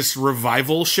religious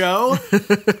revival show.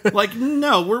 Like,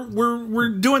 no, we're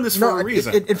doing this for a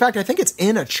reason. In fact, I think it's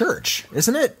in a church,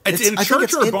 isn't it? It's in a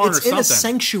church or a barn or something. It's in a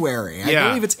sanctuary. I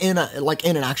believe it's in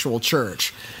an actual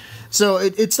church. So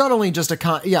it's not only just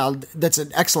that's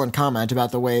an excellent comment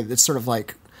about the way it's sort of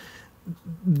like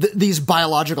these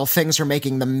biological things are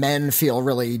making the men feel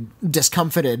really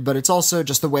discomfited, but it's also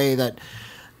just the way that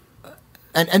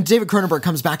And David Cronenberg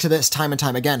comes back to this time and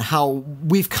time again, how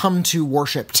we've come to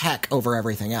worship tech over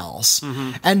everything else.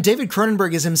 And David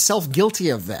Cronenberg is himself guilty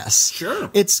of this. Sure.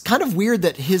 It's kind of weird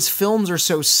that his films are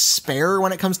so spare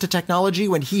when it comes to technology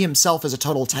when he himself is a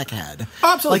total tech head.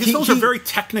 Oh, absolutely. Like, his films are very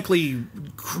technically...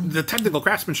 The technical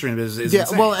craftsmanship is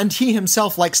insane. Well, and he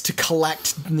himself likes to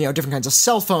collect, different kinds of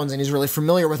cell phones, and he's really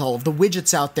familiar with all of the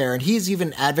widgets out there, and he's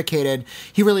even advocated...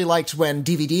 He really liked when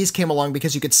DVDs came along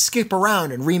because you could skip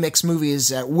around and remix movies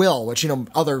movies at will, which,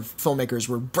 other filmmakers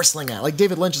were bristling at. Like,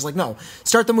 David Lynch is like, no,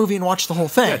 start the movie and watch the whole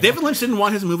thing. Yeah, David Lynch didn't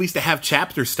want his movies to have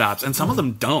chapter stops, and some of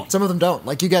them don't. Some of them don't.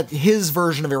 Like, you get his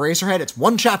version of Eraserhead, it's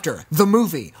one chapter, the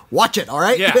movie. Watch it, all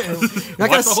right? Yeah.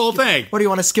 Watch the whole thing. What, do you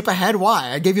want to skip ahead?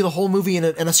 Why? I gave you the whole movie in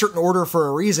a certain order for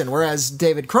a reason, whereas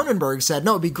David Cronenberg said,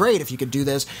 no, it'd be great if you could do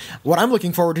this. What I'm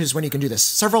looking forward to is when you can do this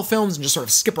several films and just sort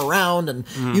of skip around and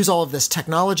use all of this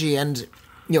technology, and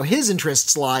his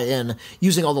interests lie in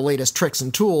using all the latest tricks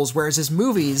and tools, whereas his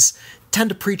movies tend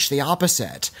to preach the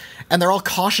opposite. And they're all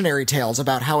cautionary tales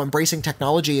about how embracing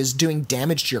technology is doing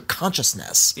damage to your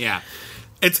consciousness. Yeah.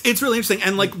 It's really interesting.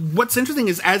 And, like, what's interesting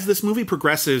is as this movie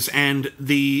progresses and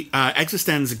the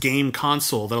eXistenZ game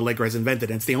console that Allegra has invented,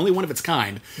 and it's the only one of its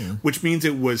kind, which means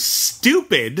it was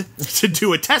stupid to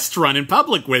do a test run in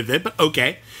public with it, but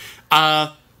okay.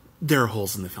 There are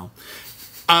holes in the film.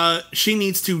 She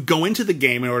needs to go into the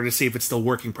game in order to see if it's still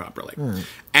working properly.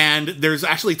 And there's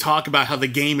actually talk about how the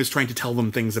game is trying to tell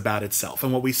them things about itself.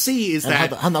 And what we see is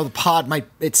that how the pod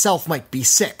itself might be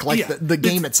sick, like the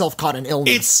game itself caught an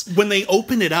illness. When they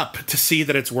open it up to see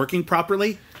that it's working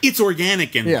properly, it's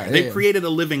organic in there. They've created a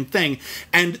living thing.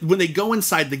 And when they go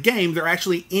inside the game, they're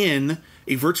actually in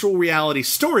a virtual reality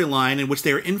storyline in which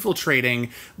they are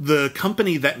infiltrating the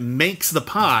company that makes the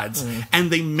pods, and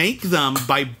they make them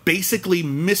by basically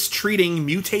mistreating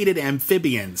mutated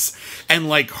amphibians and,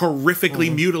 like,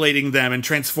 horrifically mutilating them and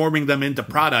transforming them into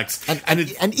products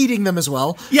and eating them as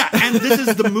well. Yeah, and this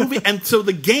is the movie, and so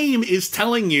the game is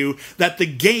telling you that the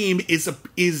game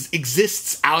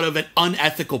exists out of an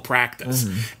unethical practice,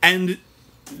 and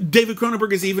David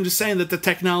Cronenberg is even just saying that the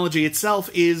technology itself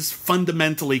is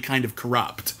fundamentally kind of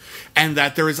corrupt, and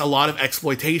that there is a lot of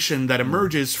exploitation that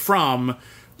emerges from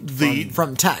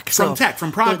from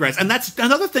progress, and that's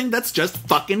another thing that's just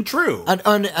fucking true.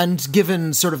 And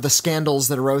given sort of the scandals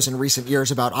that arose in recent years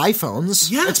about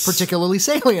iPhones, it's particularly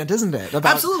salient, isn't it?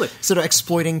 About Absolutely. Sort of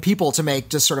exploiting people to make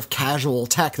just sort of casual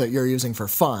tech that you're using for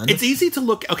fun. It's easy to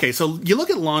look. Okay, so you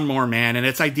look at Lawnmower Man and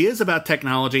its ideas about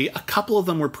technology. A couple of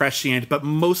them were prescient, but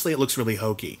mostly it looks really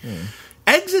hokey.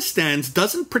 eXistenZ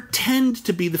doesn't pretend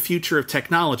to be the future of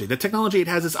technology. The technology it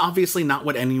has is obviously not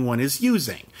what anyone is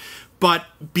using. But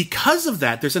because of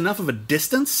that, there's enough of a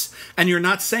distance, and you're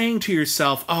not saying to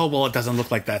yourself, oh, well, it doesn't look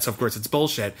like that, so of course it's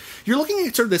bullshit. You're looking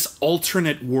at sort of this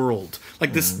alternate world.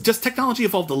 Like this, just technology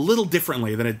evolved a little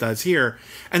differently than it does here,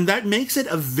 and that makes it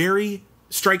a very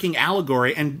striking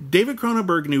allegory, and David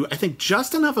Cronenberg knew, I think,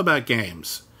 just enough about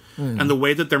games and the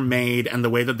way that they're made and the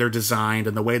way that they're designed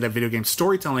and the way that video game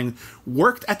storytelling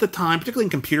worked at the time, particularly in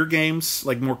computer games,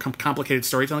 like more complicated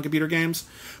storytelling computer games,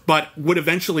 but would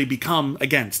eventually become,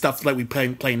 again, stuff that we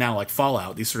play now, like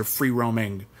Fallout, these sort of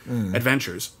free-roaming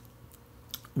adventures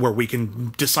where we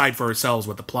can decide for ourselves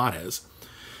what the plot is.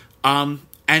 And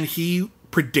he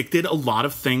predicted a lot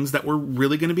of things that were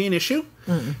really going to be an issue,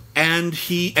 and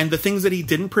the things that he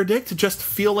didn't predict just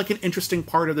feel like an interesting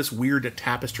part of this weird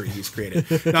tapestry he's created.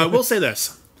 Now, I will say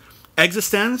this: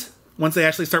 eXistenZ, once they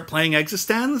actually start playing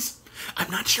eXistenZ,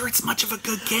 I'm not sure it's much of a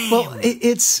good game. Well,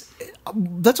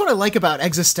 that's what I like about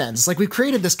eXistenZ. Like, we've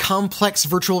created this complex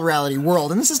virtual reality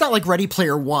world, and this is not like Ready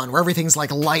Player One, where everything's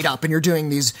like light up and you're doing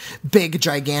these big,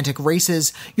 gigantic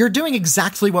races. You're doing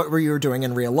exactly what you were doing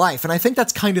in real life, and I think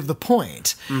that's kind of the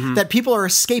point. That people are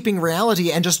escaping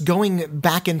reality and just going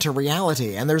back into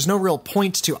reality, and there's no real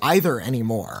point to either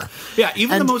anymore. Yeah,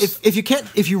 even and the most...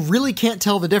 if you really can't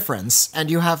tell the difference,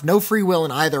 and you have no free will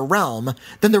in either realm,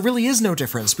 then there really is no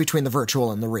difference between the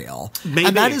virtual and the real. Maybe.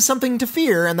 And that is something to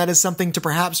fear, and that is something to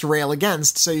perhaps rail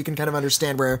against, so you can kind of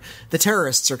understand where the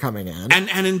terrorists are coming in.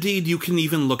 And indeed, you can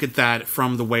even look at that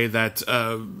from the way that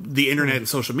the internet and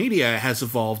social media has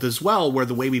evolved as well, where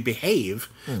the way we behave,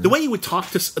 the way you would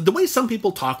the way some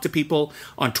people talk to people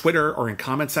on Twitter or in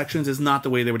comment sections is not the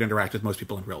way they would interact with most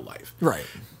people in real life. Right.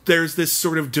 There's this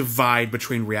sort of divide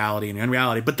between reality and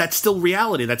unreality, but that's still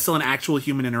reality. That's still an actual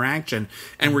human interaction,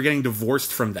 and we're getting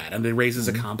divorced from that, and it raises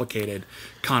a complicated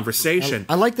conversation.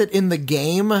 I like that in the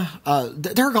game,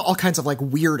 there are all kinds of like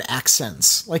weird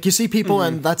accents. Like, you see people,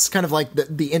 and that's kind of like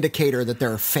the indicator that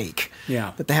they're fake.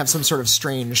 Yeah. That they have some sort of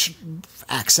strange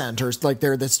accent, or like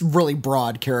they're this really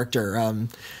broad character.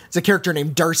 There's a character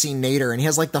named Darcy Nader, and he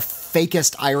has like the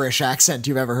fakest Irish accent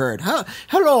you've ever heard.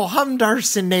 Hello, I'm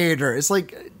Darcy Nader. It's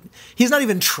like... he's not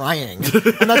even trying,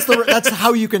 and that's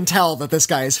how you can tell that this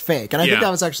guy is fake. And I think that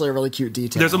was actually a really cute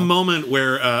detail. There's a moment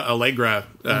where Allegra,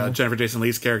 Jennifer Jason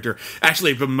Leigh's character,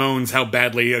 actually bemoans how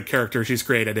badly a character she's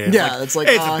created is. Yeah, it's a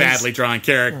badly drawn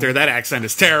character. That accent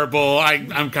is terrible.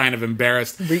 I'm kind of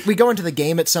embarrassed. We go into the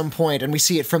game at some point, and we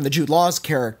see it from the Jude Law's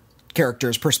character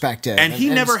character's perspective. And he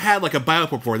never had like a biopic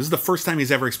before. This is the first time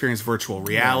he's ever experienced virtual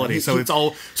reality. So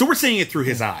we're seeing it through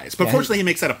his eyes. But fortunately, he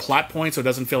makes that a plot point, so it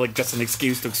doesn't feel like just an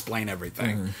excuse to explain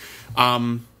everything.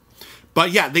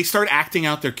 But yeah, they start acting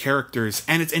out their characters,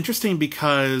 and it's interesting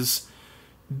because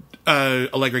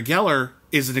Allegra Geller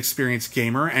is an experienced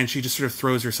gamer, and she just sort of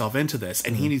throws herself into this,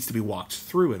 and he needs to be walked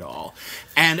through it all.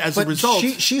 And as a result,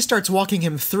 she starts walking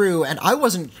him through, and I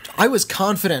was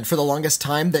confident for the longest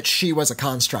time that she was a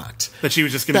construct. That she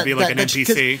was just going to be like an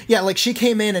NPC? Yeah, like she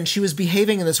came in and she was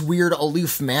behaving in this weird,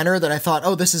 aloof manner that I thought,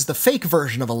 oh, this is the fake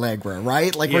version of Allegra,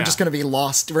 right? Like, we're just going to be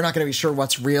lost. We're not going to be sure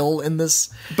what's real in this.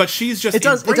 But she's just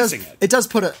embracing it. It does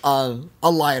put a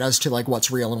light as to, like,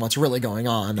 what's real and what's really going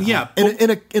on. Yeah.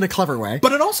 In a clever way.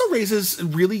 But it also raises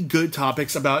really good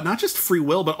topics about not just free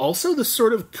will, but also the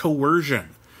sort of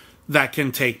coercion that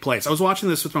can take place. I was watching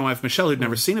this with my wife, Michelle, who'd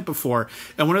never seen it before,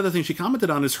 and one of the things she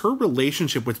commented on is her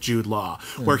relationship with Jude Law,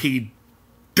 where he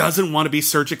doesn't want to be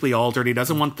surgically altered, he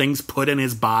doesn't want things put in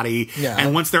his body,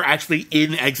 and once they're actually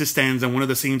in eXistenZ and one of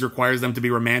the scenes requires them to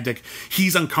be romantic,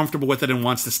 he's uncomfortable with it and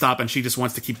wants to stop, and she just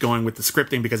wants to keep going with the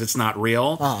scripting because it's not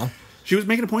real. She was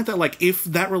making a point that, like, if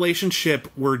that relationship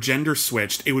were gender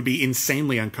switched, it would be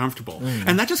insanely uncomfortable.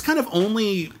 And that just kind of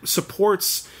only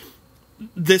supports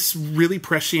this really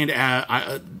prescient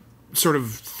sort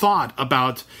of thought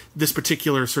about this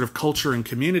particular sort of culture and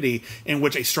community in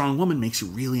which a strong woman makes you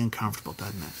really uncomfortable,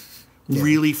 doesn't it?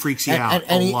 Really freaks you out.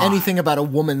 And anything about a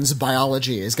woman's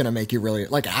biology is going to make you really,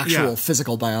 like, actual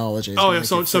physical biology.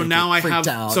 So now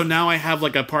I have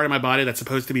like a part of my body that's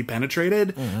supposed to be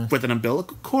penetrated with an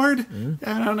umbilical cord.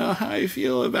 I don't know how I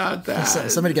feel about that.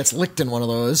 Somebody gets licked in one of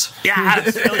those. Yeah,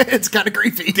 it's kind of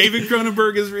creepy. David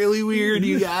Cronenberg is really weird,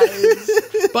 you guys.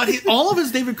 But all of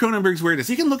his David Cronenberg's weirdness,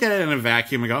 you can look at it in a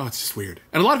vacuum and go, oh, it's just weird,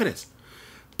 and a lot of it is.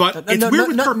 But it's weird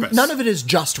with purpose. None of it is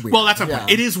just weird. Well, that's my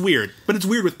point. It is weird, but it's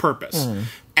weird with purpose.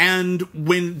 And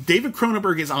when David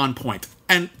Cronenberg is on point,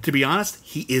 and to be honest,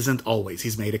 he isn't always.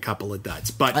 He's made a couple of duds.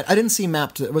 But I didn't see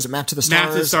was it Mapped to the Stars?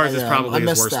 Mapped to the Stars is probably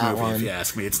his worst movie, if you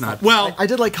ask me. It's not. Well, I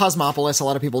did like Cosmopolis. A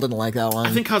lot of people didn't like that one. I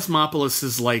think Cosmopolis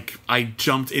is like, I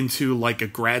jumped into like a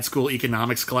grad school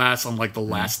economics class on like the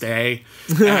last day,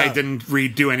 and I didn't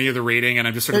do any of the reading, and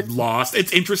I'm just sort of lost.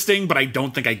 It's interesting, but I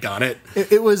don't think I got it.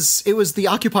 It was the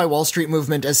Occupy Wall Street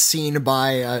movement as seen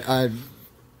by a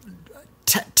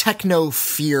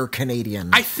techno-fear Canadian.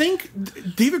 I think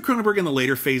David Cronenberg in the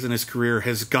later phase in his career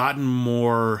has gotten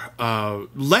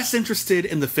less interested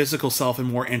in the physical self and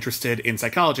more interested in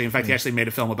psychology. In fact, he actually made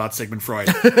a film about Sigmund Freud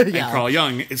and Carl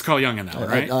Jung. It's Carl Jung in that one,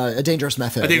 right? A Dangerous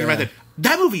Method. A Dangerous Method.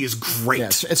 That movie is great.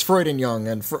 Yes, it's Freud and Jung,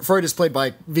 and Freud is played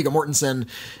by Viggo Mortensen,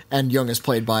 and Jung is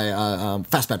played by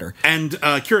Fassbender. And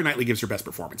Keira Knightley gives her best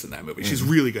performance in that movie. She's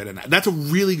really good in that. That's a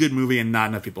really good movie, and not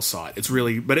enough people saw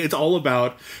it. But it's all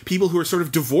about people who are sort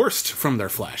of divorced from their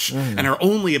flesh and are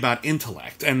only about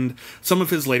intellect. And some of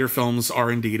his later films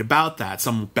are indeed about that.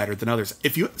 Some better than others.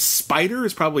 Spider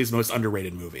is probably his most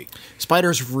underrated movie.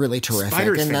 Spider's really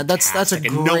terrific, and that's a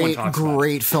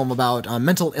great film about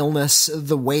mental illness,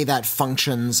 the way that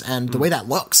functions and the way that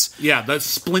looks. Yeah, the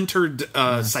splintered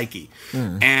psyche,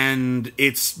 and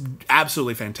it's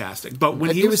absolutely fantastic. But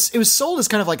when it was sold as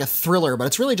kind of like a thriller, but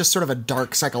it's really just sort of a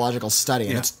dark psychological study,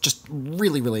 and it's just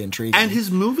really, really intriguing. And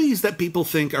his movies that people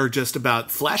think are just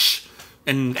about flesh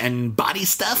and body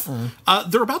stuff,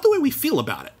 they're about the way we feel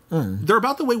about it. They're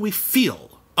about the way we feel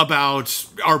about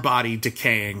our body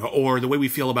decaying, or the way we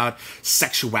feel about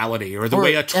sexuality, or the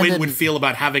way a twin would feel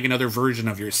about having another version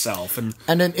of yourself.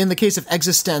 And in the case of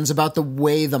eXistenZ, about the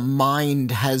way the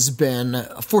mind has been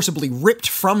forcibly ripped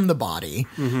from the body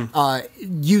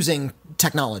using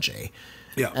technology.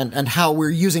 Yeah. And how we're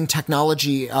using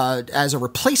technology as a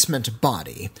replacement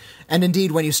body. And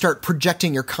indeed, when you start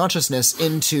projecting your consciousness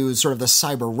into sort of the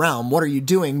cyber realm, what are you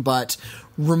doing but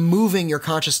removing your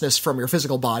consciousness from your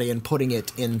physical body and putting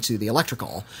it into the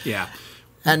electrical? Yeah.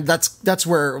 And that's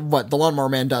where what the Lawnmower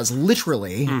Man does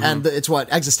literally, and it's what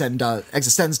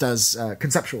eXistenZ does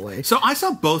conceptually. So I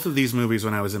saw both of these movies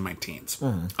when I was in my teens.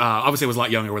 Obviously, I was a lot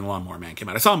younger when the Lawnmower Man came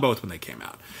out. I saw them both when they came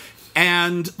out.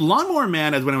 And Lawnmower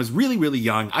Man, when I was really, really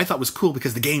young, I thought was cool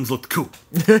because the games looked cool.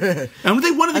 And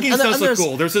one of the games does look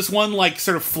cool. There's this one, like,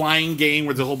 sort of flying game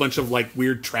where there's a whole bunch of, like,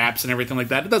 weird traps and everything like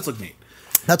that. It does look neat.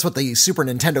 That's what the Super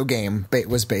Nintendo game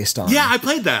was based on. Yeah, I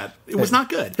played that. It was not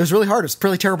good. It was really hard. It was a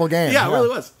pretty terrible game. Yeah, it really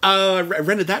was. I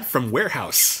rented that from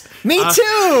Warehouse. Me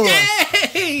too!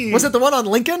 Yay! Was it the one on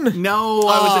Lincoln? No,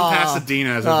 I was in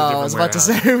Pasadena. I was about to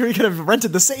say, we could have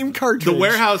rented the same cartridge. The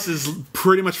Warehouse is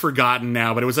pretty much forgotten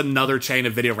now, but it was another chain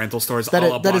of video rental stores, all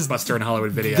a Blockbuster and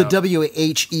Hollywood Video. The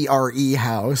WHERE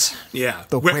house. Yeah.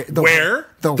 Where?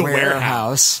 the warehouse.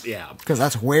 warehouse. Yeah. Because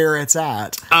that's where it's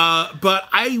at. But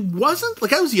I wasn't,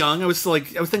 I was young. I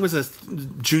think I was a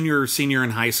junior or senior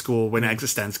in high school when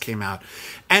eXistenZ came out.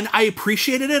 And I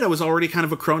appreciated it. I was already kind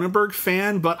of a Cronenberg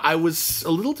fan, but I was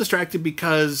a little distracted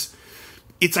because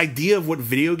its idea of what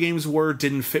video games were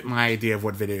didn't fit my idea of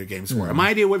what video games were. My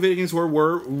idea of what video games were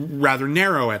rather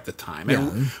narrow at the time.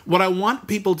 And what I want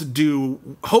people to do,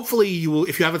 hopefully you will,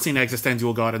 if you haven't seen eXistenZ, you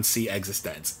will go out and see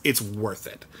eXistenZ. It's worth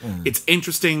it. It's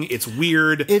interesting. It's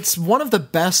weird. It's one of the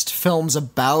best films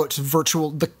about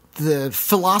the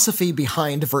philosophy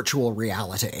behind virtual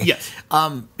reality. Yes.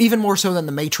 Even more so than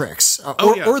The Matrix.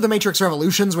 Or The Matrix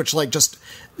Revolutions, which just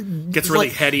gets really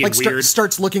heady and weird.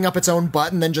 Starts looking up its own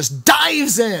butt and then just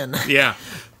dives in. Yeah.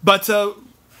 But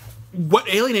what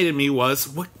alienated me was,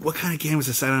 what kind of game is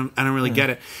this? I don't really get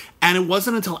it. And it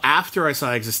wasn't until after I saw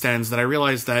eXistenZ that I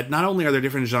realized that not only are there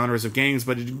different genres of games,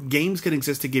 but games can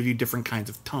exist to give you different kinds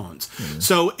of tones.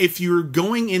 So if you're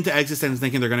going into eXistenZ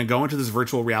thinking they're going to go into this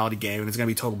virtual reality game and it's going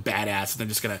to be total badass and they're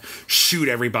just going to shoot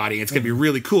everybody, it's going to be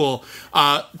really cool,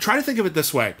 try to think of it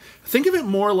this way. Think of it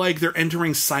more like they're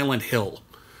entering Silent Hill.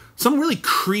 Some really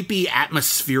creepy,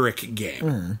 atmospheric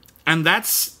game. And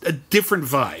that's a different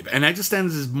vibe. And eXistenZ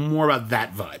is more about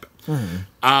that vibe.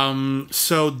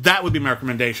 So that would be my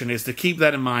recommendation, is to keep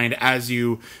that in mind as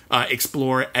you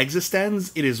explore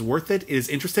eXistenZ. It is worth it. It is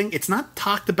interesting. It's not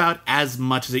talked about as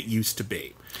much as it used to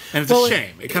be. And it's a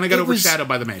shame. It kind of got overshadowed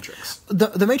by The Matrix.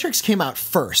 The Matrix came out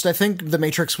first. I think The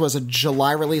Matrix was a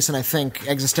July release, and I think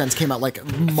eXistenZ came out a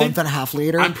month and a half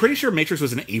later. I'm pretty sure Matrix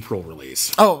was an April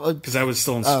release. Oh, because I was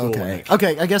still in school.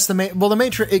 Okay. I guess The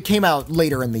Matrix, it came out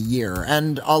later in the year,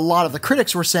 and a lot of the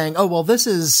critics were saying, "Oh, well, this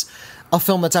is a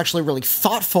film that's actually really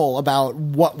thoughtful about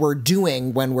what we're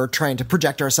doing when we're trying to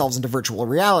project ourselves into virtual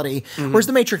reality," whereas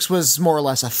The Matrix was more or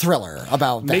less a thriller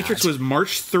about that. Matrix was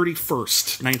March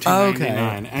 31st,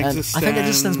 1999. Okay. I think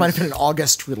eXistenZ might have been an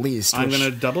August release. I'm going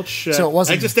to double check. So it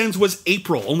wasn't... eXistenZ was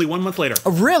April, only 1 month later.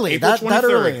 Oh, really? April That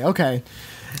early? Okay.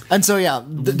 And so,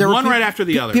 there were right after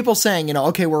the other. People saying,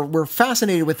 okay, we're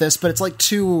fascinated with this, but it's like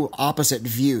two opposite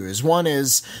views. One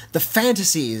is the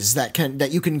fantasies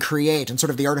that you can create and sort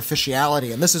of the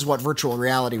artificiality, and this is what virtual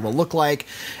reality will look like.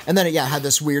 And then it had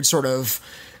this weird sort of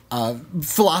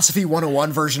philosophy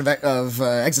 101 version of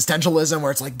existentialism,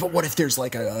 where it's like, but what if there's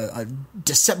what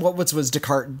was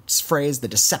Descartes' phrase, the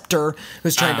deceptor,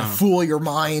 who's trying to fool your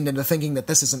mind into thinking that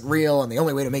this isn't real, and the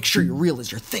only way to make sure you're real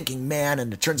is you're thinking, man,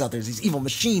 and it turns out there's these evil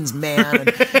machines, man,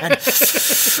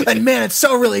 and man, it's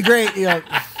so really great,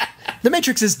 The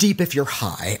Matrix is deep if you're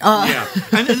high.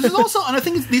 And there's also, and I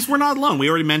think these were not alone. We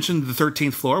already mentioned The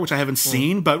 13th Floor, which I haven't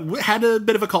seen, but had a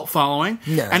bit of a cult following.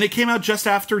 Yeah. And it came out just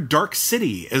after Dark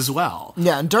City as well.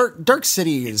 Yeah, and Dark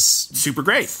City is super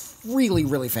great. Really,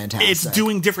 really fantastic. It's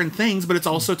doing different things, but it's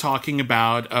also talking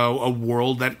about a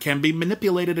world that can be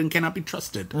manipulated and cannot be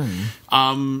trusted.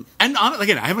 And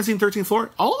again, I haven't seen 13th Floor.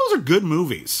 All of those are good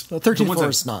movies. The 13th Floor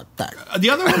is not that.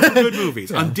 The other ones are good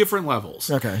movies on different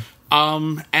levels. Okay.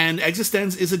 And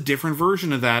eXistenZ is a different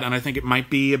version of that, and I think it might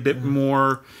be a bit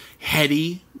more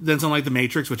heady than something like The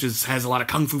Matrix, which has a lot of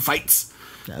kung fu fights.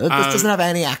 Yeah, this doesn't have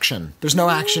any action. There's no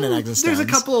action in eXistenZ. There's a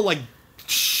couple of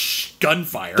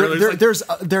gunfire. There's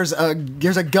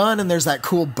a gun, and there's that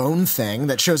cool bone thing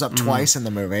that shows up twice in the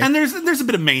movie. And there's a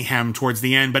bit of mayhem towards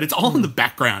the end, but it's all in the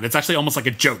background. It's actually almost like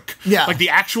a joke. Yeah. Like the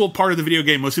actual part of the video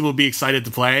game most people will be excited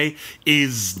to play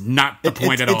is not the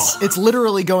point at all. It's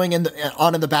literally going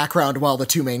on in the background while the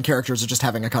two main characters are just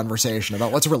having a conversation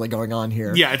about what's really going on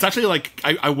here. Yeah, it's actually like,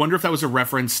 I wonder if that was a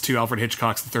reference to Alfred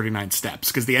Hitchcock's The 39 Steps,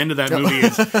 because the end of that movie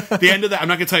is, I'm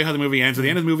not going to tell you how the movie ends, but the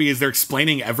end of the movie is they're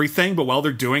explaining everything, but while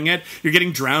they're doing it, you're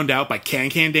getting drowned out by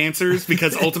can-can dancers,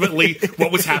 because ultimately what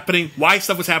was happening, why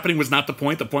stuff was happening was not the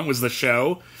point was the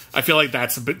show. I feel like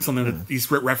that's a bit something that he's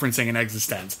referencing in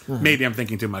eXistenZ. Maybe I'm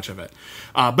thinking too much of it.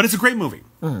 But it's a great movie,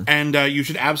 and you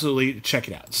should absolutely check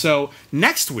it out. So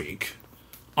next week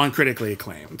on Critically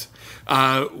Acclaimed,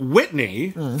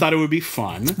 Whitney thought it would be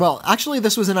fun. Well, actually,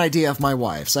 this was an idea of my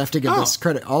wife, so I have to give this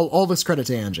credit, all this credit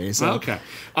to Angie. So. Okay.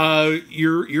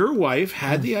 Your wife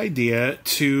had the idea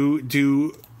to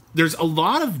do... There's a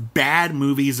lot of bad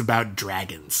movies about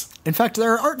dragons. In fact,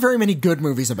 there aren't very many good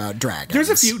movies about dragons. There's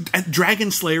a few. Dragon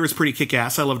Slayer is pretty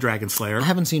kick-ass. I love Dragon Slayer. I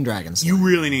haven't seen Dragon Slayer. You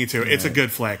really need to. Yeah. It's a good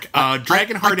flick.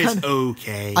 Dragonheart is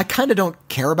okay. I kind of don't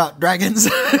care about dragons.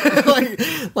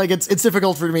 It's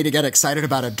difficult for me to get excited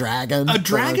about a dragon. A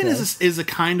dragon is a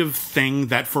kind of thing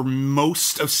that for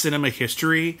most of cinema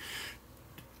history...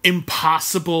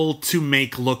 impossible to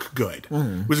make look good.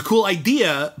 It was a cool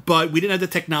idea, but we didn't have the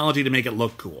technology to make it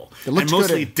look cool.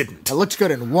 It didn't. It looked good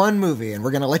in one movie, and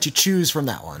we're going to let you choose from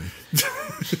that one.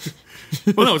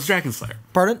 Well, no, it's Dragon Slayer.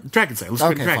 Pardon? Dragon Slayer. Let's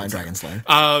Okay, go fine, Dragon Dragon Slayer.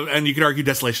 And you could argue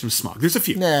Desolation of Smog. There's a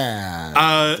few.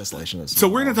 Desolation is So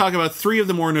we're going to talk about 3 of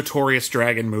the more notorious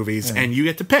dragon movies, and you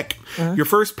get to pick. Your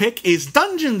first pick is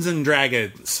Dungeons and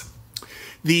Dragons.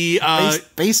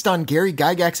 Based on Gary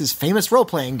Gygax's famous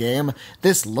role-playing game,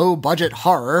 this low-budget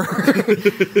horror,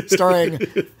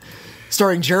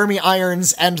 starring Jeremy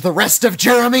Irons and the rest of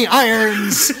Jeremy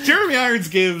Irons. Jeremy Irons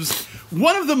gives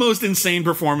one of the most insane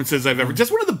performances I've ever.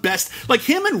 Just one of the best. Like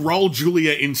him and Raul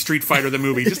Julia in Street Fighter the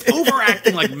movie, just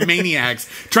overacting like maniacs,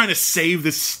 trying to save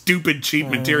this stupid cheap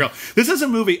material. This is a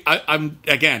movie. I'm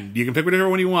again. You can pick whatever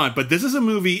one you want, but this is a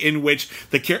movie in which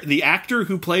the actor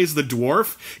who plays the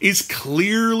dwarf is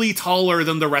clearly taller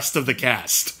than the rest of the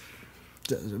cast.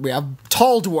 We have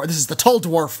Tall Dwarf. This is the Tall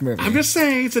Dwarf movie. I'm just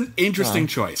saying it's an interesting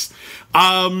choice.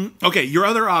 Okay, your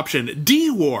other option,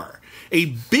 D-War. A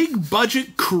big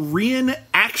budget Korean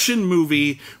action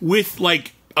movie with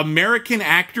like American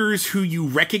actors who you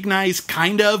recognize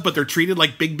kind of, but they're treated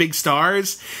like big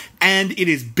stars. And it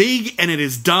is big and it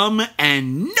is dumb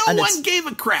and no one gave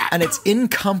a crap. And it's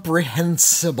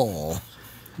incomprehensible.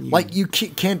 Like you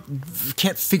can't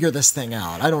figure this thing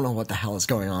out. I don't know what the hell is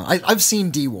going on. I've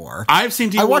seen D-War. I've seen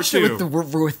D-War. I watched too. it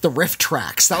with the riff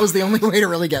tracks. That was the only way to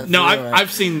really get. No, through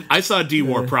it. I saw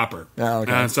D-War proper. Oh,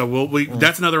 okay. So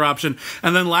that's another option.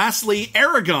 And then lastly,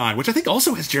 Aragon, which I think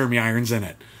also has Jeremy Irons in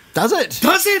it. Does it?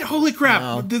 Does it? Holy crap!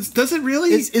 No. Does it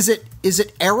really? Is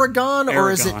it Aragon or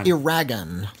is it Aragon.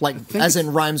 Iragan? Like as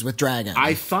in rhymes with dragon.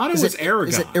 I thought it was Aragon.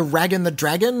 Is it Iragan the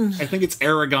dragon? I think it's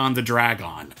Aragon the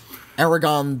Dragon.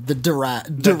 Aragon the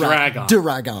Dragon. Dragon.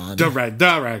 Duragon.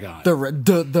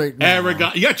 The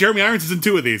Aragon. Yeah, Jeremy Irons is in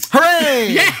 2 of these. Hooray!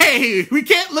 Yay! We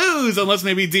can't lose unless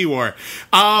maybe D-War.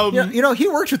 You know, he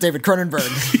worked with David Cronenberg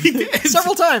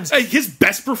several times. His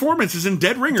best performance is in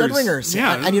Dead Ringers. Dead Ringers.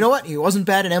 Yeah. And you know what? He wasn't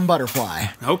bad in M. Butterfly.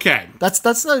 Okay. That's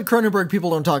the Cronenberg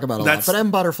people don't talk about a lot, but M.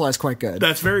 Butterfly is quite good.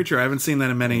 That's very true. I haven't seen that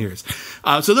in many years.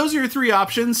 So those are your 3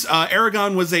 options.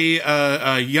 Aragon was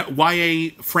a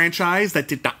YA franchise that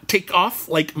did not take off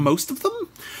like most of them.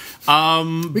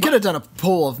 We could have done a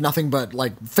poll of nothing but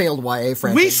like failed YA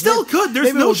franchises. We still could.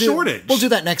 There's no shortage. We'll do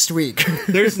that next week.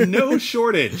 There's no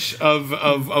shortage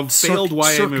of failed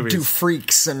YA movies. Do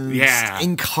Freaks and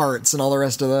Ink Hearts and all the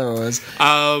rest of those.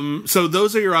 So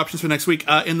those are your options for next week.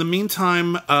 In the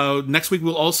meantime, next week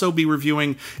we'll also be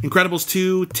reviewing Incredibles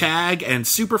 2, Tag, and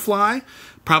Superfly.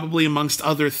 Probably amongst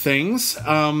other things.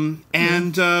 And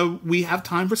we have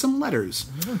time for some letters.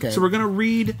 Okay. So we're going to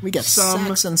read We get some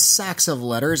sacks and sacks of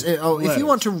letters. If you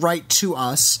want to write to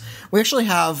us, we actually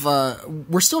have...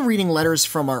 we're still reading letters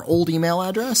from our old email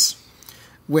address,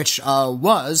 which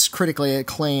was critically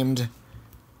acclaimed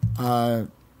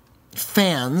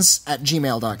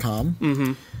fans@gmail.com.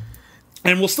 Mm-hmm.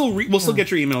 And we'll still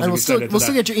get your emails. And we'll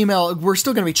still get your email. We're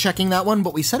still going to be checking that one,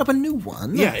 but we set up a new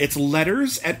one. Yeah, it's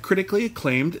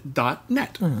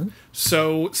letters@criticallyacclaimed.net. Mm-hmm.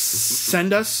 So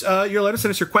send us your letters.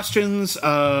 Send us your questions,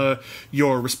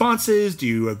 your responses. Do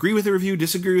you agree with the review?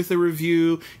 Disagree with the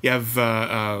review? You have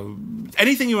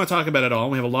anything you want to talk about at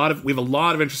all? We have a lot of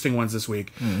interesting ones this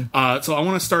week. Mm-hmm. So I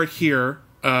want to start here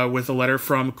with a letter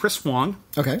from Chris Wong.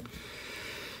 Okay.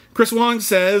 Chris Wong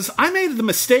says, I made the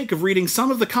mistake of reading some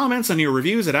of the comments on your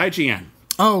reviews at IGN.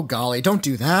 Oh, golly, don't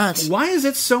do that. Why is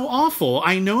it so awful?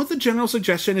 I know the general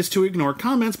suggestion is to ignore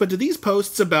comments, but do these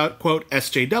posts about, quote,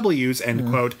 SJWs, end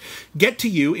quote, get to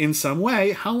you in some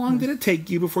way? How long did it take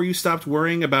you before you stopped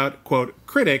worrying about, quote,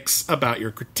 critics about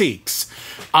your critiques?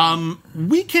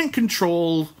 We can't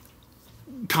control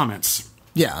comments.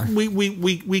 Yeah.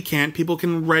 We can't. People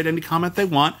can write any comment they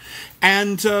want.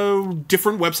 And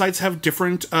different websites have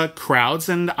different crowds,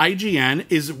 and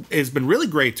IGN has been really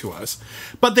great to us.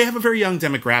 But they have a very young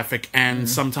demographic, and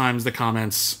sometimes the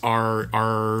comments are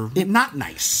not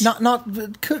nice.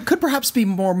 Could perhaps be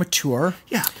more mature.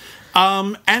 Yeah.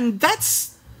 And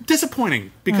that's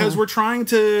disappointing, because we're trying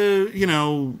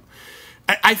to,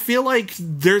 I feel like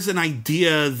there's an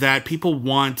idea that people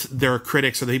want their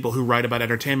critics or the people who write about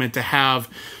entertainment to have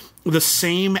the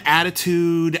same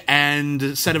attitude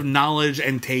and set of knowledge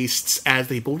and tastes as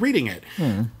the people reading it.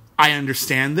 I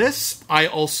understand this. I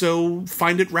also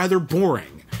find it rather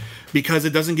boring because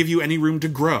it doesn't give you any room to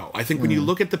grow. I think when you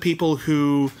look at the people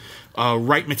who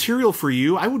write material for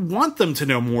you, I would want them to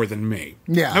know more than me.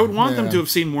 Yeah, I would want them to have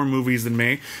seen more movies than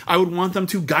me. I would want them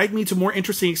to guide me to more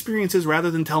interesting experiences rather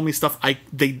than tell me stuff I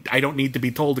don't need to be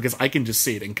told, because I can just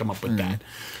see it and come up with that.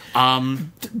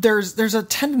 There's a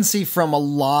tendency from a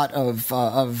lot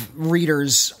of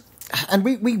readers and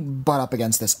we butt up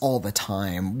against this all the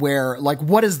time, where, like,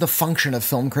 what is the function of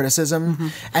film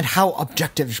criticism, and how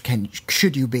objective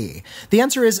should you be? The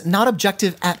answer is not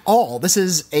objective at all. This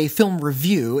is a film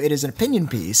review. It is an opinion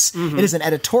piece. It is an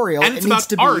editorial. And it's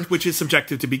about art, which is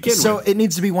subjective to begin with. So it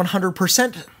needs to be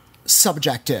 100%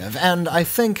 subjective, and I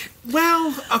think...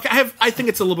 Well, okay, I think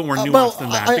it's a little bit more nuanced than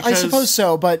that. I suppose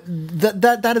so, but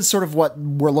that is sort of what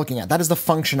we're looking at. That is the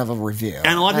function of a review.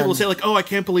 And a lot of people will say, like, oh, I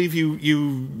can't believe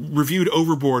you reviewed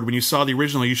Overboard when you saw the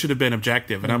original. You should have been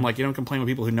objective. And I'm like, you don't complain with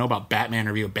people who know about Batman,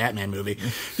 review a Batman movie.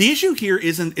 The issue here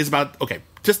is about, okay,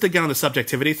 just to get on the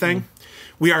subjectivity thing,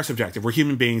 we are subjective. We're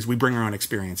human beings. We bring our own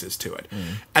experiences to it.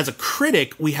 As a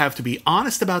critic, we have to be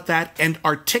honest about that and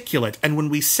articulate. And when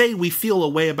we say we feel a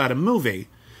way about a movie,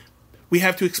 we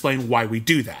have to explain why we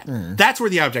do that. That's where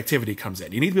the objectivity comes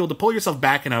in. You need to be able to pull yourself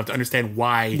back enough to understand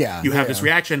why you have this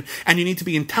reaction. And you need to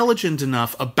be intelligent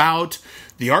enough about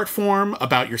the art form,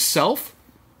 about yourself.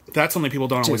 That's something people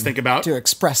don't always think about. To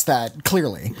express that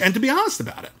clearly. And to be honest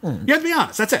about it. You have to be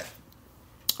honest. That's it.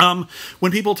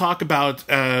 When people talk about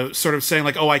sort of saying,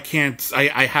 like, oh, I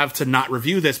have to not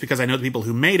review this because I know the people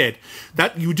who made it,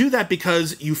 that you do that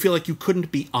because you feel like you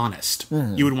couldn't be honest.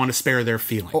 You would want to spare their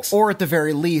feelings. Or at the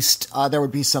very least, there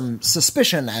would be some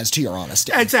suspicion as to your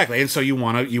honesty. Exactly. And so you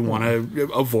want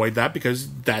to avoid that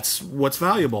because that's what's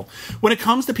valuable. When it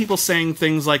comes to people saying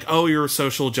things like, oh, you're a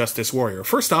social justice warrior,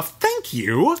 first off, thank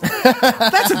you.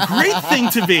 That's a great thing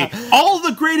to be. All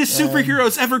the greatest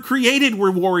superheroes ever created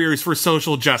were warriors for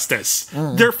social justice.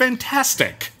 They're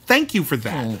fantastic. Thank you for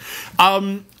that. I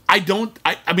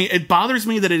mean, it bothers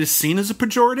me that it is seen as a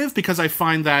pejorative because I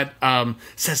find that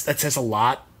says a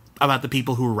lot about the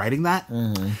people who are writing that.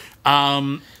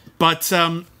 But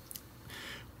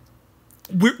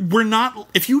we're not.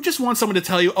 If you just want someone to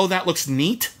tell you, "Oh, that looks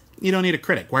neat," you don't need a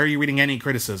critic. Why are you reading any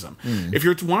criticism? If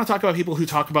you want to talk about people who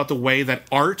talk about the way that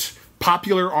art,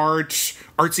 popular art,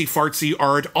 artsy-fartsy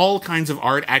art, all kinds of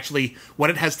art, actually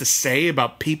what it has to say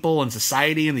about people and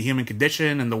society and the human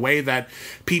condition and the way that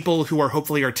people who are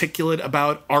hopefully articulate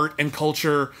about art and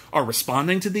culture are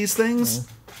responding to these things,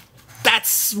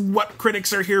 that's what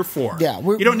critics are here for. Yeah,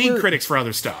 you don't need critics for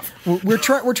other stuff. We're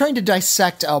trying to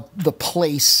dissect the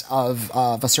place of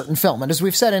a certain film. And as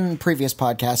we've said in previous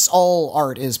podcasts, all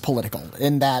art is political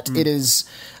in that it is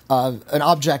an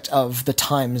object of the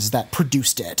times that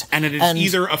produced it. And it is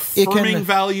either affirming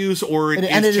values or it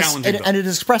is challenging them. And it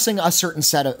is expressing a certain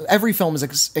set of... Every film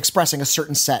is expressing a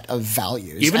certain set of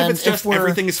values. Even if it's just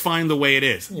everything is fine the way it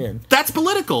is. Yeah. That's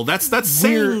political. That's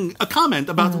saying a comment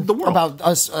about the world. About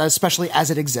us, especially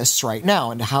as it exists right now.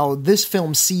 And how this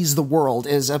film sees the world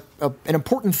is an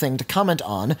important thing to comment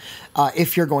on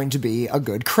if you're going to be a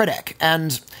good critic.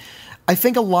 And I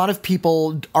think a lot of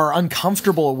people are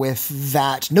uncomfortable with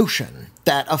that notion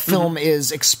that a film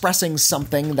is expressing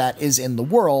something that is in the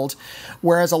world,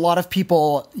 whereas a lot of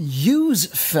people use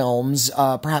films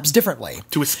perhaps differently.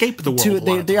 To escape the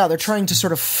world. They're trying to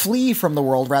sort of flee from the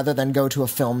world rather than go to a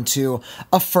film to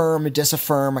affirm,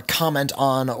 disaffirm, comment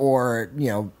on, or,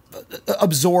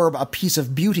 absorb a piece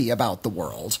of beauty about the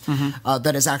world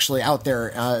that is actually out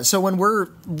there. So when we're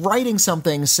writing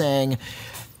something saying,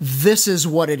 this is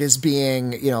what it is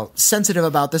being, sensitive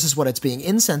about, this is what it's being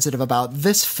insensitive about,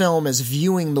 this film is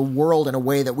viewing the world in a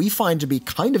way that we find to be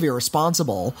kind of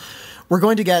irresponsible, we're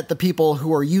going to get the people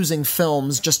who are using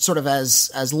films just sort of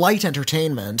as light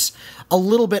entertainment a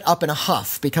little bit up in a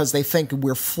huff because they think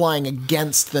we're flying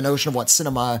against the notion of what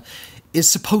cinema is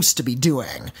supposed to be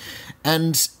doing.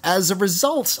 And as a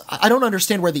result, I don't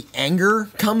understand where the anger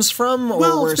comes from or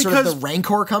where sort of the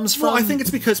rancor comes from. Well, I think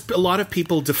it's because a lot of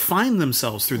people define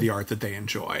themselves through the art that they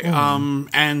enjoy. When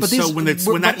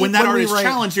that art is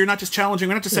challenged, you're not just challenging,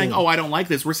 we're not just saying, oh, I don't like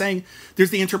this. We're saying there's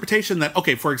the interpretation that,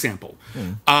 okay, for example,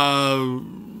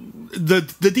 the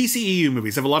DCEU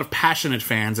movies have a lot of passionate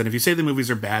fans, and if you say the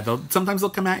movies are bad, sometimes they'll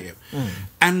come at you.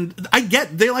 And I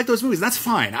get they like those movies. That's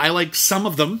fine. I like some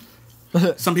of them.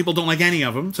 Some people don't like any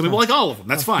of them. Some people like all of them.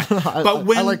 That's fine. But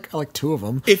when I like two of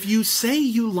them. If you say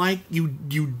you like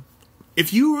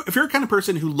if you're a kind of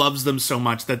person who loves them so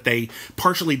much that they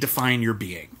partially define your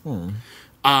being,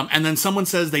 and then someone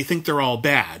says they think they're all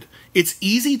bad, it's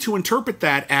easy to interpret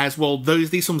that as, well,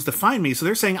 these films define me, so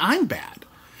they're saying I'm bad.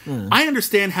 I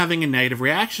understand having a negative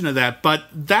reaction to that, but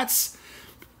that's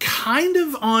kind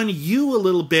of on you a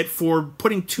little bit for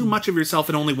putting too much of yourself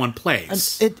in only one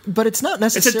place. But it's not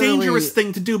necessarily... It's a dangerous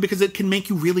thing to do because it can make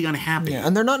you really unhappy. Yeah,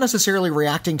 and they're not necessarily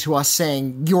reacting to us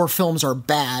saying, your films are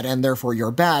bad and therefore you're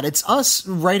bad. It's us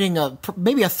writing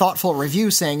maybe a thoughtful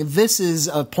review saying, this is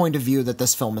a point of view that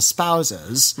this film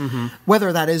espouses. Mm-hmm.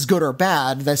 Whether that is good or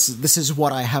bad, this is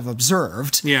what I have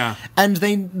observed. Yeah. And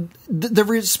the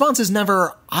response is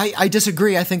never, I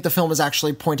disagree, I think the film is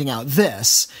actually pointing out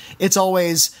this. It's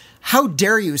always, how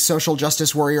dare you, social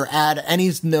justice warrior, add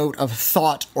any note of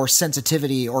thought or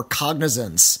sensitivity or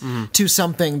cognizance to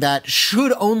something that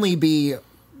should only be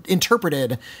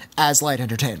interpreted as light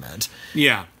entertainment.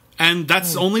 Yeah. And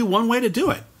that's only one way to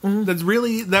do it. Mm-hmm.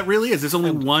 That really is. There's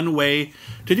only one way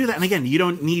to do that. And again, you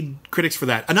don't need critics for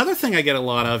that. Another thing I get a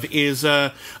lot of is,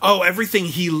 everything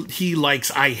he likes,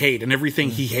 I hate, and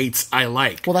everything he hates, I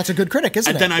like. Well, that's a good critic,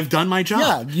 isn't it? Then I've done my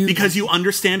job. Yeah, because you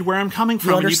understand where I'm coming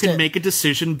from, and you can make a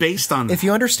decision based on that. If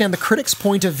you understand the critic's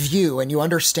point of view, and you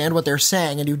understand what they're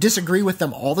saying, and you disagree with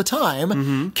them all the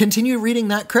time, continue reading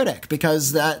that critic,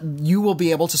 because that you will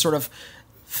be able to sort of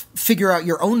figure out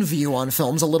your own view on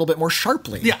films a little bit more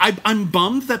sharply. Yeah, I'm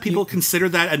bummed that people consider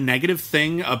that a negative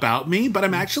thing about me, but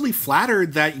I'm actually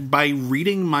flattered that by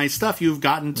reading my stuff, you've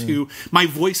gotten to my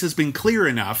voice has been clear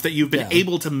enough that you've been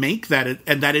able to make that,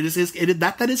 and that it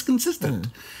is consistent.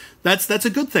 That's a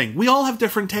good thing. We all have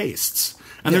different tastes.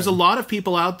 And there's a lot of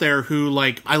people out there who,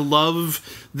 like, I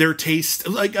love their taste.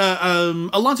 Like,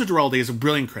 Alonso Duralde is a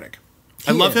brilliant critic.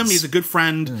 I love him. He's a good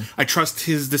friend. I trust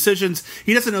his decisions.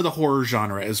 He doesn't know the horror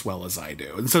genre as well as I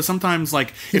do. And so sometimes,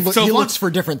 like... He looks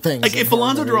for different things. Like, if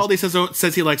Alonso Duralde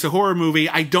says he likes a horror movie,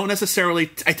 I don't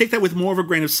necessarily... I take that with more of a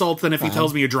grain of salt than if he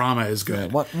tells me a drama is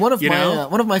good. Yeah,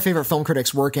 one of my favorite film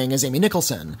critics working is Amy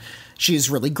Nicholson.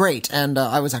 She's really great, and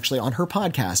I was actually on her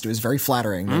podcast. It was very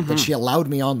flattering that she allowed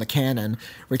me on the canon.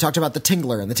 We talked about The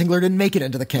Tingler, and The Tingler didn't make it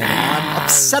into the canon. I'm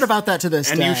upset about that to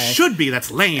this day. And you should be. That's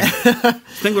lame.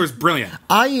 Tingler's brilliant.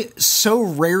 I so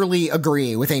rarely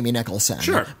agree with Amy Nicholson.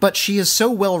 Sure. But she is so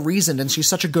well-reasoned, and she's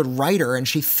such a good writer, and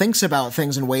she thinks about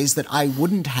things in ways that I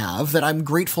wouldn't have, that I'm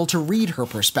grateful to read her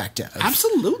perspective.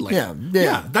 Absolutely.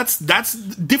 Yeah. That's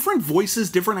different voices,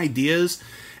 different ideas,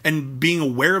 and being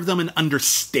aware of them and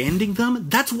understanding them.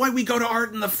 That's why we go to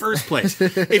art in the first place.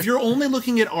 If you're only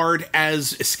looking at art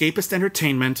as escapist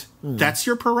entertainment, that's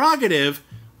your prerogative,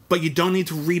 but you don't need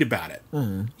to read about it.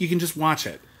 You can just watch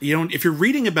it. If you're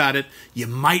reading about it, you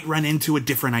might run into a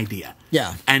different idea.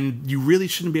 Yeah. And you really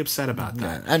shouldn't be upset about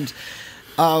that. Yeah. And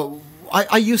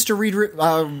I used to read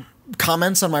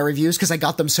comments on my reviews because I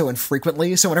got them so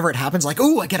infrequently. So whenever it happens, like,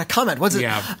 oh, I get a comment. What's it?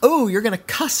 Yeah. Oh, you're gonna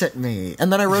cuss at me.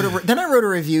 And then I wrote a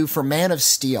review for Man of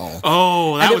Steel.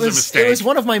 Oh, that was a mistake. It was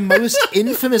one of my most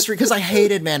infamous because I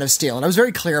hated Man of Steel, and I was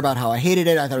very clear about how I hated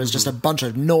it. I thought it was just a bunch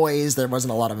of noise. There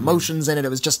wasn't a lot of emotions in it. It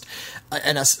was just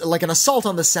an assault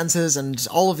on the senses, and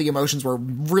all of the emotions were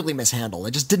really mishandled. I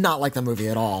just did not like the movie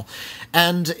at all.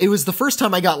 And it was the first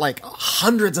time I got like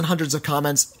hundreds and hundreds of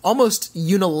comments, almost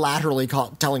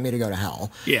unilaterally telling me to go to hell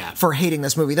for hating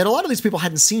this movie that a lot of these people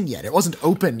hadn't seen yet. It wasn't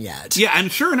open yet. Yeah,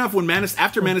 and sure enough, when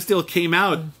after Man of Steel came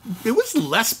out, it was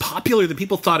less popular than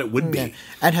people thought it would be. Yeah.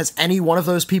 And has any one of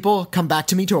those people come back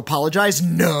to me to apologize?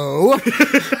 No.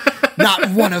 Not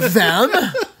one of them.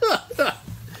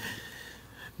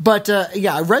 But,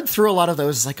 I read through a lot of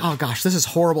those, like, oh gosh, this is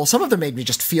horrible. Some of them made me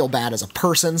just feel bad as a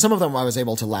person. Some of them I was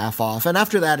able to laugh off. And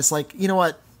after that, it's like, you know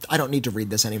what? I don't need to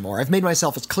read this anymore. I've made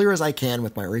myself as clear as I can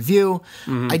with my review.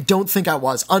 I don't think I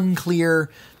was unclear.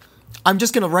 I'm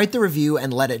just going to write the review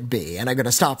and let it be, and I'm going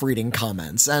to stop reading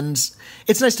comments. And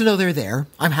it's nice to know they're there.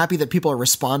 I'm happy that people are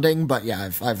responding, but yeah,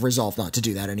 I've resolved not to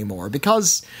do that anymore,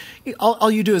 because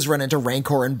all you do is run into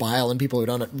rancor and bile and people who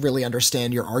don't really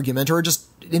understand your argument, or are just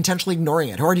intentionally ignoring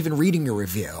it, who aren't even reading your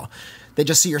review. They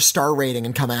just see your star rating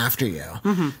and come after you.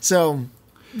 So...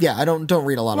 yeah, I don't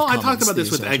read a lot of comments. Well, I talked about this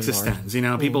with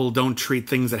eXistenZ. People don't treat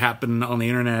things that happen on the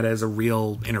internet as a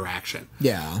real interaction.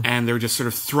 Yeah. And they're just sort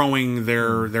of throwing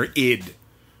their id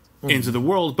into the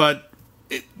world. But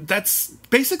that's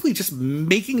basically just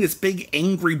making this big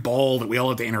angry ball that we all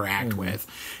have to interact with.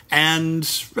 And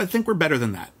I think we're better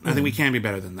than that. I think we can be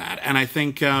better than that. And I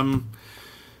think,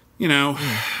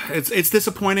 it's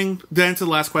disappointing. To answer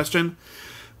the last question,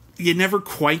 you never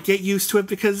quite get used to it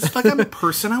because, like, I'm a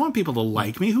person. I want people to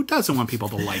like me. Who doesn't want people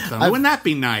to like them? Wouldn't that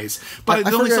be nice? But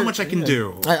there's only so much I can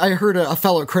do. I heard a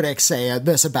fellow critic say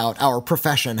this about our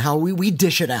profession, how we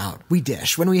dish it out. We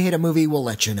dish. When we hate a movie, we'll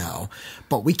let you know.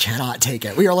 But we cannot take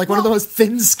it. We are like one of the most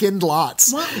thin-skinned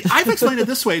lots. Well, I've explained it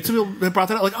this way. Some people have brought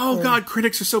that up, like, oh, God,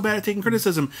 critics are so bad at taking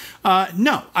criticism.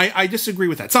 No, I disagree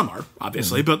with that. Some are,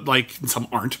 obviously, but, like, some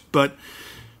aren't. But...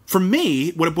 for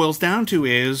me, what it boils down to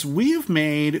is we have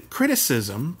made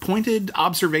criticism, pointed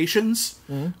observations,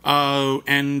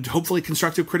 and hopefully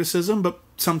constructive criticism, but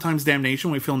sometimes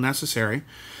damnation we feel necessary.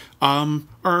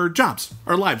 Our jobs,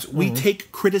 our lives. We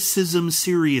take criticism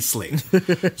seriously.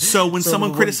 So when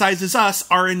someone criticizes us,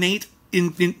 our innate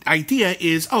idea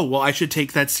is, oh, well, I should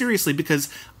take that seriously because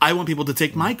I want people to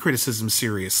take my criticism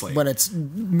seriously. When it's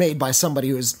made by somebody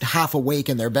who's half awake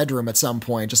in their bedroom at some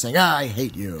point, just saying, I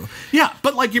hate you. Yeah,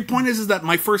 but like your point is that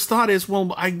my first thought is,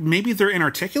 well, maybe they're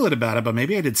inarticulate about it, but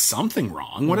maybe I did something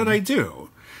wrong. What did I do?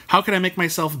 How can I make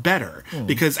myself better?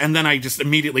 Because, and then I just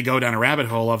immediately go down a rabbit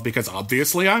hole of, because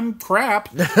obviously I'm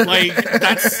crap. Like,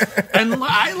 that's, and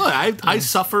I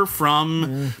suffer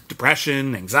from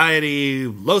depression, anxiety,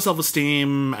 low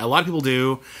self-esteem. A lot of people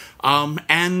do.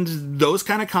 And those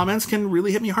kind of comments can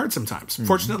really hit me hard sometimes.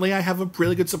 Fortunately, I have a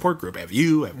really good support group. I have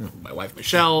you, I have my wife,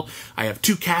 Michelle. I have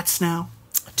 2 cats now.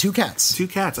 2 cats. 2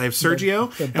 cats. I have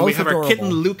Sergio, They're and we have adorable. our kitten,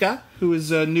 Luca, who is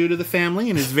new to the family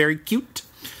and is very cute.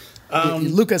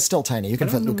 Luca's still tiny. You can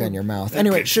fit Luca in your mouth.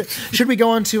 Anyway, should we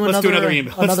go on to Let's another? do another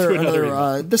email. Another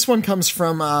email. This one comes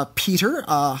from Peter.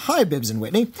 Hi, Bibbs and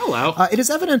Whitney. Hello. It is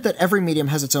evident that every medium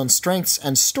has its own strengths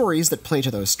and stories that play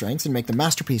to those strengths and make the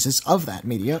masterpieces of that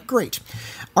media great.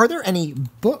 Are there any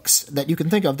books that you can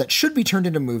think of that should be turned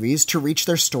into movies to reach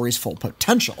their story's full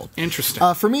potential?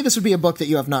 Interesting. For me, this would be a book that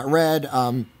you have not read.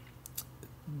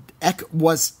 Ek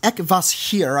was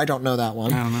here. I don't know that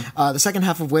one. I don't know. The second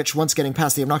half of which, once getting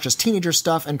past the obnoxious teenager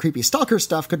stuff and creepy stalker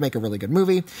stuff, could make a really good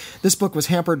movie. This book was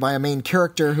hampered by a main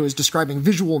character who is describing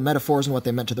visual metaphors and what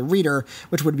they meant to the reader,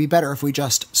 which would be better if we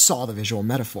just saw the visual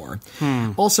metaphor.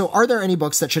 Also, are there any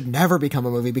books that should never become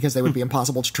a movie because they would be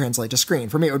impossible to translate to screen?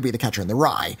 For me, it would be The Catcher in the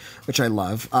Rye, which I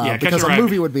love, because a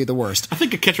movie would be the worst. I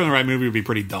think a Catcher in the Rye movie would be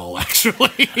pretty dull,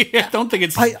 actually. I don't think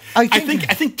it's. I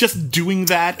think just doing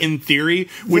that in theory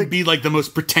would be like the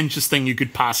most pretentious thing you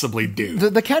could possibly do.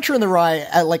 The Catcher in the Rye,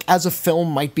 like as a film,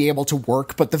 might be able to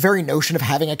work, but the very notion of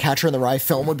having a Catcher in the Rye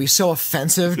film would be so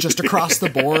offensive just across the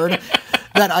board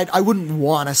that I wouldn't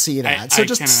want to see that. So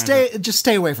just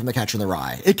stay away from the Catcher in the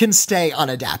Rye. It can stay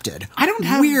unadapted.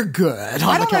 We're good.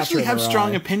 I don't actually have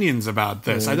strong opinions about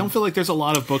this. I don't feel like there's a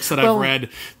lot of books that I've read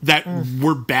that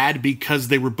were bad because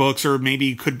they were books, or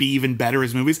maybe could be even better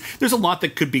as movies. There's a lot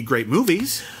that could be great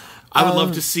movies. I would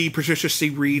love to see Patricia C.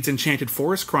 Reed's Enchanted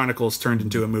Forest Chronicles turned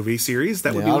into a movie series.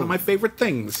 That would be one of my favorite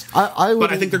things. But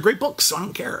I think they're great books, so I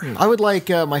don't care. I would like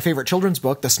my favorite children's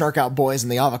book, The Snark Out Boys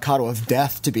and the Avocado of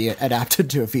Death, to be adapted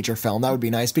to a feature film. That would be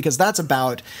nice, because that's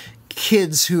about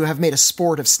kids who have made a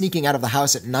sport of sneaking out of the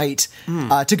house at night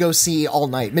to go see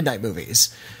midnight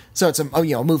movies. So it's a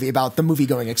movie about the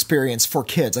movie-going experience for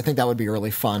kids. I think that would be a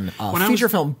really fun feature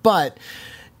film. But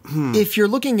if you're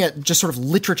looking at just sort of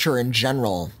literature in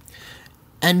general,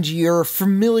 and you're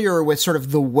familiar with sort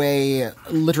of the way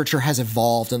literature has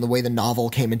evolved and the way the novel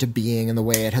came into being and the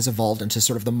way it has evolved into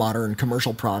sort of the modern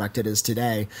commercial product it is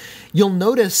today, you'll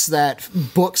notice that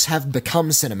books have become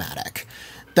cinematic,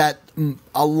 that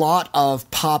a lot of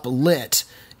pop lit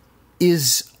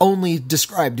is only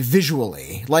described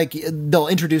visually. Like, they'll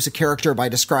introduce a character by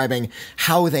describing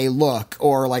how they look,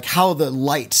 or like how the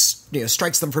light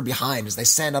strikes them from behind as they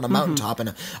stand on a mountaintop,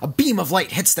 and a beam of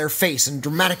light hits their face and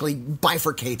dramatically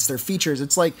bifurcates their features.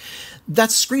 It's like,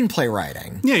 that's screenplay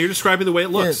writing. Yeah, you're describing the way it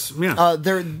looks.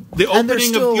 The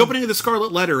opening of the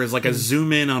Scarlet Letter is like a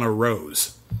zoom in on a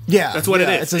rose. Yeah, that's what it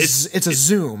is. It's a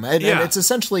zoom, and it's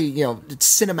essentially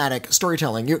it's cinematic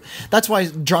storytelling. That's why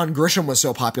John Grisham was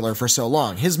so popular for so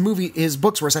long. His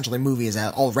books were essentially movies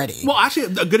already. Well,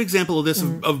 actually, a good example of this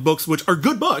of books which are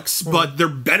good books, but they're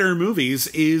better movies,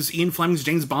 is Ian Fleming's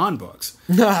James Bond books.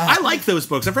 I like those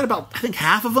books. I've read about, I think,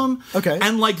 half of them. Okay,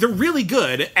 and like they're really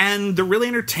good and they're really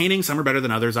entertaining. Some are better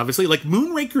than others, obviously. Like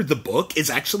Moonraker, the book, is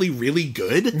actually really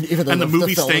good, even though and the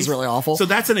movie film is really awful. So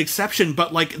that's an exception.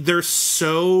 But like they're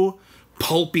so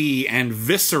pulpy and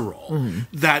visceral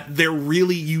that they're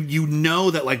really you know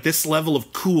that like this level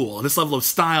of cool, this level of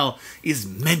style is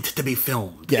meant to be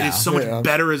filmed. It is so much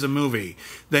better as a movie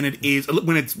than it is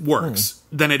when it works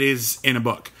than it is in a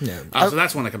book. So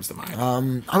that's one that comes to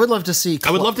mind. I would love to see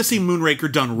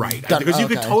Moonraker done right, because you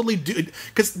could totally do it,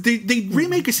 because the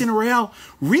remake Casino Royale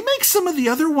remakes some of the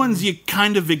other ones you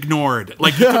kind of ignored,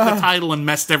 like you took the title and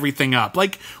messed everything up.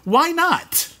 Like, why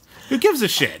not? Who gives a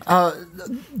shit?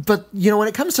 But, when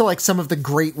it comes to, like, some of the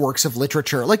great works of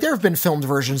literature, like, there have been filmed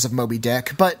versions of Moby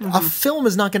Dick, but a film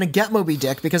is not going to get Moby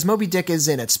Dick because Moby Dick is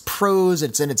in its prose,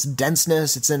 it's in its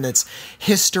denseness, it's in its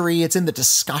history, it's in the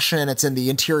discussion, it's in the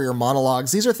interior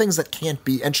monologues. These are things that can't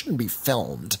be and shouldn't be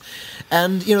filmed.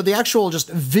 And, the actual just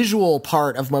visual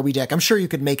part of Moby Dick, I'm sure you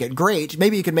could make it great.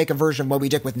 Maybe you could make a version of Moby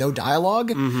Dick with no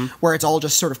dialogue, where it's all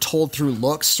just sort of told through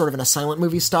looks, sort of in a silent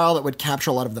movie style that would capture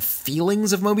a lot of the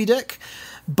feelings of Moby Dick.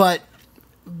 But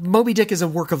Moby Dick is a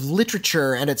work of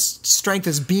literature, and its strength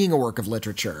is being a work of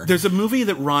literature. There's a movie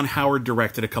that Ron Howard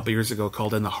directed a couple years ago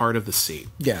called In the Heart of the Sea.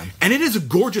 Yeah. And it is a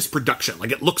gorgeous production.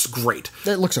 Like, it looks great.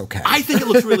 It looks okay. I think it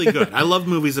looks really good. I love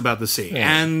movies about the sea.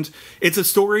 Yeah. And it's a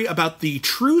story about the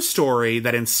true story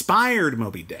that inspired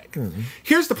Moby Dick.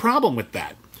 Here's the problem with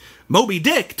that. Moby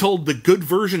Dick told the good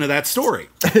version of that story.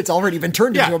 It's already been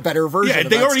turned into a better version of that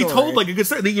they already story. told, like, a good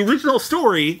story. The original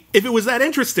story, if it was that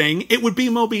interesting, it would be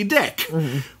Moby Dick.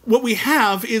 What we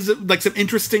have is, like, some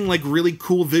interesting, like, really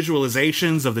cool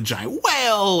visualizations of the giant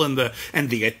whale and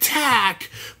the attack,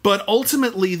 but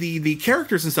ultimately the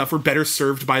characters and stuff were better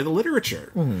served by the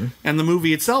literature. And the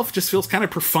movie itself just feels kind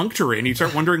of perfunctory, and you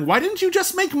start wondering, why didn't you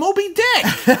just make Moby Dick?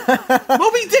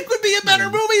 Moby Dick would be a better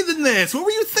movie than this. What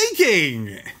were you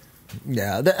thinking?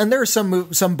 Yeah, and there are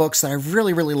some books that I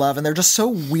really, really love, and they're just so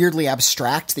weirdly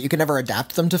abstract that you can never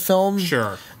adapt them to film.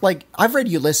 Sure. Like, I've read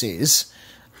Ulysses,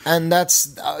 and that's,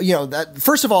 that.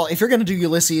 First of all, if you're going to do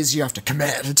Ulysses, you have to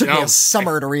commit. It took me a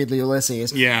summer to read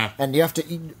Ulysses. Yeah. And you have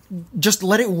to just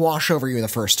let it wash over you the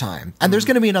first time. And there's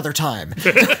going to be another time.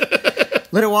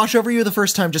 Let it wash over you the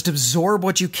first time, just absorb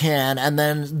what you can, and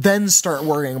then start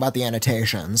worrying about the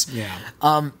annotations.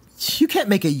 Yeah. You can't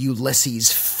make a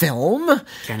Ulysses film.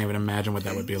 Can't even imagine what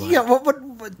that would be like. Yeah, what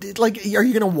like, are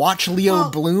you going to watch Leo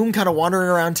Bloom kind of wandering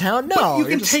around town? No. You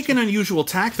can take an unusual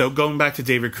tack, though. Going back to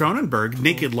David Cronenberg,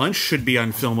 Naked Lunch should be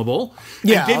unfilmable.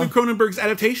 Yeah. And David Cronenberg's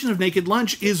adaptation of Naked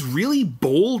Lunch is really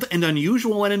bold and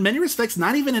unusual, and in many respects,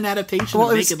 not even an adaptation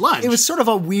of Naked Lunch. It was sort of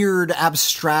a weird,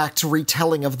 abstract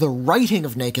retelling of the writing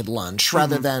of Naked Lunch,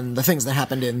 rather than the things that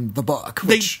happened in the book.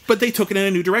 But they took it in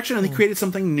a new direction, and they created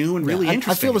something new and really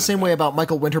interesting. I feel the same way about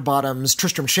Michael Winterbottom's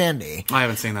Tristram Shandy. I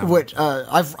haven't seen that one. Which,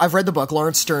 I've read the book,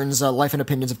 Lawrence Stern's Life and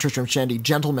Opinions of Tristram Shandy,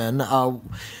 Gentleman.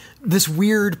 This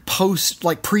weird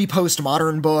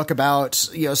pre-postmodern book about,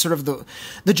 sort of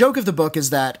the joke of the book is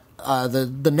that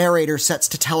the narrator sets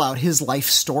to tell out his life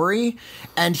story,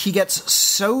 and he gets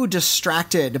so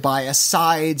distracted by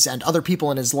asides and other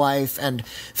people in his life and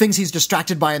things he's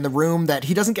distracted by in the room that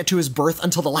he doesn't get to his birth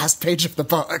until the last page of the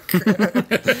book.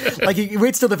 Like, he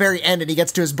waits till the very end and he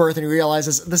gets to his birth and he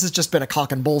realizes this has just been a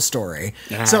cock and bull story.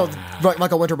 So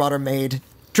Michael Winterbottom made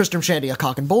Tristram Shandy, A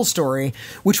Cock and Bull Story,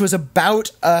 which was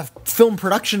about a film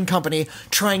production company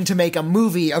trying to make a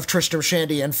movie of Tristram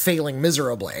Shandy and failing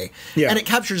miserably. Yeah. And it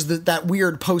captures that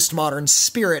weird postmodern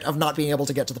spirit of not being able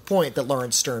to get to the point that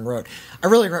Lawrence Stern wrote. I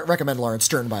really recommend Lawrence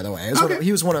Stern, by the way.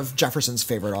 He was one of Jefferson's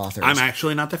favorite authors. I'm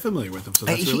actually not that familiar with him, so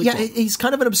that's really cool. He's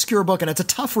kind of an obscure book, and it's a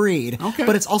tough read,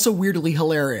 but it's also weirdly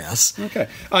hilarious. Okay.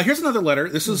 Here's another letter.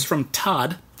 This is from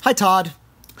Todd. Hi, Todd.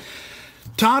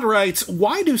 Todd writes,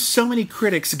 why do so many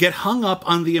critics get hung up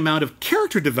on the amount of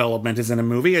character development is in a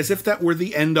movie as if that were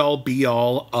the end-all,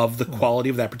 be-all of the quality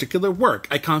of that particular work?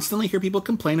 I constantly hear people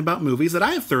complain about movies that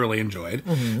I have thoroughly enjoyed,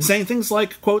 saying things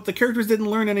like, quote, the characters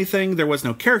didn't learn anything, there was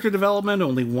no character development,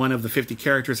 only one of the 50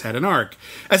 characters had an arc,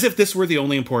 as if this were the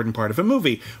only important part of a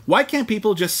movie. Why can't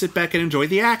people just sit back and enjoy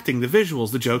the acting, the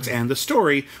visuals, the jokes, and the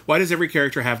story? Why does every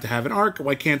character have to have an arc?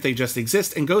 Why can't they just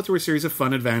exist and go through a series of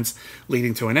fun events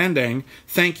leading to an ending?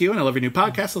 Thank you, and I love your new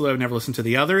podcast, although I've never listened to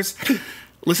the others.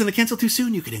 Listen to Cancel Too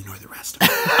Soon, you can ignore the rest.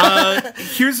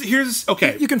 Here's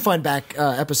okay. You can find back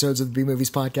episodes of the B-Movies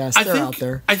podcast. They're out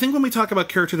there. I think when we talk about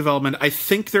character development, I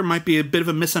think there might be a bit of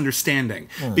a misunderstanding.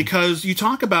 Because you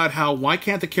talk about how, why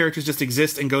can't the characters just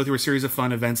exist and go through a series of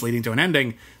fun events leading to an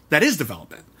ending? That is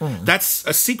development. That's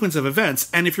a sequence of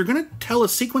events. And if you're going to tell a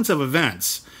sequence of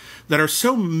events that are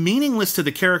so meaningless to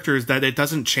the characters that it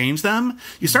doesn't change them,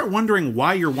 you start wondering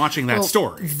why you're watching that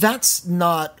story. That's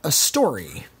not a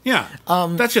story. Yeah.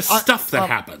 That's just stuff that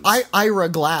happens. Ira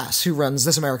Glass, who runs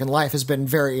This American Life, has been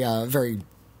very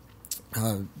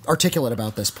articulate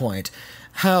about this point.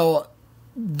 How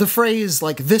the phrase,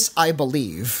 like, this I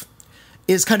believe,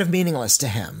 is kind of meaningless to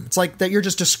him. It's like that you're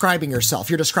just describing yourself.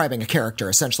 You're describing a character,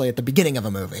 essentially, at the beginning of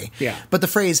a movie. Yeah. But the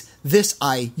phrase, "this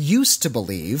I used to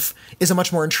believe," is a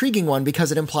much more intriguing one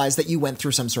because it implies that you went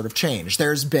through some sort of change.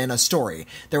 There's been a story.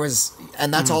 There was,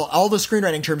 and that's all the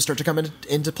screenwriting terms start to come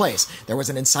into place. There was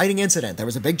an inciting incident. There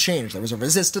was a big change. There was a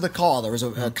resist to the call. There was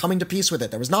a coming to peace with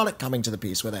it. There was not a coming to the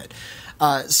peace with it.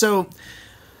 So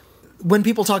when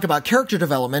people talk about character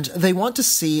development, they want to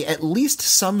see at least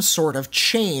some sort of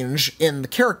change in the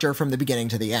character from the beginning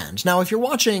to the end. Now, if you're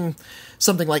watching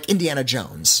something like Indiana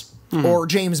Jones or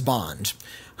James Bond,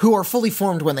 who are fully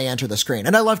formed when they enter the screen,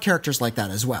 and I love characters like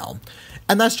that as well,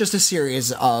 and that's just a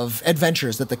series of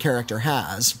adventures that the character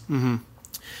has,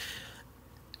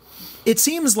 it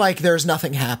seems like there's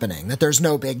nothing happening, that there's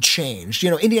no big change.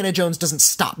 You know, Indiana Jones doesn't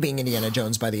stop being Indiana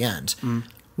Jones by the end.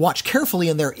 Watch carefully,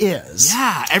 and there is.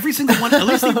 Yeah, every single one, at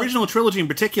least the original trilogy in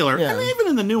particular, Yeah. and even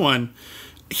in the new one,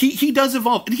 he does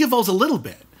evolve. He evolves a little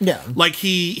bit. Yeah. Like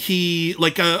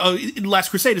Last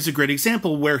Crusade is a great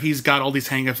example where he's got all these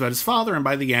hang-ups about his father, and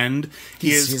by the end,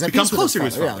 He's at becomes peace with closer to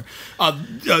his father,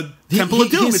 father. Temple of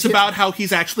Doom is he- about how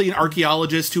he's actually an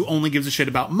archaeologist who only gives a shit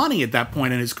about money at that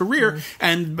point in his career,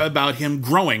 and about him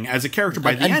growing as a character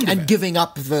by the end of and it. giving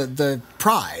up the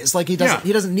prize. Like he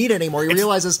doesn't need it anymore. He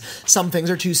realizes some things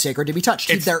are too sacred to be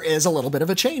touched. There is a little bit of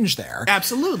a change there.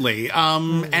 Absolutely.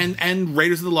 And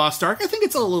Raiders of the Lost Ark, I think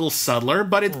it's a little subtler,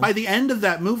 but it's by the end of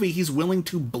that movie, he's willing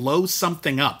to blow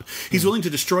something up. He's willing to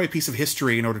destroy a piece of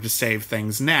history in order to save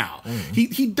things now.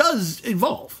 He does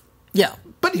evolve. Yeah.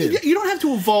 But you don't have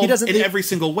to evolve in he- every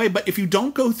single way, but if you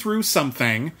don't go through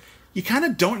something, you kind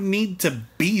of don't need to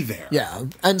be there. Yeah.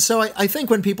 And so I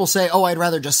think when people say, oh, I'd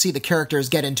rather just see the characters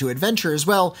get into adventures,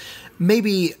 well,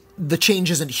 maybe the change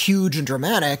isn't huge and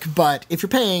dramatic, but if you're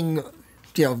paying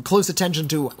close attention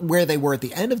to where they were at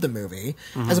the end of the movie,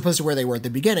 as opposed to where they were at the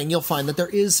beginning, you'll find that there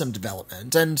is some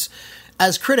development. And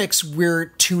as critics, we're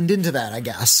tuned into that, I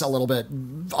guess, a little bit.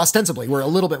 Ostensibly, we're a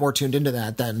little bit more tuned into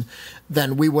that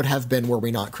than we would have been were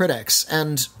we not critics.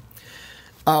 And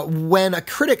when a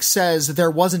critic says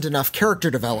there wasn't enough character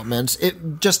development,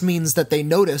 it just means that they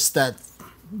noticed that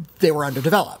they were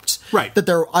underdeveloped. Right. That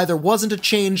there either wasn't a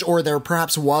change, or there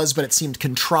perhaps was, but it seemed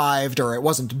contrived, or it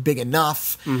wasn't big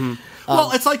enough.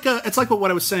 Well, it's like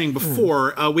what I was saying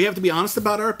before. We have to be honest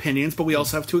about our opinions, but we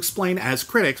also have to explain as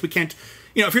critics. We can't,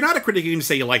 if you're not a critic, you can just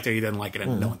say you liked it, or you didn't like it,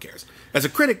 and no one cares. As a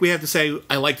critic, we have to say,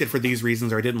 I liked it for these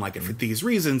reasons, or I didn't like it for these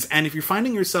reasons. And if you're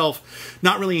finding yourself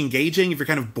not really engaging, if you're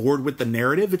kind of bored with the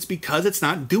narrative, it's because it's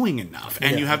not doing enough.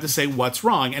 And you have to say what's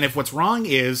wrong. And if what's wrong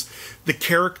is the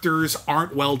characters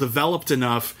aren't well developed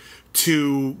enough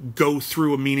to go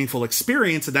through a meaningful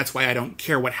experience, and that's why I don't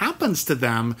care what happens to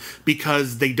them,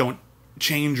 because they don't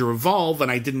change or evolve, and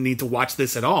I didn't need to watch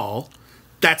this at all.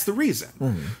 That's the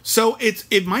reason. So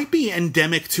it might be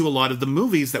endemic to a lot of the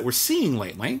movies that we're seeing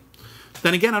lately.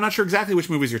 Then again, I'm not sure exactly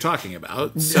which movies you're talking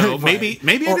about, so maybe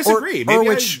I disagree.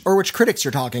 Or which critics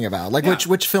you're talking about. Like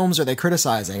which films are they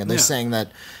criticizing? And they're saying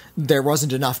that there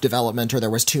wasn't enough development, or there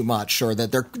was too much, or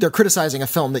that they're criticizing a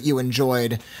film that you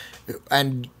enjoyed,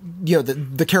 and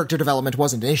the character development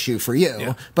wasn't an issue for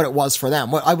you, but it was for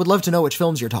them. I would love to know which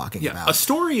films you're talking about. A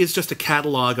story is just a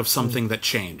catalog of something that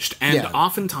changed, and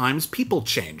oftentimes people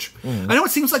change. I know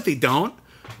it seems like they don't,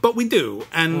 but we do,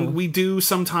 and we do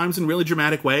sometimes in really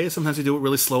dramatic ways. Sometimes we do it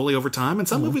really slowly over time, and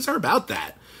some movies are about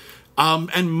that.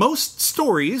 And most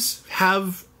stories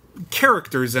have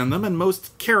characters in them, and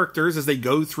most characters, as they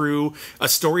go through a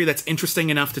story that's interesting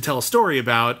enough to tell a story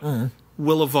about,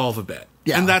 will evolve a bit.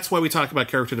 Yeah. And that's why we talk about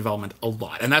character development a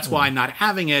lot. And that's why not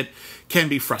having it can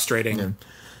be frustrating.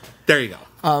 There you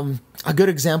go. A good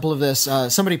example of this,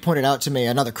 somebody pointed out to me,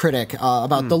 another critic,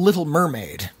 about The Little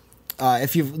Mermaid.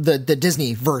 If you've the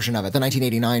Disney version of it, the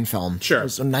 1989 film. Sure. It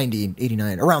was 90,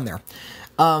 89, around there.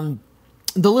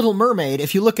 The Little Mermaid,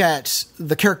 if you look at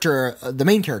the character, the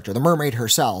main character, the mermaid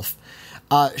herself,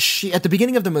 she, at the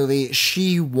beginning of the movie,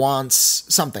 she wants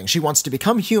something. She wants to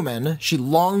become human. She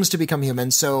longs to become human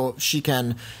so she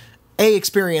can,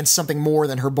 experience something more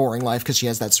than her boring life, because she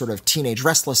has that sort of teenage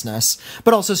restlessness,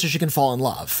 but also so she can fall in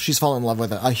love. She's fallen in love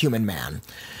with a human man.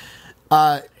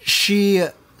 She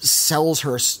sells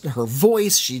her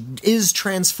voice. She is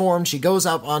transformed. She goes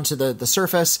up onto the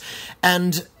surface,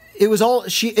 and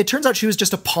it turns out she was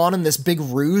just a pawn in this big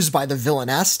ruse by the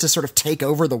villainess to sort of take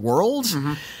over the world.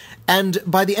 And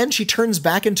by the end, she turns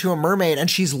back into a mermaid, and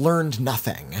she's learned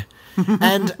nothing.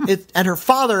 and her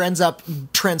father ends up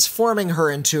transforming her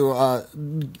into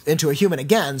a human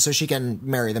again, so she can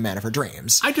marry the man of her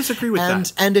dreams. I disagree with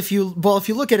that. And if you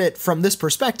look at it from this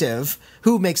perspective,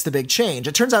 who makes the big change?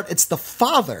 It turns out it's the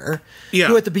father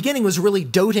who at the beginning was really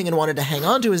doting and wanted to hang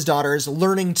on to his daughters,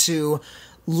 learning to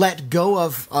let go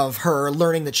of her,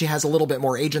 learning that she has a little bit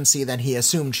more agency than he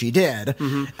assumed she did.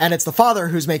 Mm-hmm. And it's the father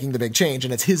who's making the big change,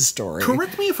 and it's his story.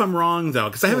 Correct me if I'm wrong, though,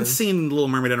 because I haven't seen Little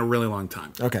Mermaid in a really long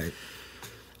time. Okay.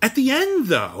 At the end,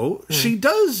 though, she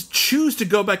does choose to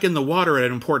go back in the water at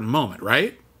an important moment,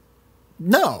 right?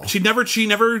 No. She never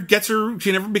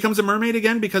becomes a mermaid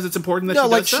again because it's important that she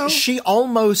does so? She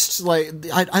almost, I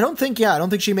don't think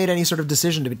she made any sort of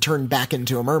decision to turn back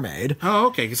into a mermaid. Oh,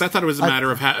 okay, because I thought it was a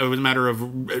matter of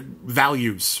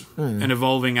values and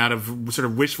evolving out of sort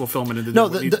of wish fulfillment into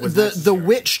the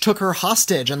witch took her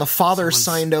hostage and the father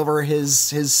signed over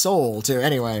his soul to,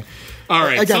 anyway. All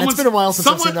right. Again, it's been a while since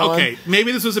I've seen that one. Okay,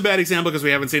 maybe this was a bad example because we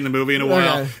haven't seen the movie in a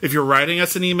while. Okay. If you're writing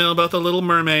us an email about The Little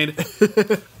Mermaid,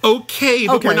 okay,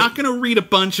 but we're not going to read a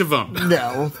bunch of them.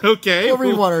 No. Okay. We'll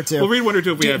read one or two. We'll read one or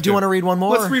two if we have to. Do you want to read one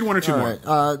more? Let's read one or two more.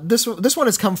 Right. This one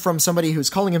has come from somebody who's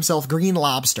calling himself Green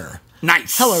Lobster.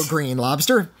 Nice. Hello, Green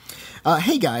Lobster.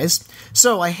 Hey guys,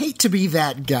 so I hate to be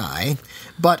that guy,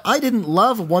 but I didn't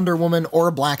love Wonder Woman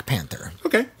or Black Panther.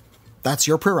 Okay. That's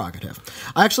your prerogative.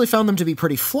 I actually found them to be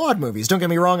pretty flawed movies. Don't get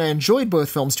me wrong, I enjoyed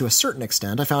both films to a certain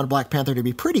extent. I found Black Panther to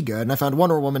be pretty good, and I found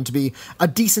Wonder Woman to be a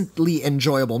decently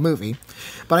enjoyable movie.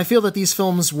 But I feel that these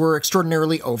films were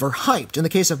extraordinarily overhyped. In the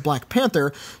case of Black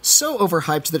Panther, so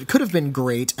overhyped that it could have been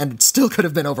great, and it still could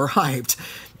have been overhyped.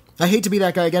 I hate to be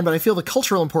that guy again, but I feel the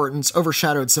cultural importance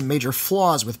overshadowed some major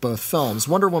flaws with both films.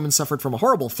 Wonder Woman suffered from a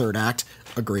horrible third act,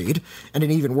 agreed, and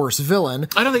an even worse villain.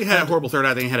 I don't think it had a horrible third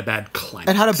act, I think it had a bad climax.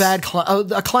 It had a bad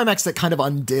a climax that kind of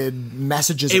undid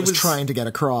messages it was trying to get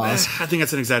across. I think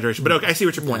that's an exaggeration, but okay, I see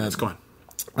what your point is. Go on.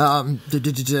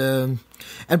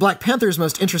 And Black Panther's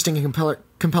most interesting and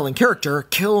compelling character,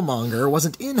 Killmonger,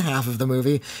 wasn't in half of the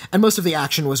movie, and most of the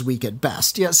action was weak at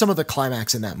best. Yeah, some of the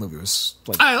climax in that movie was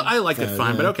I liked it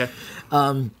fine, but okay.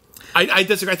 I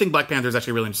disagree. I think Black Panther is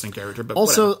actually a really interesting character, but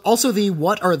also the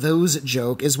 "What are those?"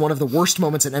 joke is one of the worst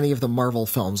moments in any of the Marvel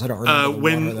films. I don't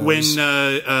remember when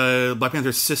Black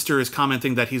Panther's sister is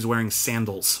commenting that he's wearing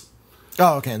sandals.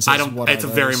 Oh, okay. And so it's a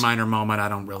very minor moment. I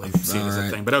don't really see it as a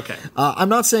thing, but okay. I'm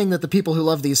not saying that the people who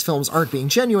love these films aren't being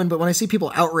genuine, but when I see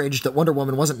people outraged that Wonder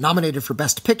Woman wasn't nominated for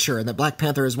Best Picture and that Black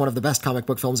Panther is one of the best comic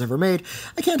book films ever made,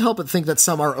 I can't help but think that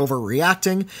some are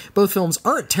overreacting. Both films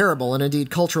aren't terrible and indeed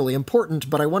culturally important,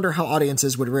 but I wonder how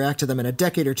audiences would react to them in a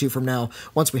decade or two from now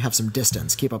once we have some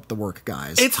distance. Keep up the work,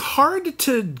 guys. It's hard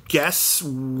to guess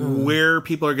where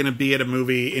people are going to be at a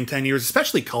movie in 10 years,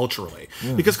 especially culturally,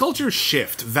 because cultures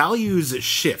shift, values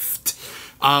shift.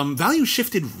 Values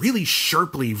shifted really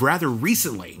sharply rather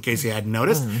recently, in case you hadn't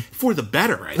noticed, for the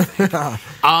better, I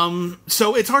think.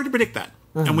 So it's hard to predict that.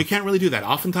 And we can't really do that.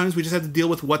 Oftentimes we just have to deal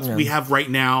with what we have right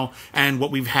now and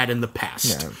what we've had in the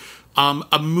past.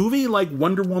 A movie like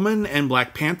Wonder Woman and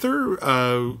Black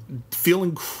Panther feel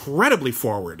incredibly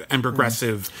forward and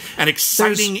progressive and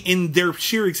exciting in their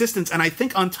sheer existence. And I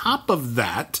think on top of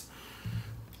that,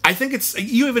 I think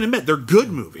you even admit they're good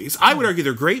movies. I would argue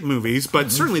they're great movies,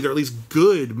 but certainly they're at least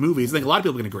good movies. I think a lot of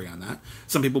people can agree on that.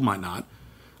 Some people might not.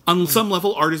 On some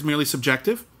level, art is merely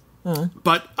subjective.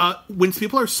 But when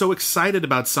people are so excited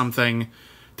about something,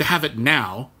 to have it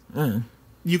now,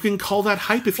 you can call that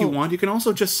hype if you want. You can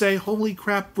also just say, holy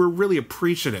crap, we're really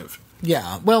appreciative.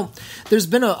 Yeah, well, there's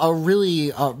been a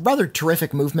really rather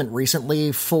terrific movement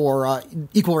recently for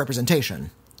equal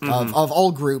representation. Of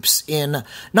all groups in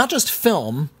not just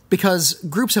film, because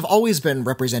groups have always been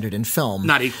represented in film.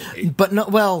 Not equally. But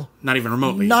not even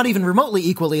remotely. Not even remotely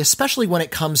equally, especially when it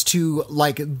comes to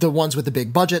like the ones with the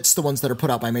big budgets, the ones that are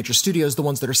put out by major studios, the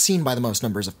ones that are seen by the most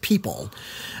numbers of people.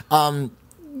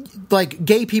 Like,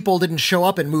 gay people didn't show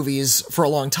up in movies for a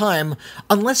long time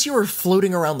unless you were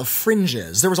floating around the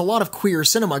fringes. There was a lot of queer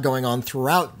cinema going on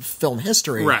throughout film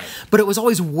history, right, but it was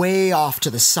always way off to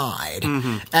the side.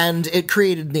 And it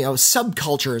created,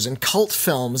 subcultures and cult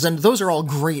films, and those are all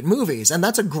great movies, and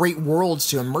that's a great world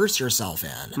to immerse yourself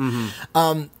in.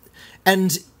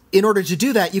 And in order to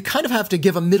do that, you kind of have to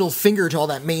give a middle finger to all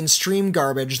that mainstream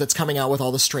garbage that's coming out with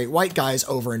all the straight white guys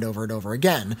over and over and over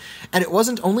again. And it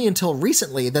wasn't only until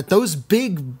recently that those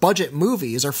big budget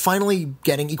movies are finally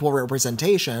getting equal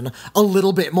representation a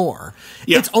little bit more.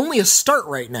 Yeah. It's only a start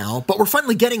right now, but we're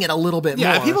finally getting it a little bit more.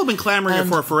 Yeah, people have been clamoring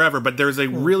for it forever, but there's a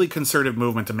really conservative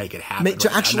movement to make it happen.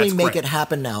 To actually make it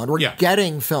happen now. And we're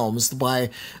getting films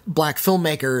by black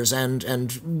filmmakers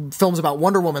and films about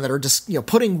Wonder Woman that are just,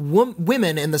 putting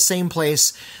women in the same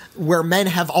place where men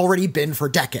have already been for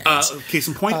decades. Case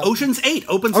in point, Ocean's 8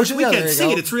 opens this weekend.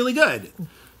 See it, it's really good.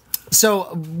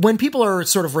 So when people are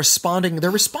sort of responding,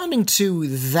 they're responding to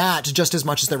that just as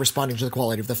much as they're responding to the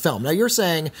quality of the film. Now, you're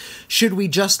saying, should we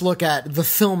just look at the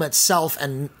film itself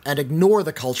and ignore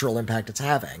the cultural impact it's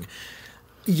having?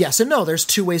 Yes and no. There's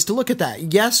two ways to look at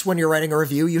that. Yes, when you're writing a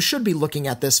review, you should be looking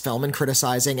at this film and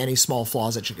criticizing any small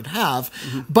flaws it could have,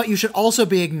 but you should also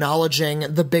be acknowledging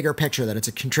the bigger picture that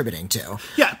it's contributing to.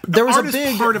 Yeah, art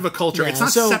is part of a culture. It's not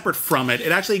separate from it.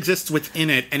 It actually exists within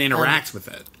it and interacts with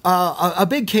it. A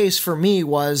big case for me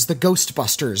was the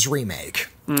Ghostbusters remake.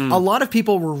 A lot of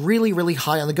people were really, really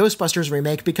high on the Ghostbusters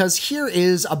remake because here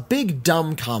is a big,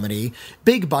 dumb comedy,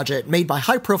 big budget, made by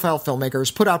high-profile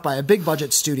filmmakers, put out by a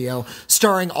big-budget studio,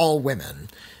 starring all women.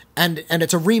 And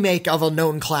it's a remake of a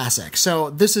known classic. So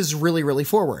this is really, really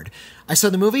forward. I saw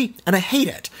the movie, and I hate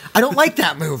it. I don't like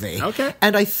that movie. Okay.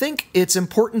 And I think it's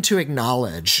important to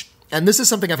acknowledge, and this is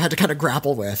something I've had to kind of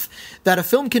grapple with, that a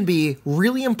film can be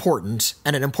really important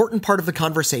and an important part of the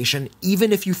conversation,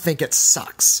 even if you think it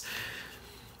sucks.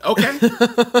 Okay.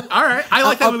 All right. I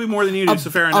like that movie more than you do,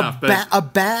 so fair enough. A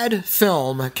bad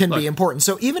film can be important.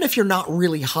 So even if you're not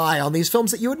really high on these films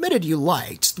that you admitted you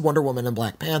liked, Wonder Woman and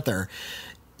Black Panther,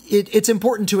 it's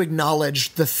important to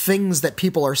acknowledge the things that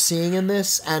people are seeing in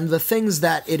this and the things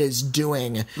that it is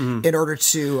doing in order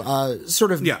to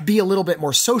sort of be a little bit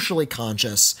more socially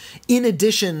conscious, in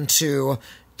addition to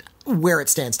where it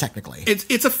stands technically.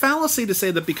 It's a fallacy to say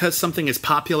that because something is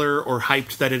popular or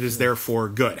hyped that it is therefore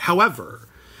good. However,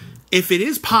 if it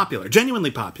is popular,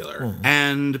 genuinely popular,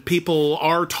 and people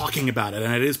are talking about it,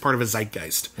 and it is part of a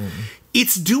zeitgeist,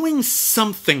 it's doing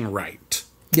something right.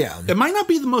 Yeah. It might not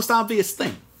be the most obvious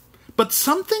thing, but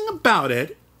something about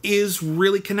it is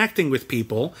really connecting with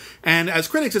people, and as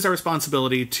critics, it's our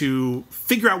responsibility to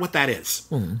figure out what that is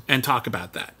and talk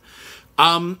about that.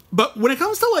 But when it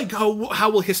comes to like how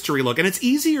will history look, and it's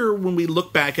easier when we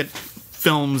look back at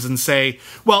films and say,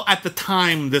 well, at the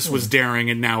time this was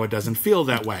daring and now it doesn't feel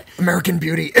that way. American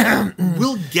Beauty.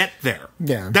 We'll get there.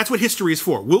 Yeah. That's what history is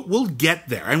for. We'll get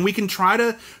there. And we can try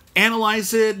to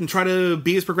analyze it and try to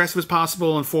be as progressive as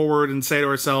possible and forward and say to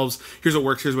ourselves, here's what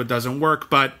works, here's what doesn't work.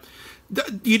 But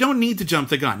you don't need to jump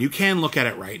the gun. You can look at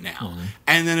it right now.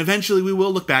 And then eventually we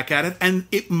will look back at it and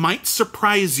it might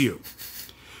surprise you.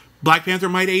 Black Panther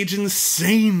might age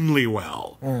insanely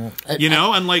well, you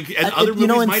know, and other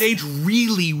movies might age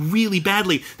really, really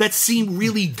badly that seem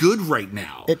really good right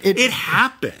now. It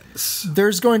happens.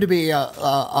 There's going to be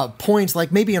a point,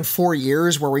 like maybe in 4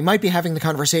 years, where we might be having the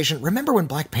conversation. Remember when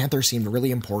Black Panther seemed really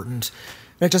important?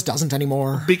 And it just doesn't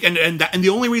anymore. And the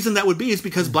only reason that would be is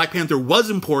because Black Panther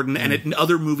was important and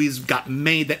other movies got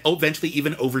made that eventually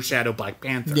even overshadowed Black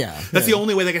Panther. Yeah, That's the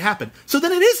only way that could happen. So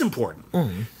then it is important.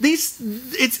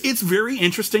 It's very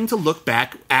interesting to look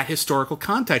back at historical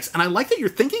context. And I like that you're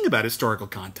thinking about historical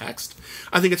context.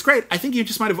 I think it's great. I think you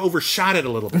just might have overshot it a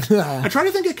little bit. I try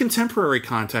to think of contemporary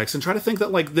context and try to think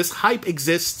that like this hype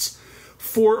exists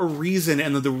for a reason,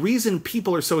 and the reason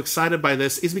people are so excited by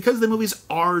this is because the movies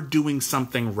are doing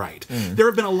something right. There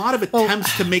have been a lot of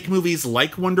attempts to make movies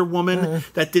like Wonder Woman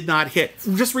that did not hit.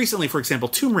 Just recently, for example,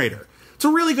 Tomb Raider. It's a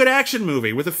really good action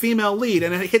movie with a female lead,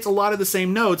 and it hits a lot of the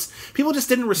same notes. People just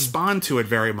didn't respond to it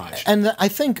very much. And I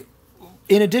think,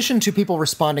 in addition to people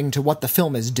responding to what the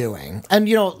film is doing, and,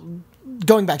 you know,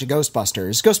 going back to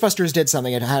Ghostbusters did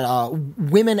something. It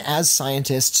had women as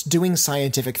scientists doing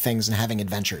scientific things and having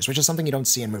adventures, which is something you don't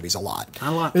see in movies a lot.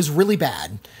 It was really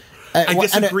bad. I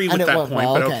disagree with that point,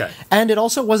 but okay. And it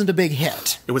also wasn't a big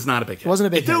hit. It was not a big hit. It wasn't a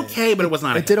big hit. It did okay, but it was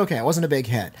not a hit. It did okay. It wasn't a big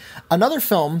hit. Another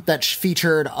film that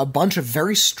featured a bunch of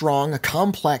very strong,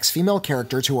 complex female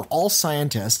characters who were all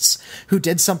scientists who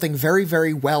did something very,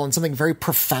 very well and something very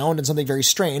profound and something very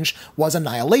strange was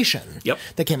Annihilation. Yep.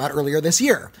 That came out earlier this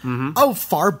year. A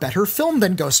far better film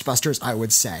than Ghostbusters, I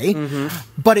would say.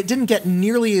 But it didn't get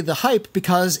nearly the hype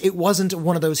because it wasn't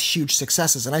one of those huge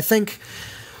successes. And I think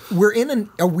we're in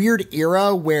a weird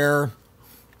era where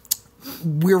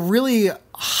we're really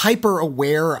hyper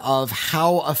aware of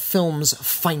how a film's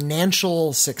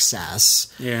financial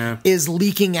success is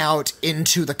leaking out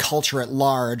into the culture at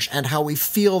large, and how we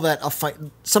feel that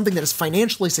something that is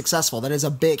financially successful, that is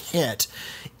a big hit,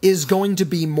 is going to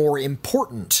be more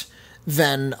important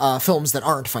than films that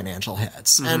aren't financial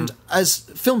hits. And as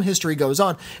film history goes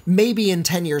on, maybe in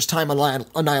 10 years' time,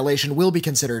 Annihilation will be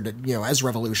considered, you know, as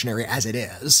revolutionary as it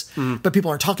is. But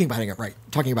people aren't talking about it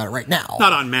right now.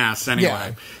 Not en masse,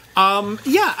 anyway.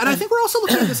 Yeah, and I think we're also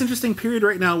looking at this interesting period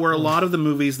right now where a lot of the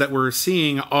movies that we're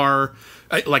seeing are,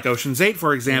 like Ocean's 8,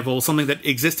 for example, something that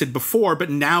existed before, but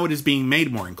now it is being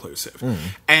made more inclusive.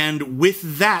 And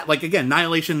with that, like, again,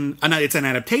 Annihilation, it's an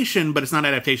adaptation, but it's not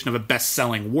an adaptation of a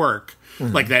best-selling work.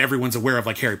 Like that everyone's aware of,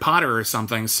 like Harry Potter or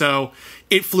something. So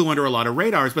it flew under a lot of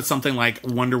radars, but something like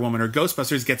Wonder Woman or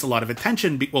Ghostbusters gets a lot of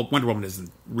attention. Well, Wonder Woman isn't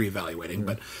reevaluating,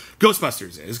 but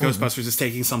Ghostbusters is. Ghostbusters is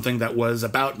taking something that was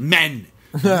about man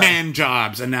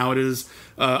jobs, and now it is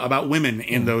about women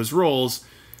in those roles.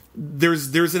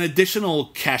 There's an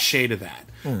additional cachet to that,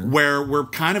 where we're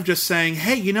kind of just saying,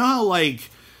 hey, you know how,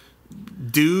 like,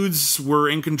 dudes were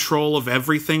in control of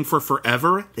everything for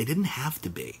forever? They didn't have to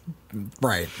be.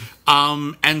 Right.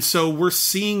 And so we're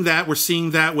seeing that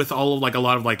with all of, like, a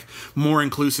lot of, like, more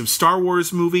inclusive Star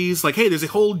Wars movies. Like, hey, there's a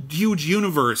whole huge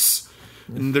universe.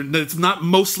 And it's not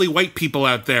mostly white people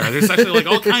out there. There's actually, like,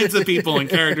 all kinds of people and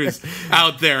characters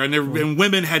out there, and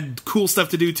women had cool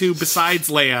stuff to do too besides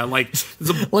Leia. Like,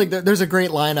 there's a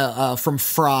great line from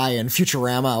Fry in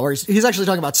Futurama where he's actually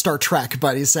talking about Star Trek,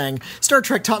 but he's saying Star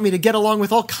Trek taught me to get along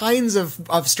with all kinds of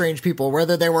strange people,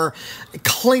 whether they were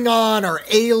Klingon or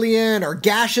alien or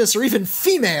gaseous or even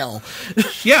female.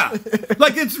 Yeah,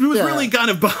 like it was really kind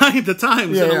of behind the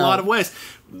times in a lot of ways.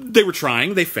 They were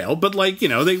trying, they failed, but, like, you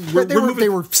know, they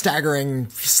were staggering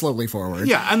slowly forward.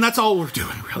 Yeah, and that's all we're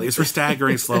doing, really, is we're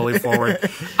staggering slowly forward.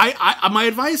 My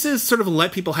advice is sort of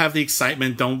let people have the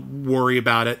excitement, don't worry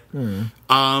about it.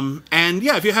 And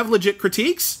yeah, if you have legit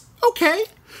critiques, okay.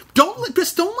 Don't let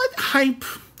hype.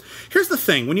 Here's the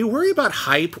thing. When you worry about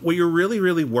hype, what you're really,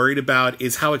 really worried about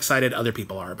is how excited other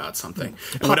people are about something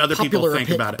and what other people think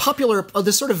about it.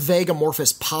 This sort of vague,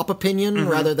 amorphous pop opinion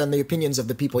rather than the opinions of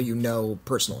the people you know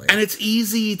personally. And it's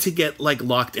easy to get, like,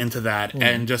 locked into that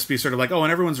and just be sort of like, oh,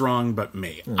 and everyone's wrong but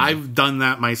me. I've done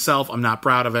that myself. I'm not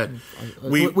proud of it.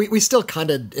 We still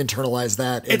kind of internalize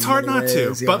that. It's hard not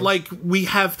to, but, like, we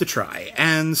have to try.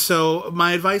 And so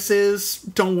my advice is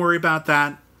don't worry about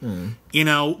that. You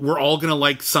know, we're all going to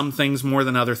like some things more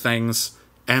than other things,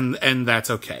 and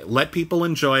that's okay. Let people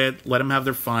enjoy it, let them have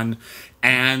their fun,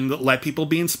 and let people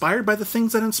be inspired by the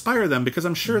things that inspire them, because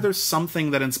I'm sure there's something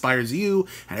that inspires you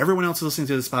and everyone else listening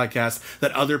to this podcast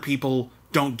that other people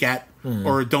don't get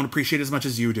or don't appreciate as much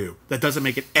as you do. That doesn't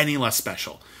make it any less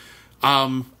special.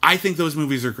 I think those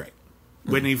movies are great.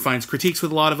 Whitney finds critiques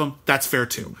with a lot of them. That's fair,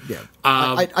 too. Yeah.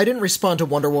 I didn't respond to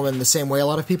Wonder Woman the same way a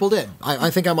lot of people did. I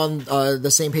think I'm on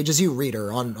the same page as you,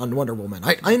 reader, on Wonder Woman.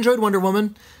 I enjoyed Wonder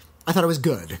Woman. I thought it was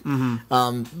good.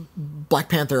 Black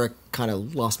Panther, I kind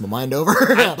of lost my mind over.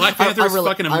 Black Panther is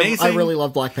fucking amazing. I really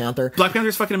love Black Panther. Black Panther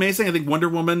is fucking amazing. I think Wonder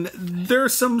Woman, there are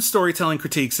some storytelling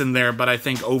critiques in there, but I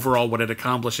think overall what it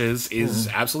accomplishes is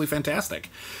absolutely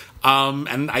fantastic.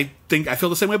 And I feel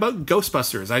the same way about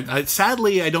Ghostbusters.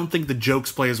 Sadly, I don't think the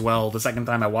jokes play as well the second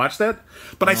time I watched it,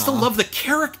 but I still love the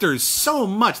characters so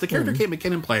much. The character Kate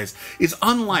McKinnon plays is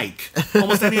unlike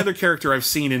almost any other character I've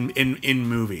seen in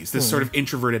movies. This sort of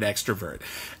introverted extrovert.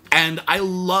 And I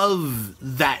love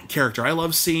that character. I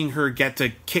love seeing her get to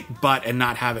kick butt and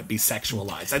not have it be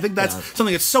sexualized. I think that's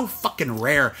something that's so fucking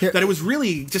rare that it was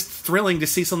really just thrilling to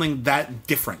see something that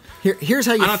different. Here's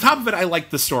how you... And on top of it, I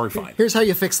like the story fine. Here's how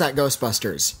you fix that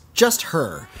Ghostbusters. Just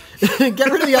her.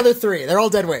 Get rid of the other three. They're all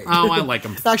dead weight. Oh, I like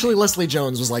them. Actually, Leslie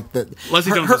Jones was like the...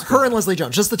 Her and Leslie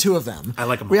Jones, just the two of them. I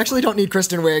like them all. We actually don't need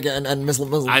Kristen Wiig and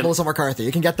Melissa McCarthy.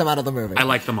 You can get them out of the movie. I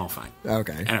like them all fine.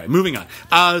 Okay. Anyway, moving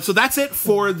on. So that's it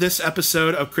for this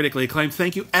episode of Critically Acclaimed.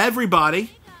 Thank you,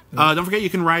 everybody. Don't forget, you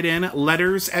can write in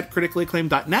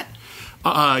letters@criticallyacclaimed.net.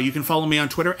 You can follow me on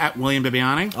Twitter @William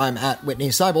Bibiani. I'm @Whitney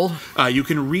Seibold. You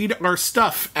can read our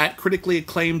stuff at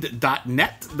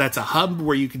criticallyacclaimed.net. That's a hub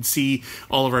where you can see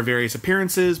all of our various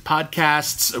appearances,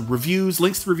 podcasts, reviews,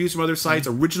 links to reviews from other sites,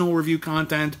 original review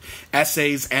content,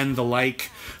 essays, and the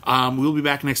like. We'll be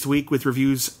back next week with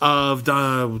reviews of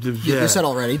You said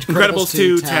already. Incredibles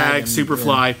 2, Tag,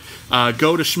 Superfly.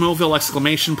 Go to Schmoville !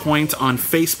 on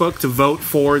Facebook to vote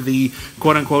for the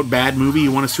quote-unquote bad movie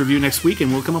you want us to review next week,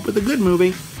 and we'll come up with a good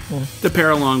movie to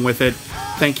pair along with it.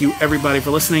 Thank you, everybody,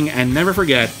 for listening, and never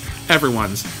forget,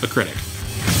 everyone's a critic.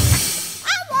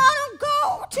 I want to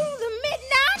go to the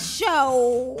midnight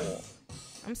show.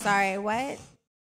 I'm sorry, what?